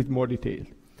little bit more detailed.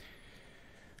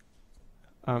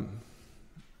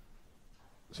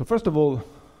 So first of all,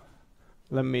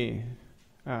 let me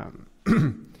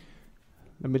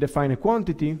let me define a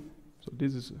quantity. So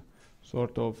this is a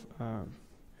sort of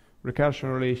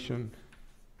recursion relation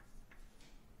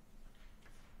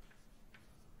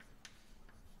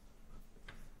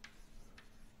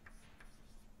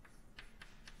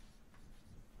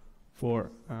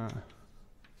for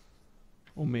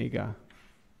omega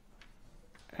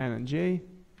n and j.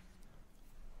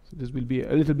 So this will be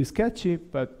a little bit sketchy,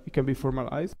 but it can be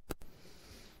formalized.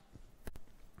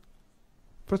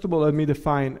 First of all, let me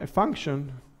define a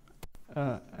function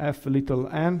f little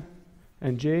n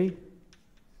and j,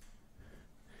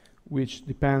 which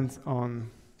depends on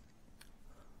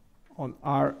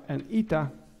r and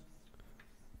eta,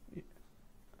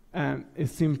 and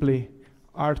is simply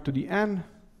r to the n,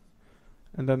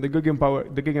 and then the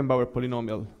Gegenbauer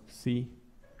polynomial c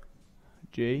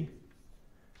j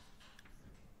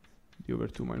d over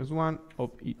 2 minus 1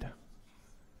 of eta.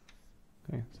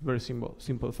 Okay, it's a very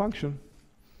simple function.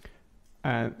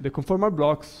 And the conformal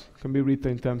blocks can be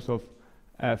written in terms of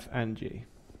f and j.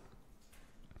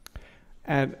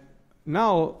 And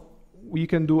now we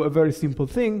can do a very simple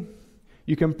thing.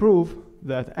 You can prove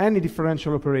that any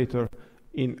differential operator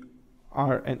in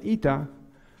r and eta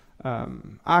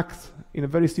acts in a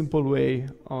very simple way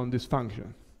on this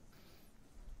function.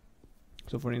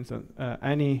 So for instance,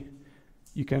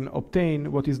 you can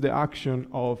obtain what is the action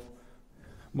of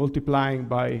multiplying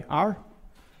by r,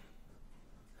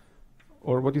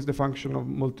 or what is the function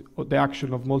of the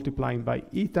action of multiplying by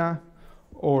eta,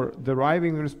 or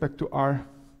deriving with respect to r,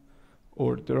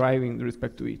 or deriving with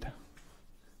respect to eta.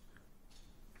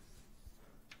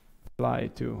 Apply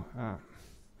to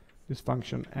this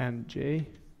function n j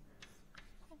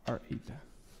r eta.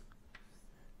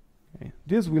 Okay.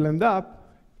 This will end up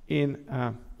in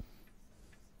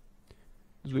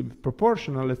this will be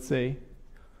proportional, let's say,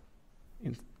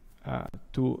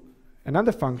 to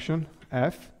another function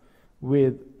f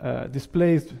with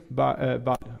displaced by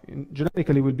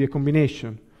generically will be a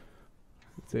combination,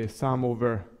 let's say sum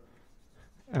over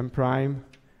m prime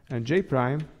and j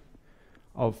prime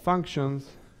of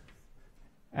functions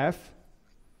f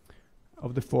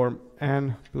of the form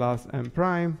n plus m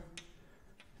prime,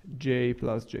 j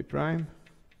plus j prime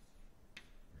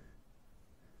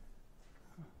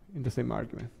in the same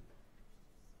argument.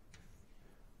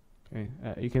 Okay.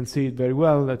 You can see it very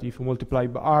well that if you multiply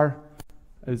by r,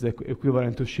 is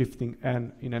equivalent to shifting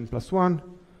n in n plus 1.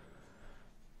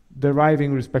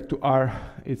 Deriving with respect to r,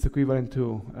 it's equivalent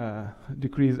to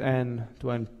decrease n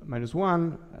to n minus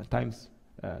 1 times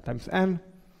n.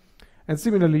 And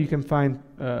similarly, you can find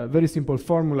very simple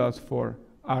formulas for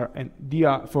r and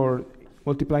dr for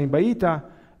multiplying by eta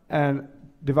and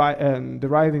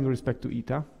deriving with respect to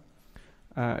eta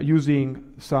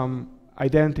using some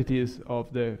identities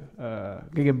of the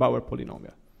Gegenbauer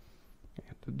polynomial.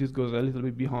 So this goes a little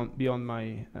bit beyond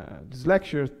my these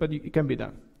lectures, but it can be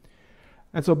done.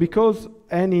 And so because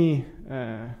any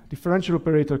differential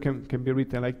operator can be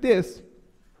written like this,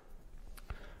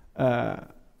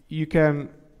 you can,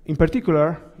 in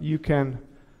particular, you can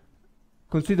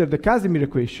consider the Casimir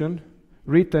equation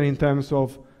written in terms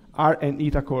of r and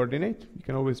eta coordinate. You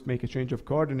can always make a change of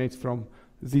coordinates from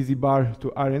zz bar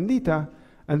to r and eta,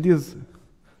 and this,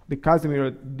 the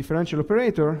Casimir differential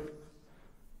operator,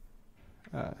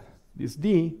 this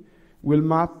d, will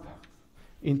map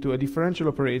into a differential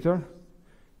operator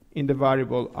in the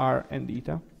variable r and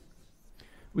eta,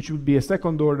 which would be a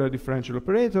second order differential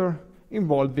operator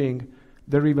involving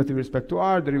derivative with respect to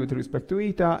r, derivative with respect to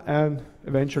eta, and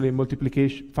eventually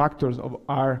multiplication factors of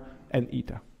r and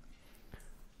eta.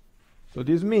 So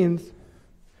this means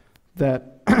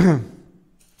that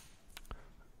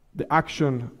the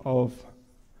action of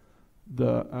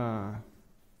the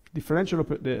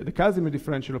the Casimir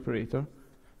differential operator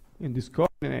in this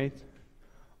coordinate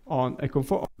on a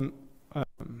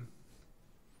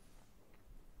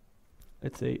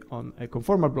let's say on a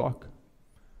conformal block.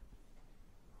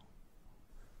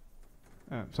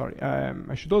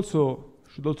 I should also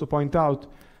point out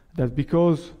that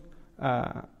because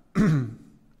the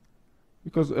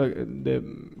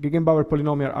Gegenbauer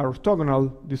polynomial are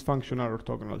orthogonal, these functions are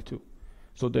orthogonal too.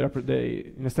 So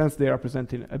in a sense, they are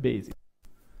representing a basis.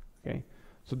 Okay,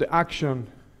 so the action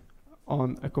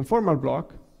on a conformal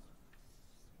block,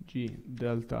 G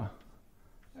delta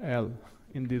L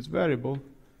in this variable,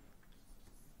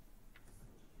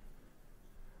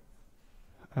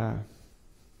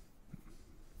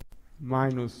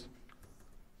 minus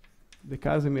the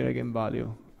Casimir eigenvalue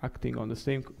acting on the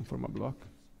same conformal block,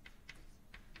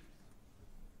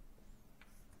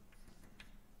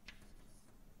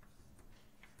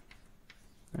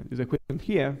 and this equation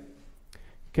here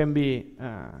can be,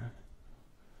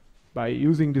 by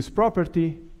using this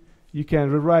property, you can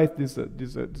rewrite this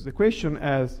equation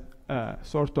as a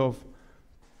sort of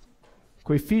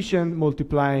coefficient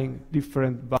multiplying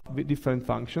different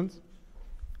functions,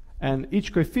 and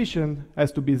each coefficient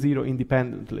has to be 0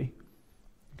 independently,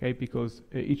 okay? Because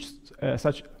each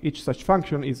such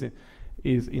function is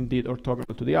indeed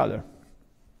orthogonal to the other.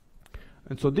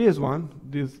 And so this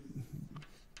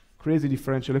crazy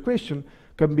differential equation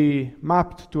can be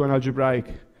mapped to an algebraic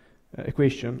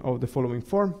equation of the following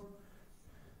form.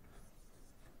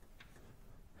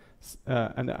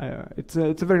 It's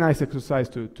a very nice exercise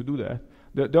to do that.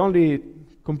 The only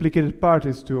complicated part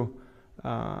is to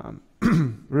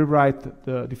rewrite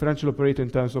the differential operator in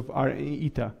terms of R and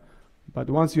eta. But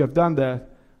once you have done that,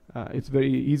 it's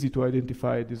very easy to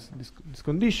identify this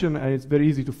condition, and it's very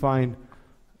easy to find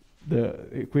the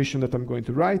equation that I'm going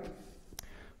to write.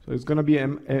 So it's going to be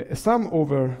a sum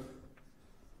over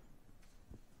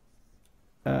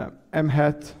m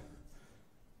hat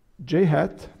j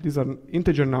hat. These are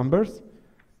integer numbers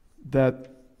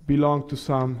that belong to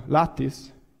some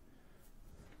lattice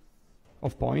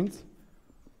of points.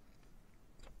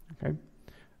 Okay,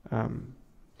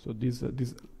 so this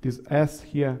S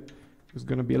here is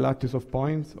going to be a lattice of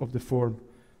points of the form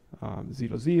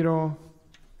 0, 0.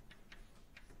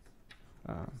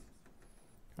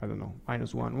 I don't know,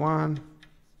 minus 1, 1,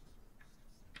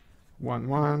 1,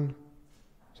 1.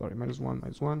 Sorry, minus 1,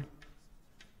 minus 1.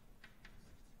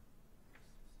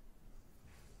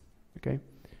 Okay.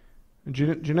 And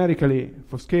generically,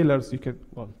 for scalars, you can,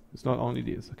 well, it's not only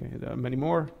this, okay, there are many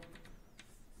more.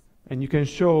 And you can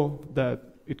show that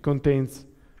it contains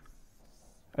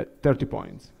 30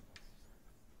 points.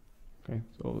 Okay,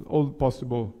 so all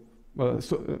possible, well,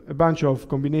 so a bunch of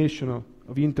combination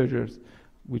of integers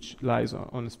which lies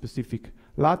on a specific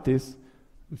lattice.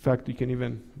 In fact, you can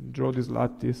even draw this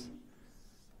lattice.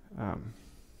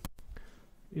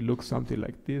 It looks something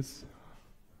like this.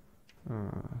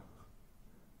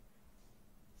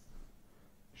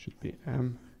 Should be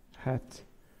m hat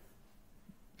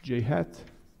j hat.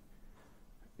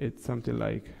 It's something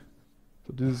like,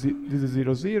 so this is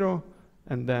 0, 0,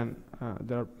 and then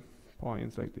there are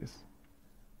points like this.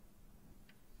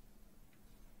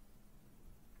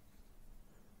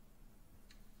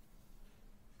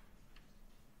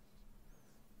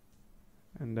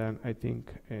 And then I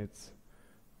think it's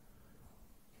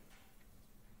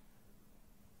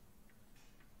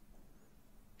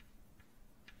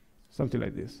something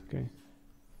like this, okay?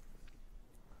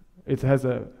 It has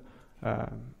a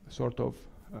sort of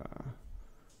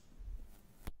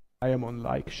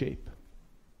diamond-like shape.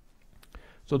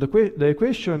 So the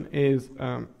equation is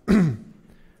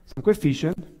some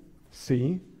coefficient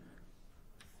C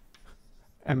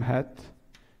m hat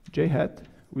j hat,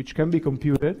 which can be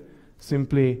computed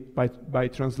simply by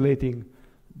translating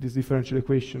this differential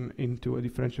equation into a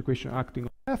differential equation acting on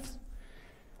f's,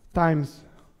 times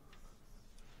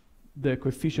the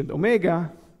coefficient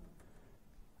omega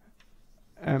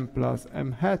m plus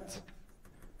m hat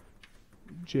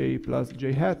j plus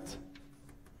j hat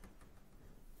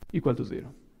equal to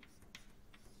 0.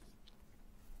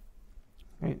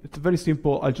 Okay. It's a very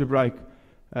simple algebraic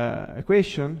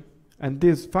equation, and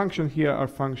these functions here are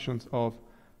functions of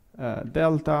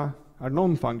delta, are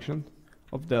known functions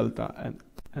of delta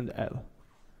and L.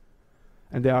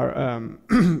 And they are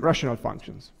rational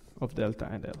functions of delta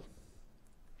and L.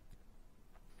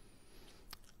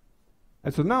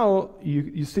 And so now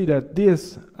you see that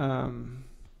this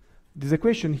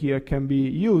equation here can be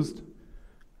used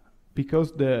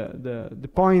because the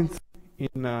points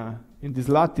in this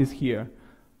lattice here,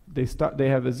 they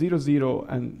have a 0, 0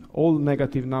 and all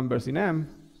negative numbers in M.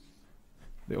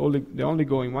 They only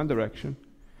go in one direction.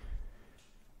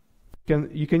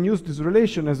 You can use this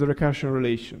relation as a recursion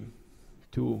relation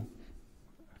to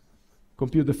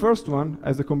compute the first one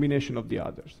as a combination of the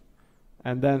others,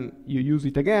 and then you use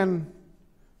it again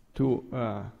so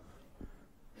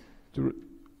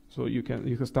you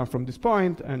can start from this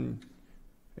point and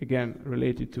again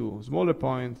relate it to smaller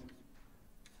points,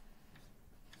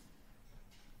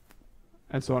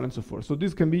 and so on and so forth. So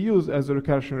this can be used as a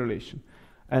recursion relation,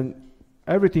 and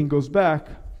everything goes back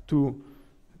to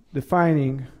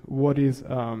defining what is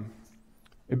a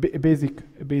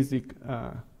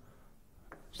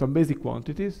some basic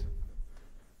quantities,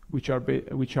 which are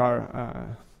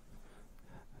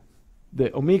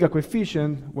the omega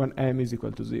coefficient when m is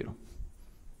equal to 0.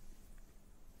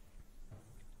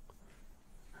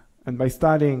 And by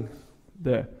studying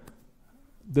the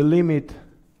limit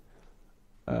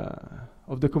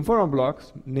of the conformal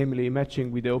blocks, namely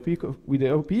matching with the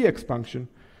OPEX function,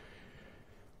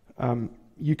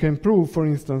 you can prove, for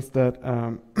instance, that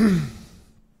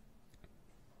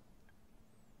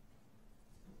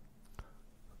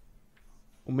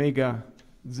omega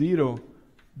 0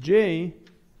 j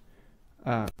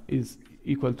is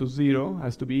equal to 0,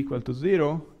 has to be equal to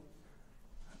 0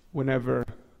 whenever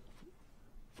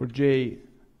for j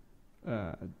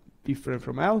different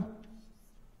from L.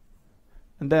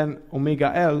 And then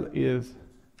omega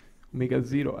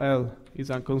 0 L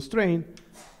is unconstrained.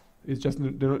 It's just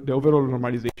the overall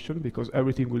normalization, because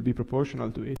everything will be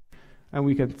proportional to it. And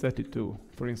we can set it to,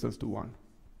 for instance, to 1.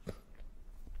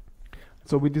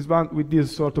 So with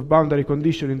this sort of boundary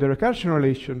condition in the recursion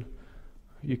relation,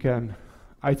 you can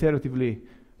iteratively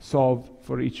solve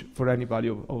for any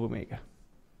value of omega.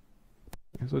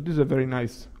 And so this is a very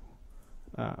nice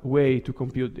way to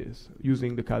compute this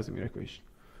using the Casimir equation.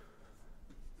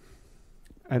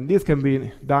 And this can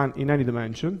be done in any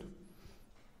dimension.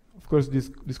 Of course,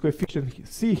 this coefficient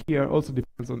C here also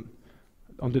depends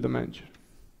on the dimension,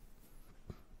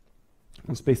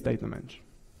 on space-state dimension.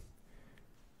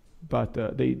 But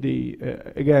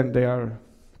again, they are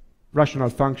rational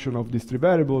function of these three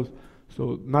variables,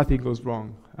 so nothing goes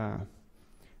wrong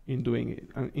in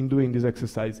doing this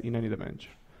exercise in any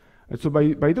dimension. And so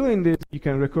by doing this, you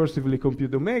can recursively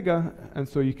compute omega, and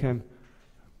so you can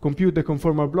compute the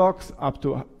conformal blocks up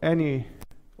to any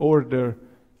order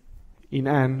in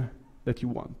n that you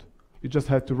want. You just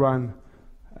have to run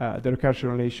the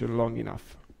recursion relation long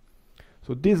enough.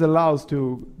 So this allows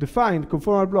to define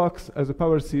conformal blocks as a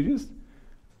power series,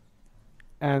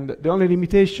 and the only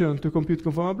limitation to compute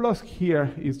conformal blocks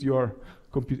here is your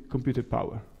computed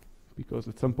power, because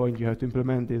at some point you have to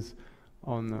implement this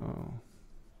on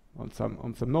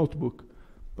some notebook,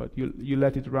 but you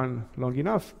let it run long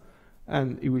enough,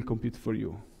 and it will compute for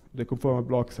you the conformal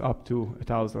blocks up to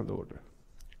 1,000 order.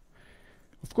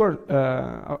 Of course,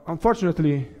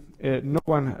 unfortunately, no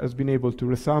one has been able to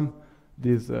resum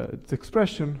this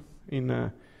expression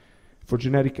for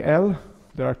generic L.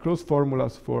 There are closed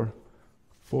formulas for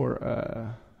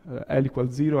L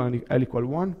equals 0 and L equals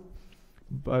 1,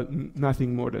 but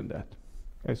nothing more than that.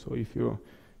 Okay, so if you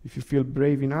feel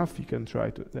brave enough, you can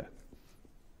try that.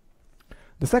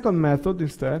 The second method,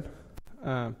 instead,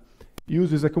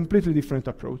 uses a completely different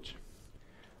approach.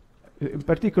 In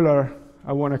particular,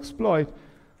 I want to exploit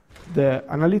the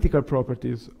analytical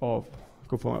properties of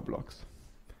conformal blocks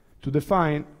to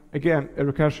define, again, a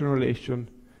recursion relation,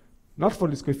 not for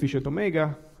this coefficient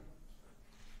omega,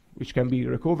 which can be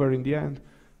recovered in the end,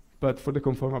 but for the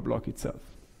conformal block itself.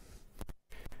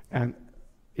 And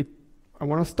I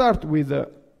want to start with the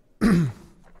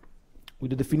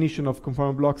definition of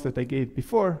conformal blocks that I gave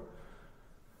before,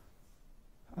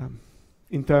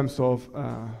 in terms of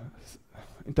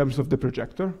the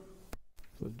projector.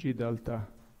 So G delta,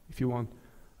 if you want,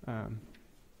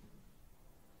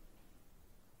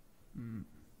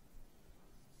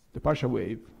 the partial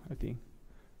wave, I think,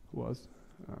 was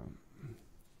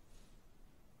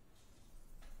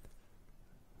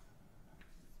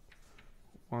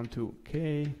 1 to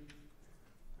k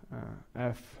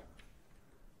f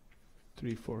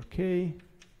 3 4 k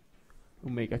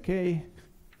omega k.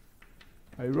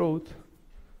 I wrote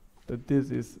that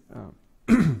this is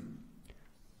the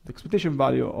expectation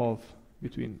value of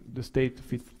between the state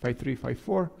phi 3 phi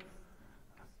 4,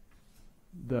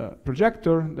 the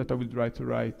projector that I will try to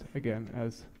write again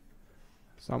as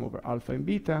sum over alpha and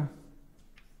beta,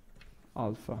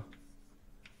 alpha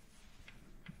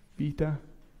beta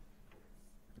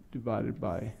divided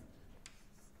by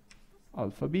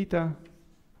alpha beta,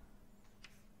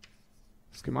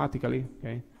 schematically,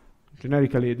 okay?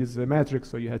 Generically, this is a matrix,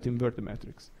 so you have to invert the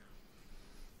matrix.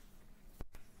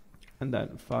 And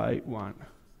then phi 1,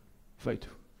 phi 2.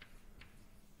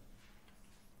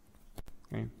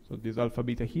 Okay, so this alpha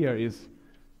beta here is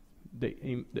the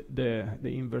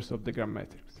inverse of the Gram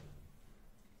matrix.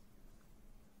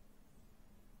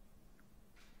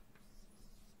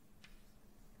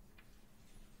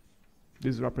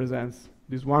 This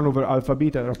 1 over alpha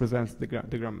beta represents the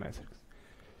Gram matrix.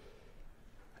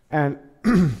 And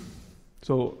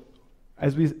so,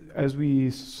 as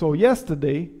we saw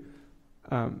yesterday,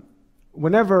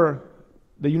 whenever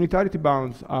the unitarity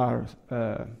bounds are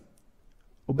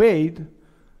obeyed,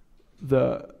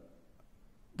 the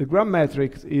the Gram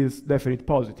matrix is definite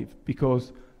positive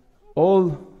because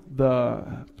all the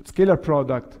scalar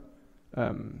product,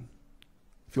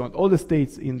 if you want, all the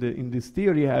states in this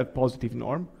theory have positive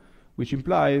norm, which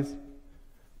implies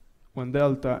when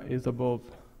delta is above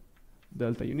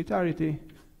delta unitarity,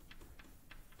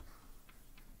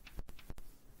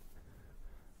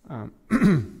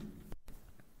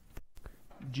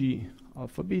 G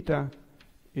alpha beta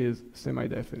is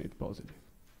semi-definite positive.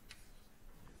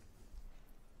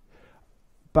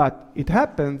 But it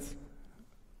happens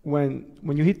when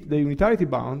you hit the unitarity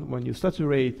bound, when you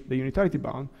saturate the unitarity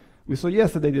bound. We saw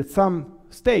yesterday that some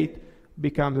state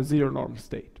becomes a zero norm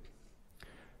state.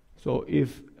 So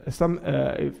if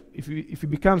it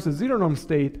becomes a zero norm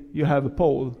state, you have a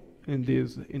pole in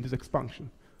this expansion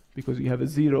because you have a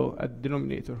zero at the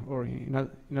denominator, or in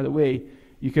another way,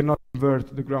 you cannot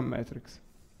convert the Gram matrix.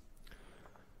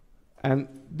 And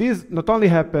this not only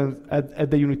happens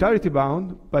at the unitarity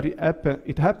bound, but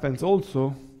it happens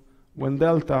also when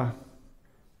delta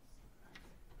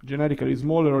generically is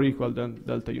smaller or equal than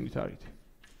delta unitarity.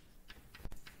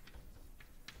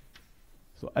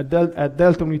 So at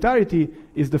delta unitarity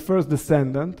is the first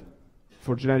descendant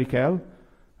for generic L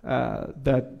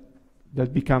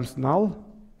that becomes null.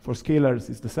 For scalars,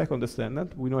 it's the second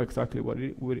descendant. We know exactly what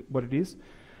it is.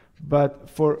 But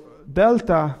for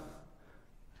delta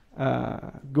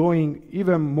going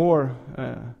even more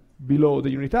below the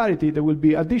unitarity, there will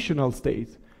be additional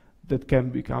states that can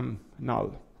become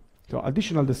null. So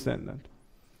additional descendant.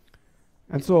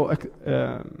 And so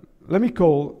let me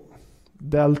call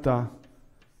delta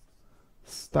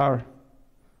star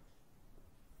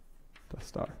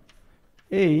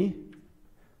A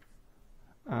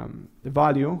the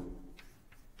value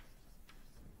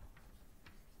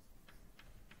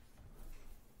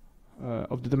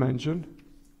of the dimension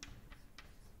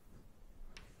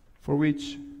for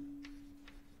which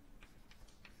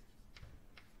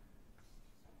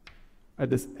a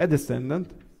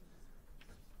descendant,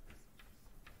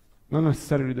 not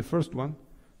necessarily the first one,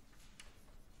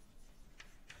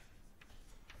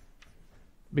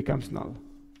 becomes null.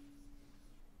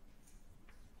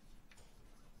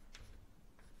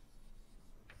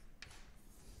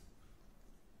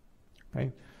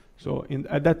 Okay, so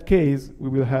at that case, we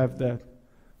will have that,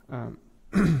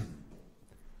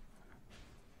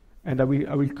 and I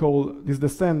will call this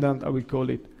descendant, I will call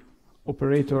it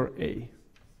operator A,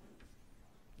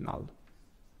 null.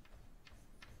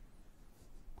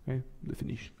 Okay,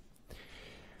 definition.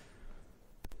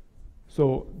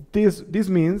 So this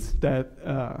means that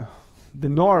the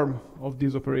norm of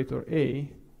this operator A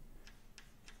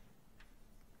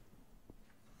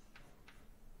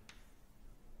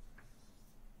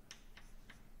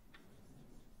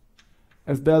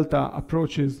as delta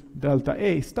approaches delta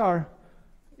A star,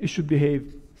 it should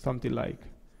behave something like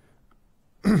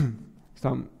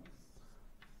some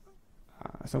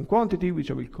quantity which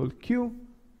I will call Q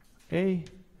A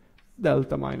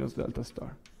delta minus delta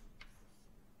star.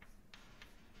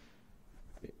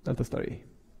 Delta star A.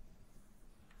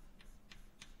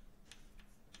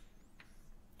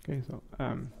 Okay, so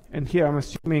and here I'm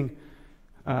assuming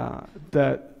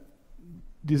that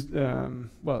this,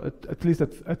 well, at least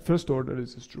at first order,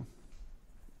 this is true.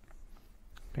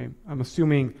 Okay, I'm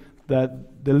assuming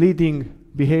that the leading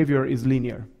behavior is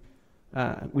linear,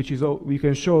 which is we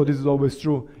can show this is always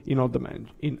true in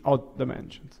odd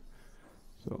dimensions.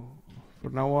 So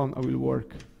from now on, I will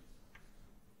work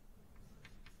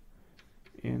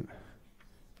in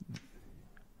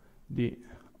the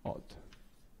odd,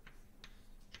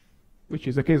 which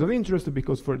is a case of interest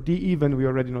because for D even we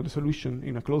already know the solution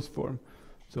in a closed form.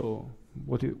 So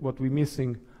what we're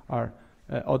missing are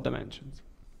odd dimensions.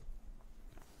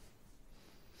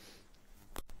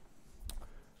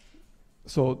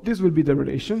 So this will be the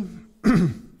relation.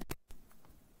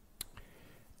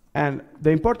 And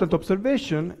the important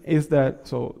observation is that,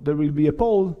 so there will be a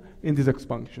pole in this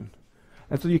expansion.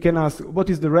 And so you can ask, what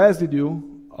is the residue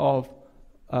of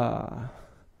the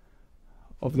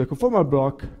conformal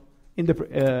block in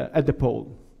at the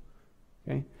pole?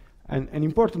 Okay? And an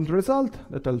important result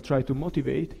that I'll try to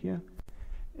motivate here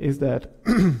is that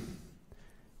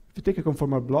if you take a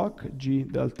conformal block, G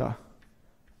delta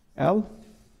L,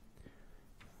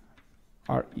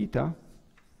 R eta,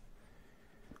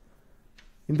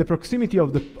 in the proximity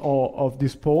of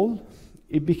this pole,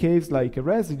 it behaves like a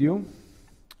residue,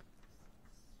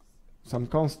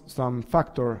 some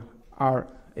factor R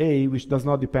A, which does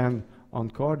not depend on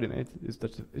coordinates. It's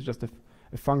just a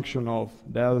function of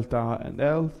delta and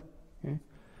L. Okay.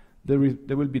 There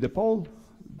will be the pole,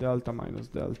 delta minus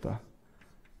delta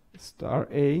star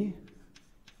A.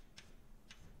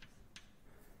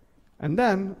 And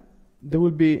then there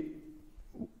will be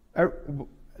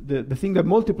the thing that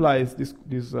multiplies this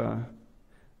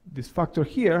factor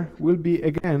here will be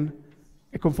again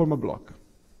a conformal block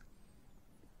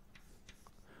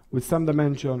with some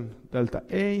dimension delta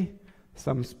A,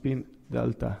 some spin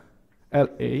delta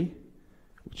LA,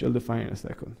 which I'll define in a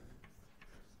second.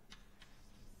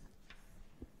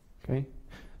 Okay,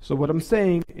 so what I'm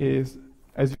saying is,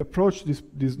 as you approach this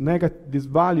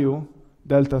value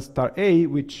delta star A,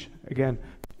 which again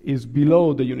is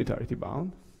below the unitarity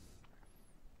bound,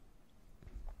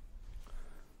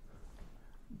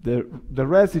 the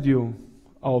residue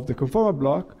of the conformal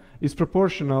block is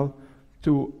proportional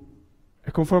to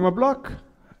a conformal block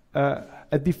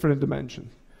at different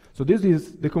dimensions. So this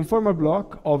is the conformal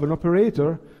block of an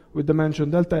operator with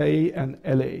dimension delta A and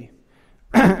LA.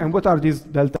 And what are these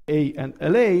delta A and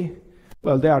LA?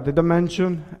 Well, they are the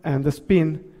dimension and the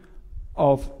spin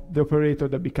of the operator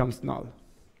that becomes null.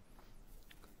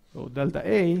 So delta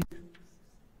A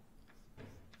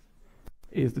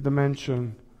is the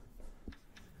dimension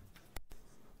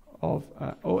of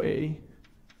OA,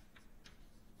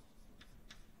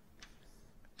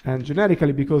 and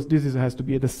generically, because this has to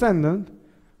be a descendant,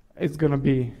 it's going to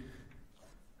be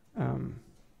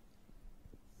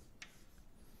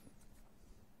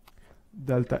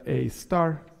delta A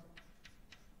star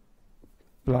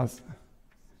plus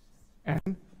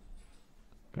n,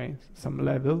 okay, some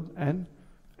level n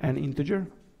integer,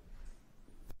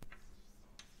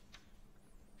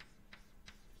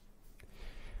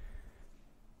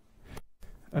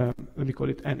 let me call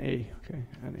it NA, okay,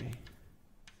 NA.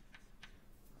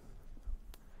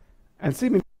 And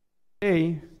similarly,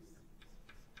 A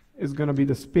is going to be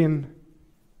the spin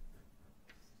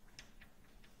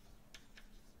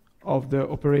of the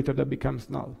operator that becomes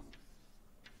null.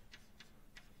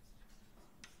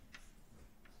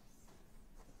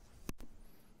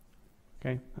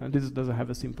 Okay, and this doesn't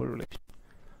have a simple relation.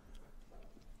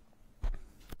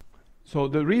 So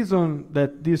the reason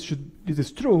that this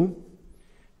is true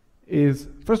is,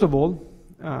 first of all,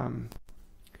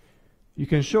 you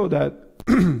can show that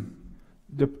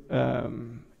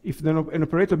if an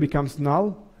operator becomes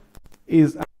null,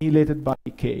 is annihilated by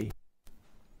k.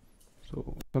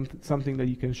 So something that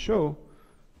you can show.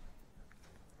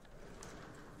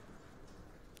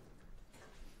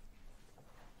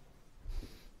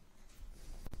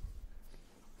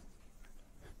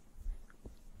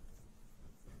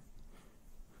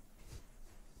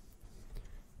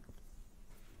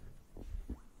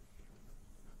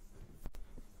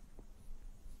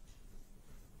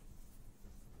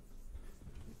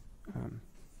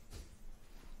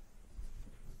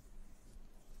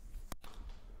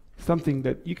 Something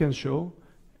that you can show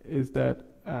is that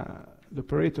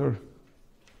the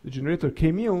generator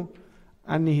k mu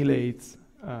annihilates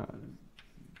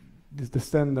this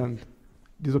descendant,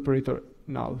 this operator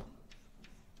null.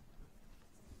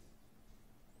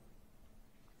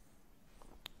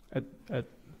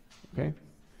 Okay,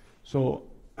 so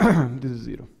this is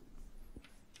 0,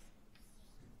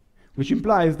 which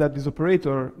implies that this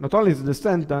operator not only is a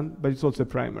descendant, but it's also a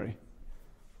primary.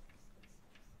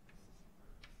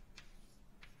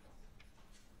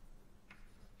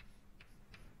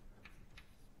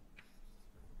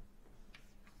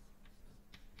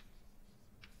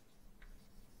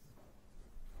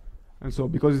 And so,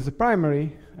 because it's a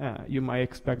primary, you might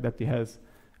expect that it has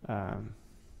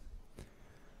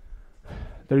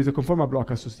there is a conformal block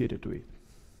associated to it.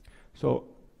 So,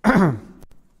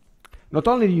 not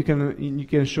only you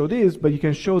can show this, but you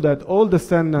can show that all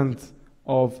descendants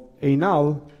of a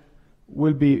null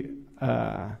will be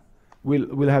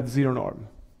will have 0 norm.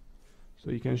 So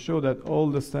you can show that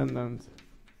all descendants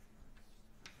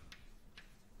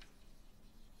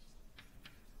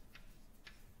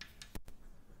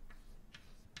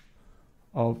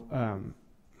of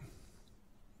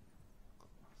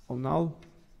null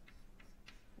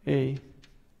A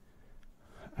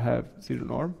have 0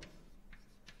 norm.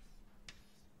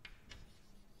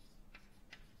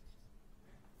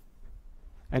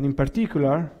 And in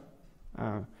particular,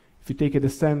 if you take a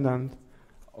descendant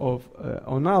of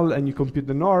on null and you compute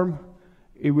the norm,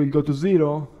 it will go to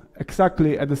 0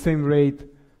 exactly at the same rate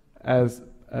as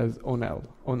on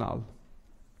null.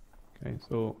 Okay,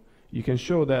 so you can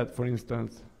show that, for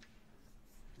instance,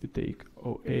 if you take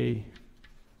OA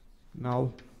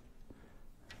null,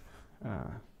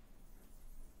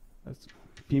 that's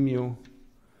P mu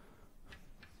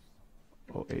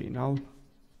OA null,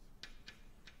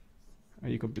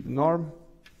 and you compute the norm.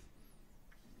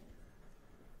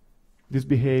 This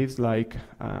behaves like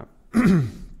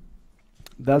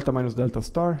delta minus delta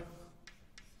star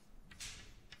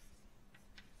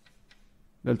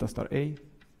delta star A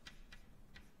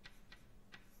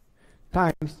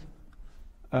times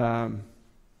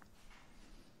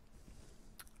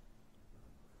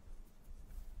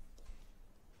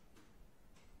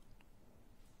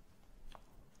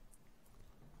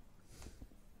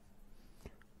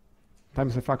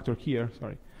times a factor here,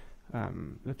 sorry.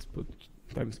 Let's put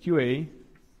times QA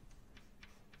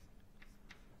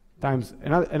times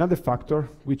another factor,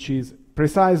 which is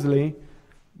precisely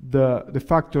the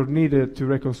factor needed to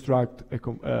reconstruct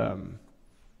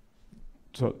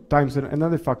so times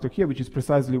another factor here, which is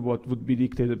precisely what would be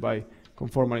dictated by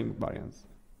conformal invariance.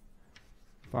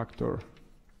 Factor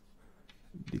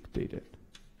dictated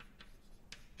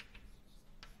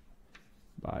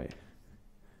by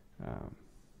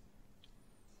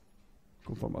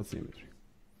conformal symmetry,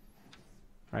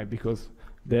 right? Because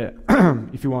the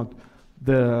if you want,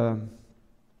 the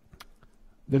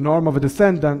norm of a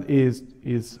descendant is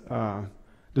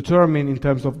determined in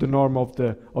terms of the norm of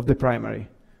the primary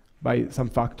by some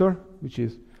factor, which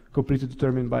is completely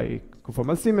determined by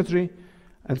conformal symmetry,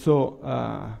 and so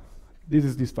this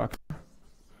is this factor.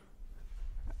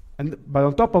 But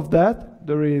on top of that,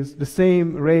 there is the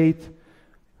same rate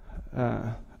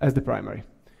as the primary.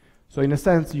 So in a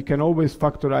sense, you can always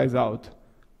factorize out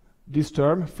this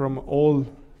term from all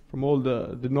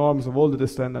the norms of all the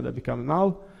descendants that become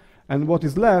null, and what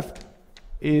is left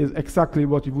is exactly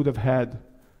what you would have had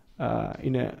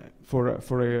for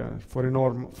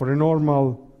a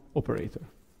normal operator.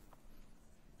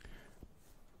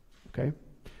 Okay,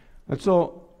 and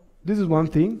so this is one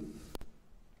thing,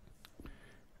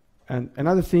 and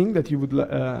another thing that you would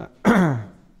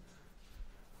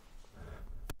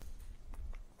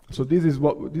so this is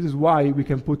why we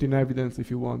can put in evidence, if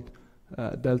you want,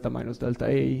 delta minus delta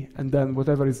A, and then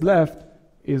whatever is left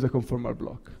is a conformal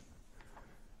block.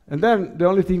 And then the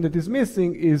only thing that is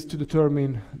missing is to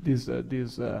determine this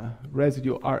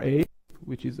residue RA,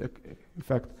 which is in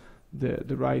fact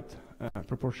the right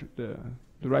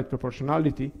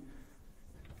proportionality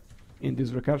in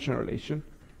this recursion relation.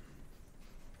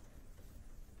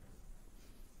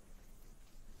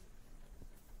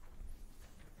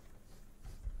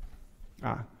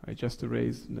 I just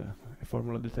erased the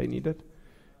formula that I needed.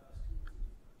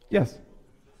 Yes.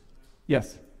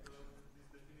 Yes.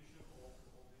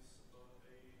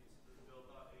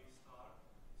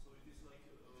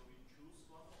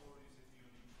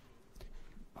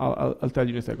 I'll tell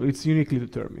you in a second. It's uniquely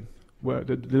determined, where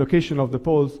the location of the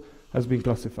poles has been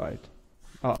classified.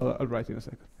 I'll write in a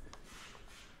second.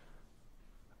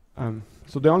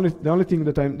 So the only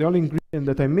ingredient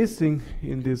that I'm missing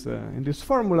in this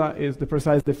formula is the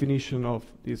precise definition of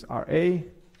this RA.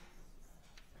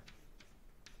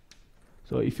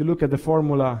 So if you look at the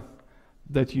formula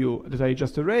that I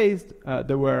just erased,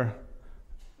 there were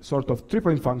sort of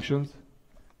 3-point functions.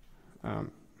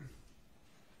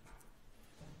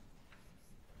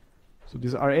 So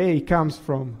this RA comes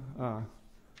from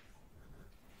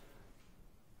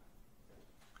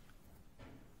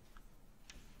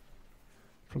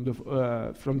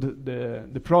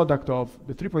the product of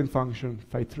the 3-point function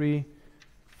phi 3,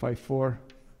 phi 4,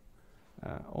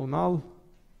 all null,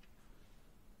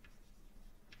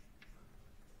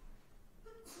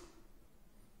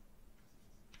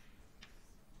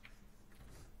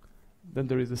 then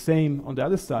there is the same on the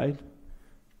other side,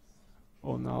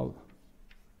 all null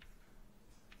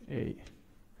A,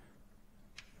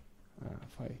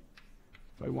 phi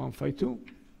 1, phi 2.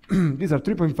 These are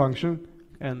 3-point functions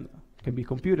and can be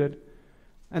computed,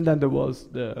 and then there is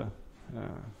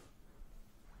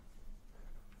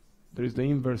the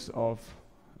inverse of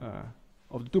the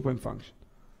 2-point function.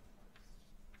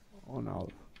 All null,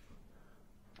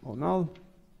 all null.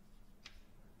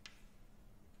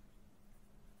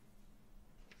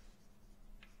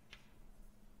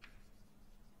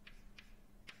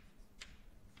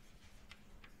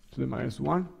 To the minus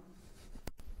 1.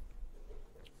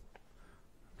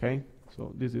 Okay,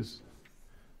 so this is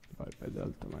divided by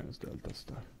delta minus delta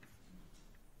star.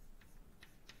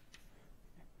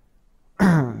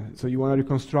 So you want to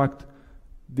reconstruct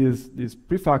this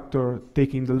prefactor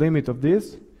taking the limit of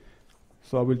this.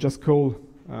 So I will just call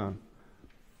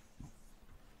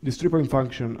this 3-point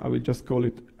function, I will just call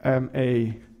it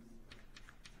MA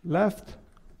left.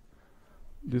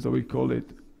 This I will call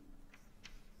it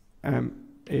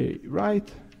MA right.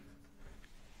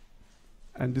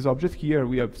 And this object here,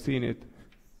 we have seen it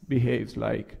behaves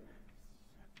like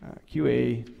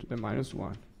QA to the minus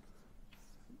 1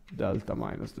 delta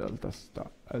minus delta star,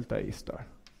 delta A star.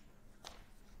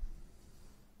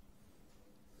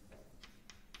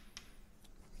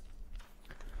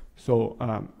 So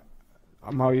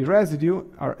my residue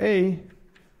RA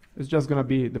It's just going to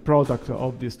be the product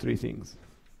of these three things.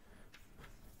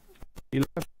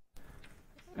 left,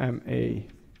 MA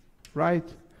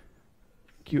right,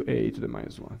 QA to the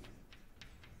 -1.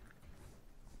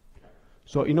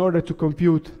 So in order to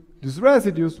compute these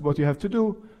residues, what you have to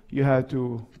do, you have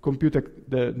to compute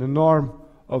the norm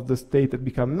of the state that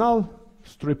become null,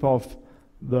 strip off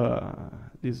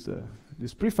this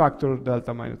prefactor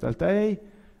delta minus delta A,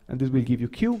 and this will give you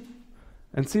Q.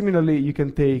 And similarly, you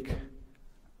can take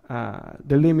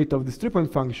the limit of the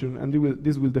strip-point function, and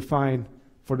this will define,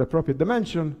 for the appropriate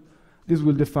dimension, this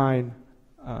will define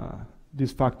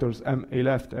these factors MA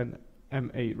left and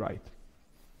MA right.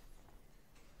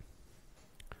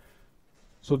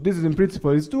 So this is in principle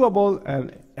is doable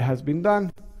and it has been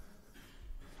done.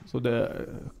 So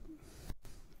the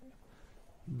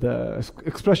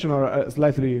expression are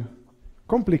slightly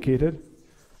complicated,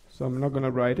 so I'm not going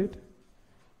to write it.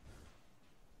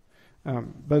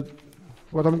 But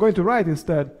what I'm going to write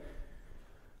instead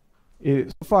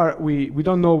is, so far we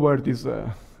don't know where this,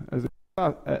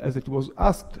 as it was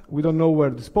asked, we don't know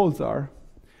where these poles are.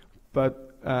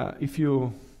 But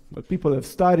but people have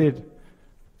studied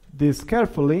this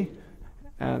carefully,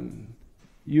 and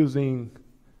using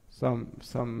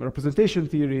some representation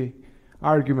theory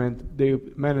argument, they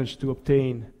managed to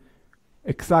obtain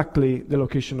exactly the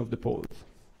location of the poles.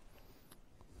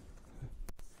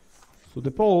 So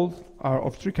the poles are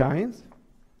of three kinds.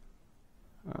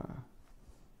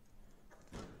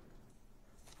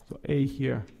 So A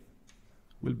here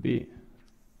will be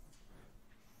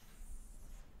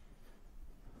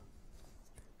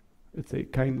let's say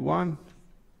kind 1,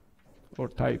 or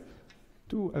type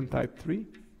 2 and type 3.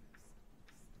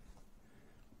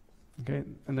 Okay,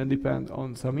 and then depend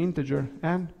on some integer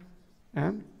n.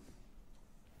 And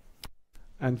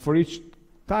for each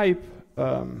type,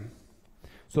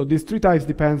 so these three types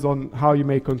depends on how you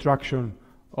make contraction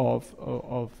of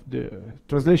the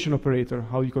translation operator,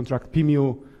 how you contract p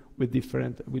mu with the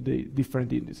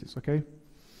different indices. Okay.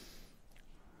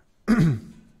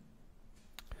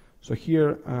 So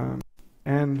here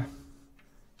n,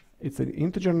 it's an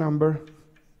integer number.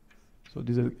 So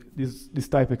this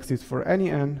type exists for any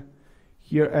n.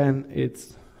 Here n,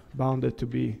 it's bounded to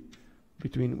be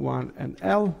between 1 and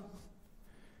L.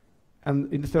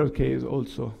 And in the third case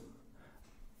also,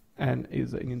 n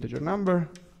is an integer number,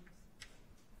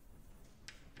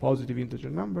 positive integer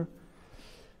number.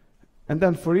 And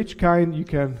then for each kind, you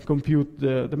can compute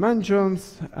the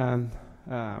dimensions and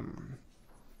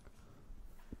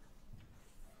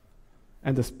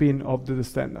the spin of the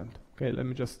descendant. Okay, let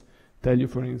me just tell you,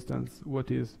 for instance,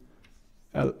 what is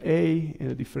LA in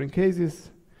the different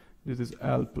cases. This is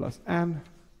L plus n.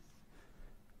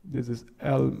 This is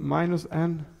L minus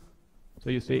n. So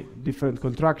you see different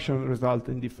contraction result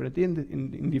in different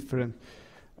different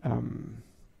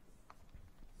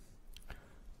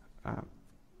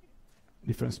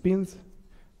different spins.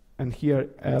 And here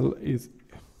LA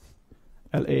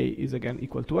is again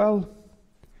equal to L.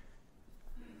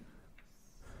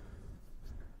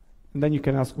 And then you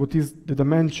can ask, what is the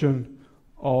dimension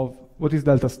of, what is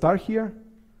delta star here?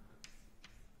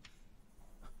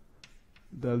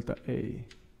 Delta A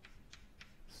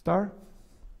star,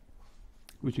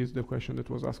 which is the question that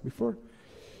was asked before.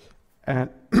 And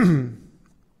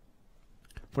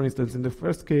for instance, in the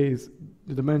first case,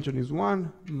 the dimension is 1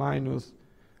 minus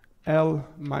L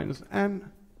minus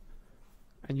n.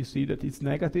 And you see that it's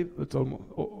negative. It's almost,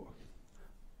 well,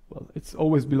 it's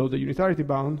always below the unitarity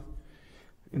bound.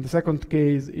 In the second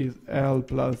case is L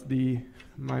plus D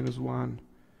minus 1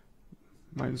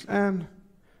 minus n.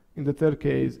 In the third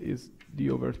case is D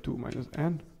over 2 minus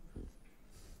n.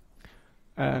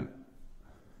 And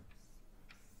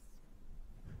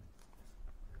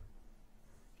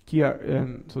here,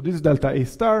 so this is delta A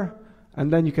star.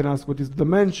 And then you can ask, what is the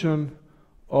dimension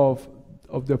of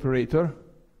the operator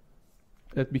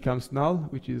that becomes null,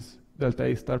 which is delta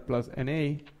A star plus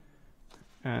NA.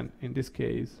 And in this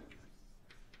case,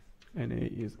 NA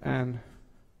is n,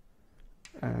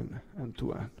 and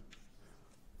 2n.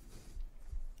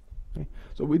 Okay.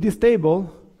 So with this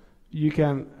table, you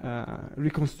can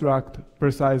reconstruct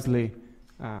precisely.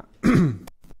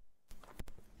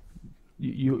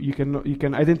 You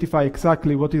can identify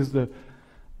exactly what is the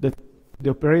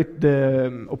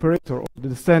operator or the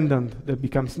descendant that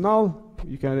becomes null.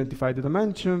 You can identify the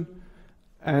dimension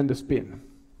and the spin.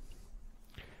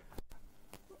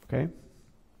 Okay.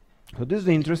 So this is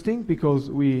interesting because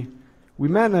we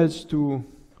managed to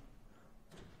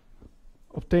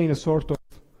obtain a sort of,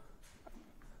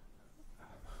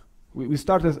 we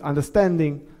started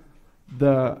understanding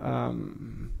the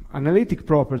analytic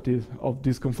properties of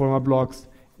these conformal blocks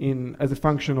as a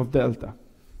function of delta.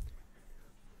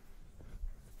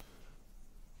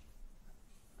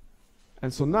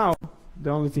 And so now the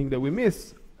only thing that we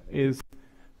miss is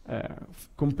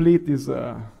complete this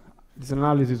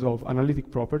analysis of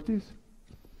analytic properties.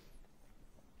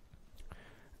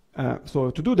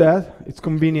 So to do that, it's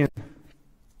convenient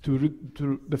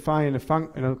to define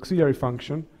an auxiliary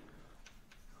function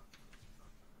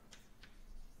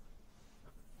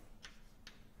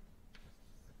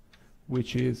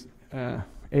which is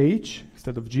h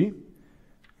instead of g,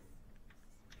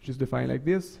 which is defined like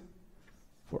this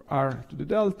for r to the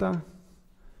delta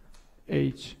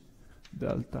h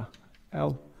delta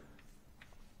L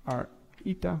R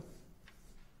eta.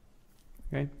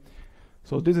 Okay,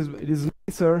 so it is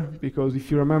nicer because if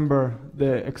you remember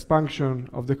the expansion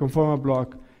of the conformal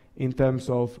block in terms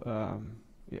of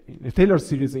in a Taylor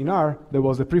series in R, there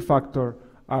was a prefactor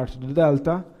R to the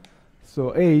delta.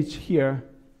 So H here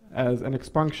has an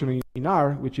expansion in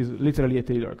R, which is literally a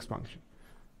Taylor expansion.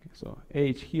 Okay, so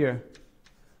H here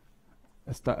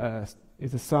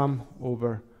is a sum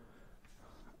over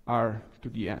R to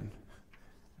the n,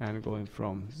 and going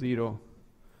from 0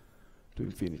 to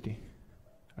infinity,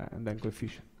 and then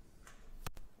coefficient.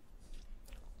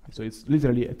 So it's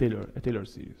literally a Taylor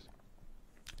series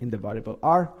in the variable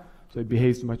R. So it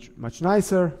behaves much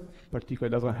nicer.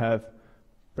 Particularly doesn't have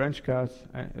branch cuts,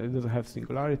 and it doesn't have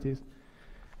singularities.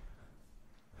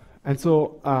 And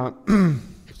so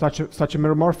such a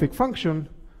meromorphic function,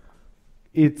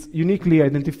 it's uniquely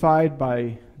identified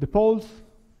by the poles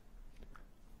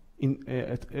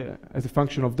as a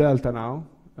function of delta now.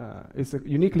 It's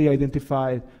uniquely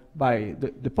identified by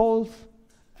the poles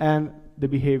and the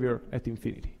behavior at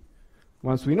infinity.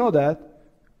 Once we know that,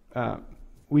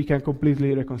 we can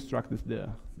completely reconstruct the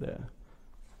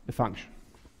function.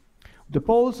 The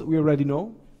poles we already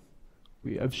know.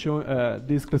 We have shown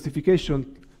this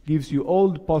classification gives you all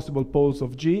the possible poles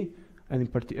of G,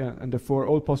 and therefore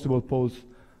all possible poles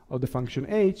of the function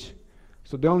H.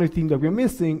 So the only thing that we're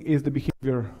missing is the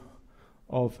behavior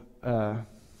of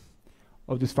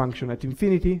this function at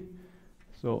infinity.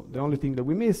 So the only thing that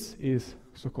we miss is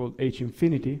so-called H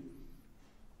infinity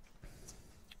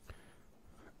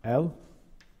L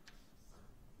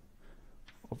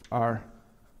of R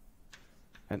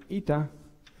and eta,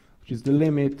 which is the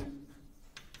limit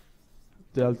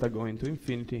delta going to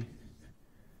infinity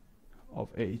of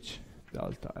H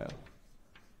delta L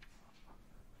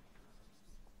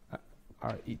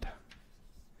R eta.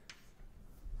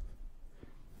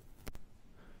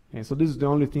 And so this is the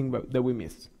only thing that we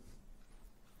miss.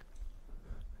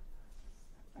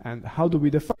 And how do we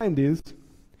define this?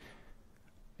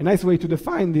 A nice way to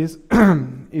define this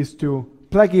is to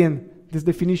plug in this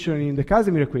definition in the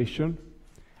Casimir equation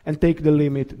and take the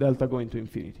limit delta going to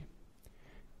infinity.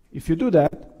 If you do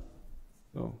that,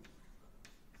 so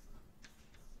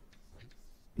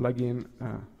plug in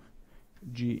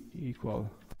G equal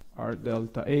R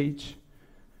delta H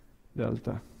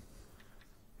delta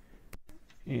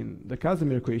in the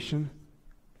Casimir equation,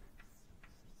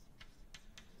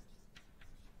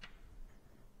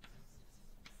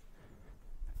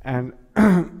 and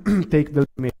take the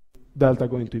limit delta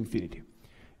going to infinity.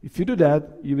 If you do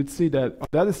that, you would see that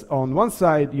on one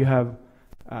side you have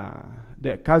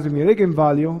the Casimir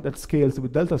eigenvalue that scales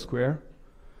with delta square.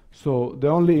 So the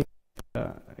only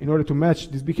in order to match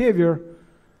this behavior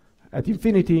at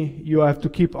infinity, you have to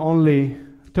keep only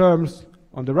terms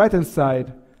on the right hand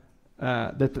side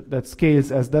that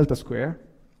scales as delta square,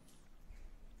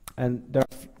 and there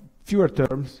are fewer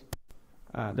terms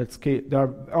that scale. There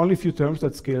are only few terms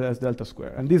that scale as delta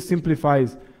square, and this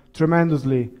simplifies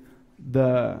tremendously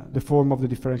the form of the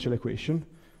differential equation.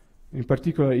 In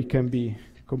particular, it can be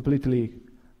completely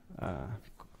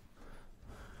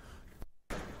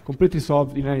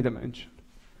solved in any dimension.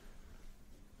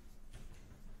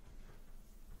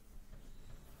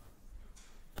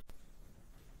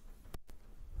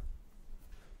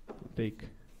 Take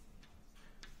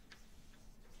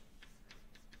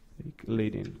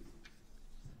leading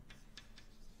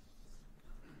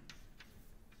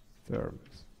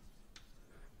terms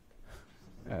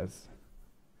as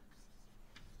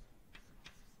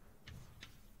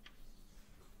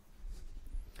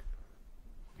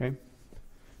okay.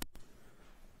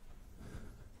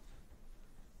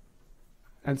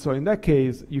 And so in that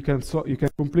case, you can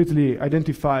completely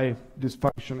identify this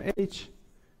function H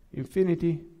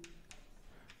infinity.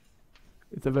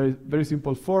 It's a very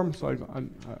simple form, so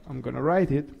I'm going to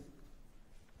write it.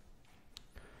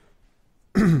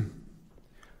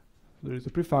 There is a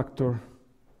prefactor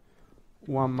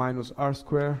 1 minus r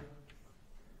square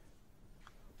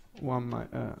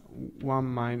 1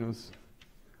 minus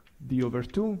d over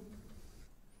 2.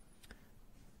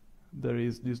 There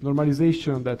is this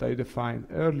normalization that I defined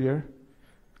earlier,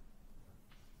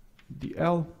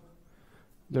 dl.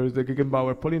 There is the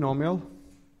Gegenbauer polynomial,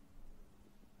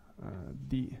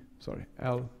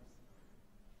 L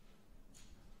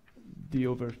d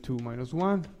over 2 minus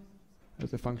 1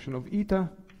 as a function of eta.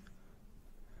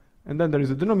 And then there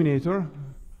is a denominator,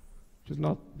 which is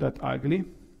not that ugly.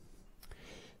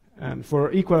 And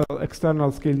for equal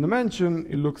external scale dimension,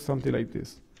 it looks something like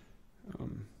this.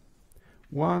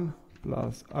 1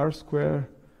 plus r squared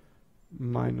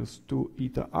minus 2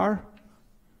 eta r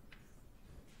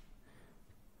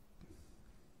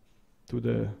to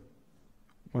the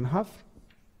 1/2.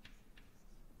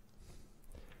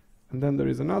 And then there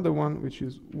is another one, which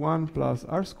is 1 plus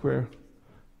r squared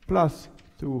plus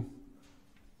 2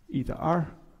 eta r,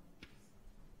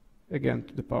 again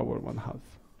to the power 1/2.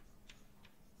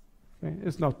 Okay?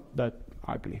 It's not that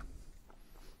ugly.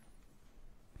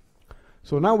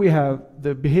 So now we have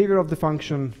the behavior of the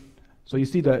function. So you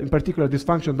see that in particular this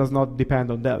function does not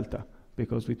depend on delta,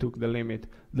 because we took the limit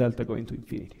delta going to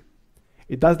infinity.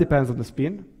 It does depend on the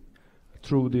spin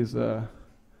through this the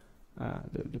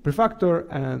prefactor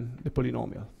and the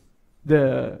polynomial,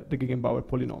 the Gegenbauer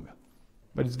polynomial.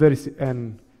 But it's very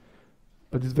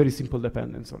simple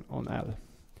dependence on L.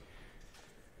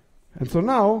 And so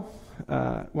now,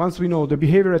 once we know the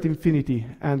behavior at infinity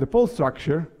and the pole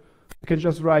structure, we can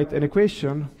just write an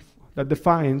equation that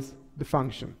defines the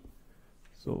function.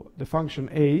 So the function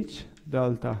h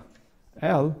delta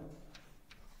L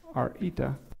r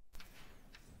eta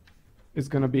is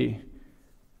going to be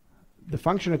the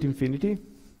function at infinity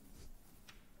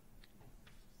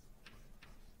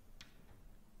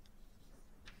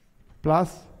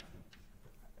plus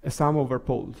a sum over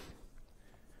poles.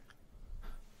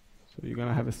 So you're going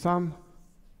to have a sum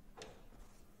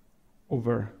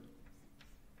over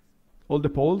all the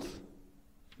poles,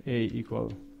 A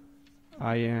equal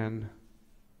in,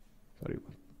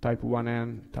 type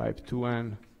 1n, type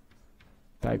 2n,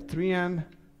 type 3n,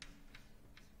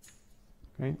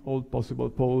 okay, all possible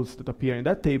poles that appear in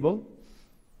that table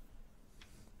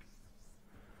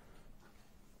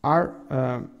are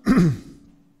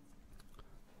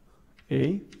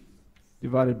A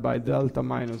divided by delta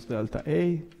minus delta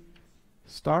A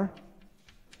star.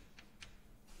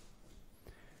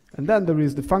 And then there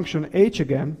is the function h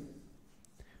again.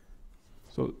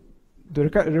 So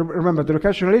remember, the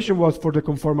recursion relation was for the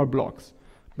conformal blocks.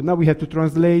 But now we have to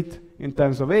translate in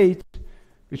terms of h,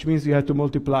 which means you have to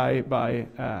multiply by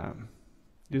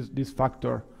this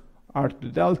factor r to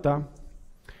the delta.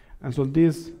 And so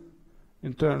this,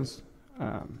 in turns,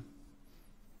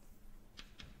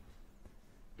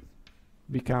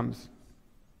 becomes,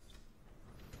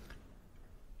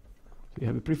 you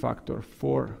have a prefactor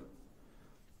for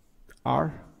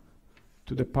r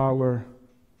to the power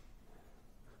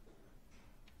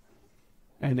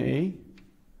na,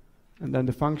 and then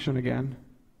the function again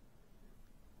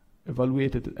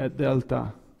evaluated at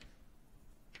delta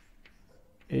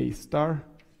a star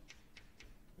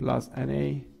plus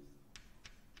na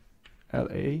la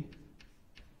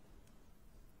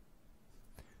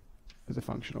as a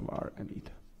function of r and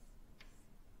eta.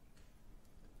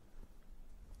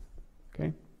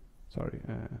 Okay, sorry,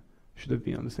 should have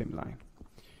been on the same line.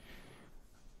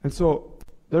 And so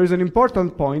there is an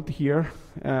important point here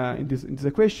in this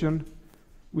equation,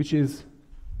 which is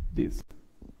this.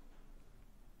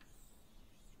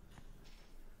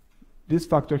 This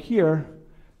factor here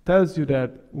tells you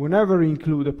that whenever you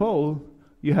include a pole,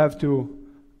 you have to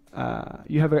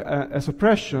you have a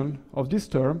suppression of this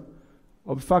term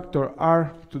of factor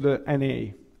r to the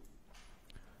na.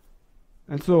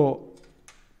 And so,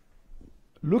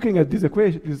 looking at this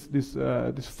equation,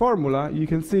 this formula, you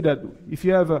can see that if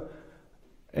you have an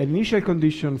initial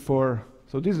condition for,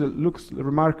 so this looks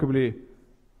remarkably,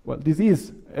 well, this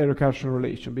is a recursion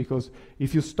relation, because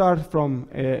if you start from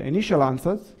initial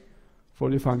ansatz for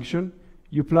the function,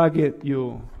 you plug it,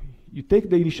 you take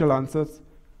the initial ansatz,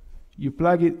 you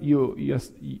plug it,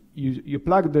 you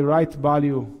plug the right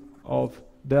value of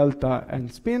delta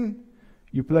and spin,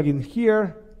 you plug in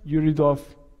here, you read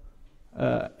off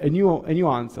a newer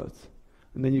ansatz,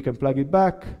 and then you can plug it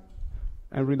back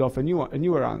and read off a newer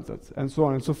ansatz, and so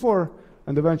on and so forth,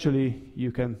 and eventually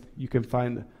you can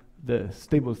find the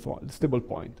stable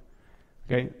point.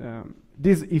 Okay,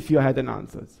 this if you had an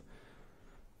ansatz.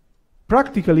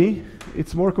 Practically,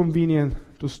 it's more convenient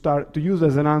to use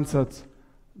as an ansatz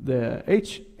the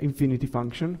h infinity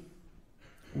function,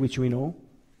 which we know,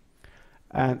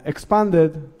 and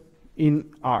expanded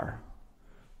in R.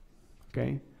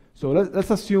 Okay, so let's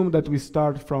assume that we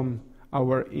start from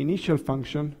our initial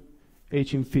function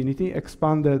h infinity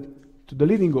expanded to the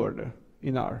leading order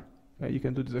in R. Okay, you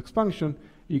can do this expansion,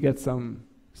 you get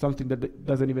something that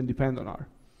doesn't even depend on R.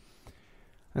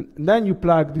 And then you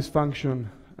plug this function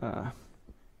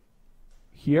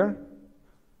here.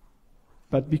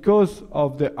 But because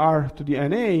of the r to the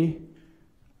na,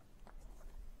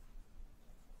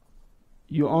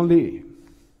 you only,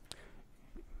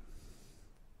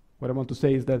 what I want to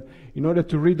say is that in order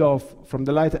to read off from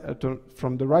the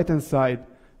right-hand side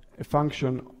a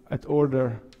function at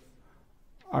order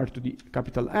r to the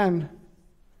capital N,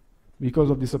 because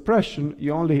of this oppression,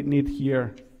 you only need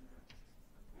here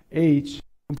h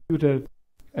computed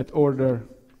at order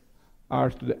r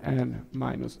to the n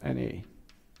minus na.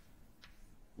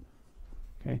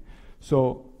 Okay,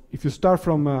 so if you start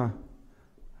from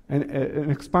an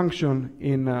expansion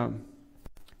in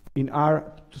r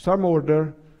to some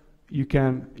order, you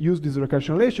can use this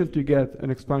recursion relation to get an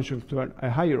expansion to a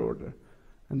higher order,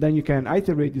 and then you can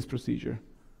iterate this procedure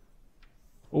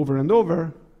over and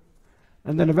over,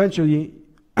 and then eventually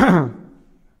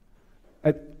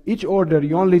at each order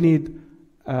you only need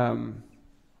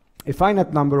a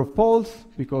finite number of poles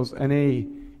because Na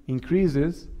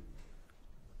increases,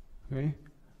 okay,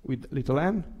 with little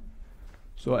n.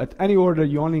 So at any order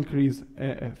you only increase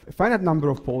a finite number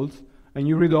of poles, and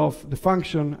you read off the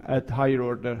function at higher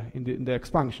order in the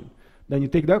expansion. Then you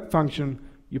take that function,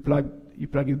 you plug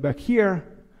it back here,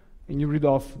 and you read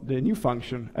off the new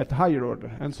function at higher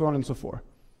order, and so on and so forth.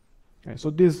 Okay, so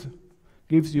this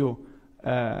gives you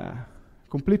a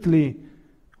completely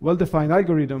well-defined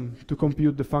algorithm to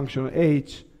compute the function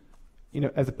h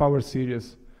as a power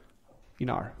series in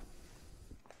R.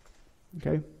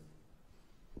 Okay?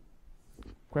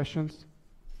 Questions?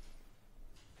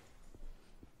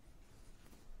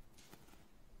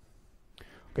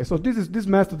 Okay, so this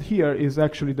method here is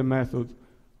actually the method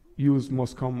used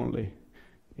most commonly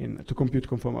to compute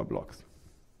conformal blocks.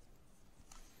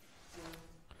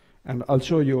 And I'll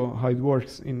show you how it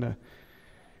works in the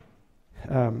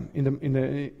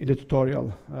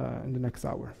tutorial in the next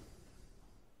hour.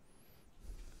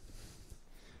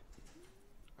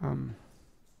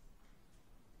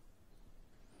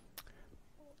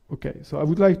 Okay, so I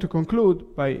would like to conclude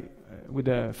with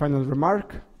a final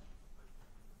remark,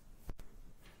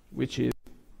 which is,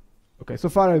 okay, so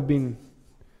far I've been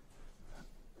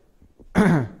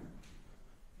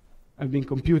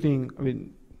computing,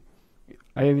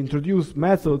 I have introduced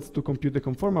methods to compute the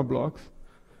conformal blocks,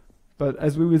 but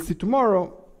as we will see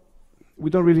tomorrow, we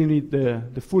don't really need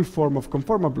the full form of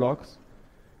conformal blocks.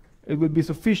 It will be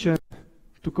sufficient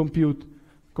to compute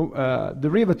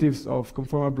derivatives of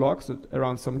conformal blocks at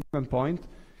around some given point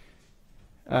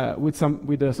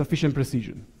with a sufficient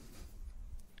precision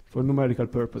for numerical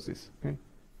purposes. Okay?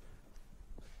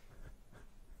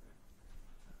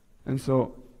 And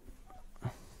so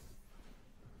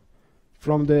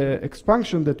from the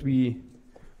expansion that we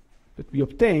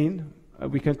obtain,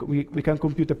 we can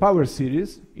compute a power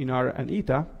series in R and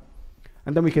eta,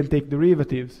 and then we can take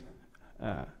derivatives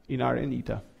in R and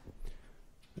eta.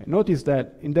 Notice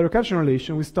that in the recursion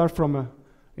relation, we start from an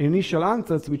initial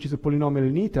ansatz, which is a polynomial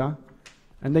in eta,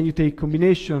 and then you take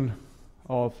combination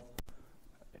of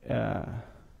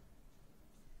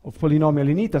polynomial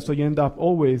in eta, so you end up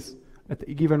always at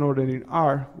a given order in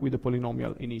R with a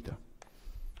polynomial in eta.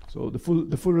 So the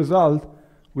full result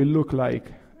will look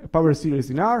like a power series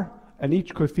in R, and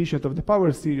each coefficient of the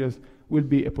power series will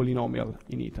be a polynomial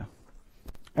in eta,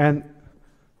 and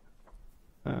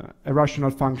a rational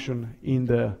function in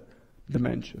the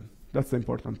dimension. That's the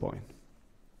important point.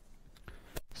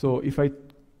 So if I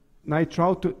now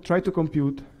try to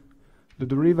compute the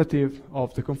derivative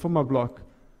of the conformal block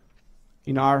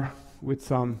in R with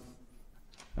some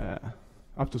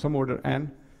up to some order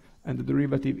n, and the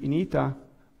derivative in eta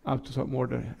up to some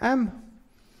order m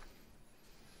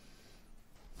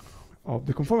of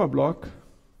the conformal block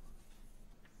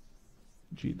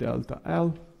G delta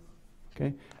L,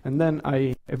 okay, and then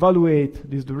I evaluate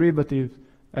this derivative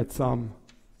at some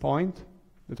point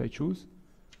that I choose,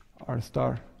 R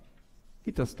star,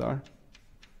 eta star.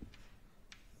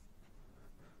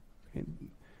 Okay.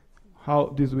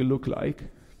 How this will look like?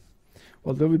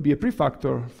 Well, there will be a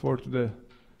prefactor for to the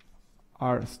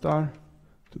R star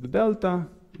to the delta,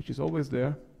 which is always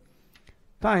there,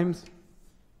 times,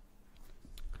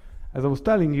 as I was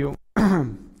telling you,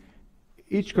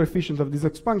 each coefficient of this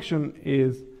expansion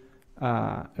is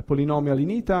a polynomial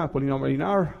in eta, a polynomial in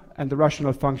R, and the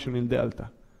rational function in delta.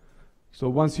 So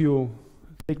once you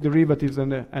take derivatives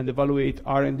and evaluate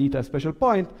R and eta at a special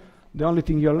point, the only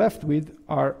thing you're left with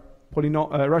are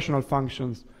rational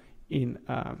functions in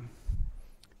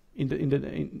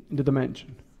the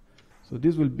dimension. So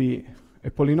this will be a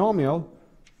polynomial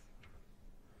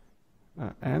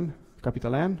n,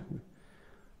 capital N,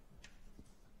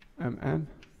 mn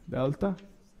delta,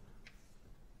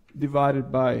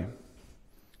 divided by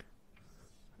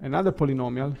another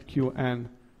polynomial, Qn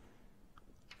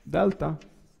delta,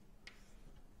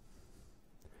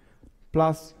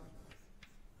 plus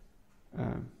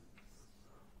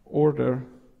order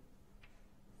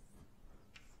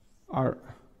R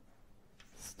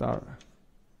star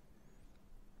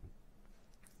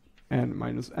n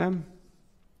minus m,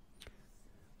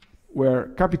 where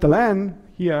capital N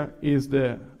here is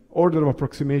the order of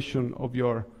approximation of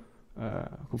your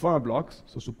conformal blocks.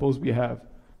 So suppose we have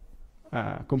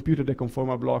computed the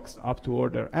conformal blocks up to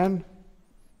order n.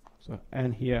 So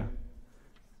n here,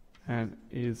 n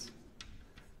is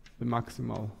the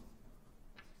maximal,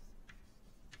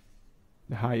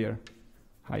 the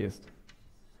highest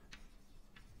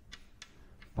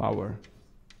power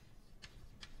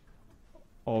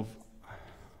of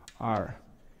R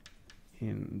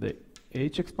in the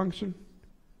H expansion.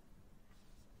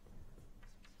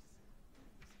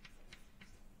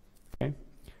 Okay.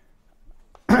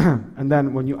 And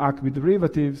then when you act with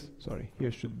derivatives, sorry,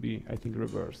 here should be, I think,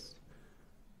 reverse.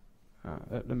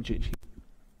 Let me change here.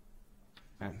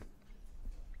 N.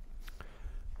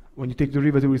 When you take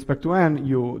derivative with respect to n,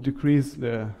 you decrease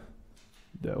the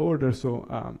order,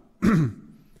 so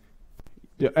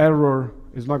the error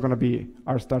is not going to be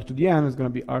R star to the n, it's going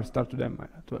to be R star to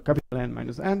a capital N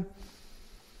minus n.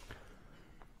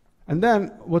 And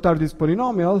then, what are these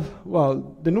polynomials?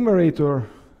 Well, the numerator,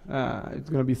 it's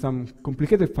going to be some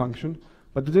complicated function,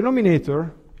 but the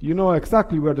denominator, you know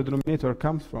exactly where the denominator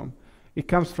comes from. It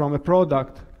comes from a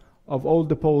product of all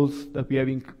the poles that we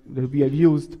have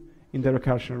used in the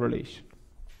recursion relation.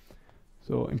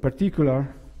 So, in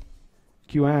particular,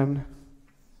 Qn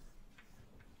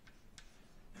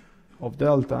of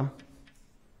delta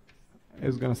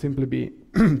is going to simply be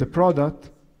the product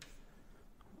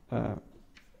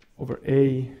over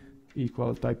A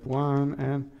equal type 1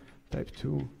 and type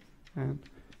 2 and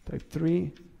type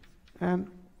 3 and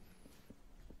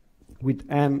with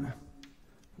n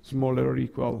smaller or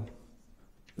equal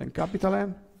than capital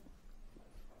N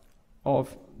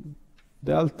of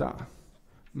delta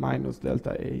minus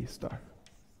delta A star.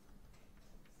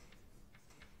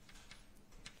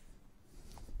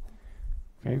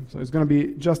 Okay, so it's going to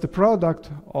be just a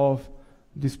product of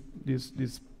these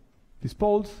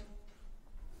poles.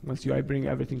 Once I bring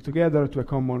everything together to a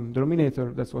common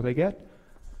denominator, that's what I get.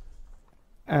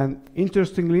 And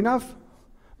interestingly enough,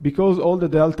 because all the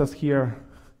deltas here,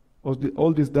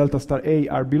 all these delta star A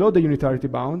are below the unitarity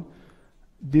bound,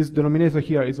 this denominator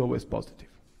here is always positive.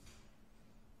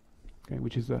 Okay,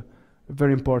 which is a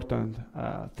very important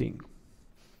thing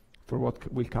for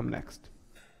what will come next.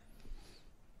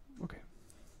 Okay.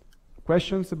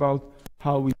 Questions about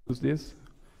how we use this?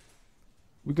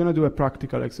 We're going to do a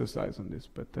practical exercise on this,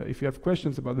 but if you have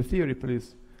questions about the theory,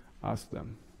 please ask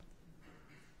them.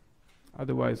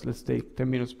 Otherwise, let's take 10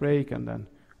 minutes break and then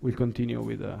we'll continue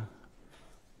with a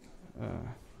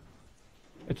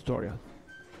tutorial.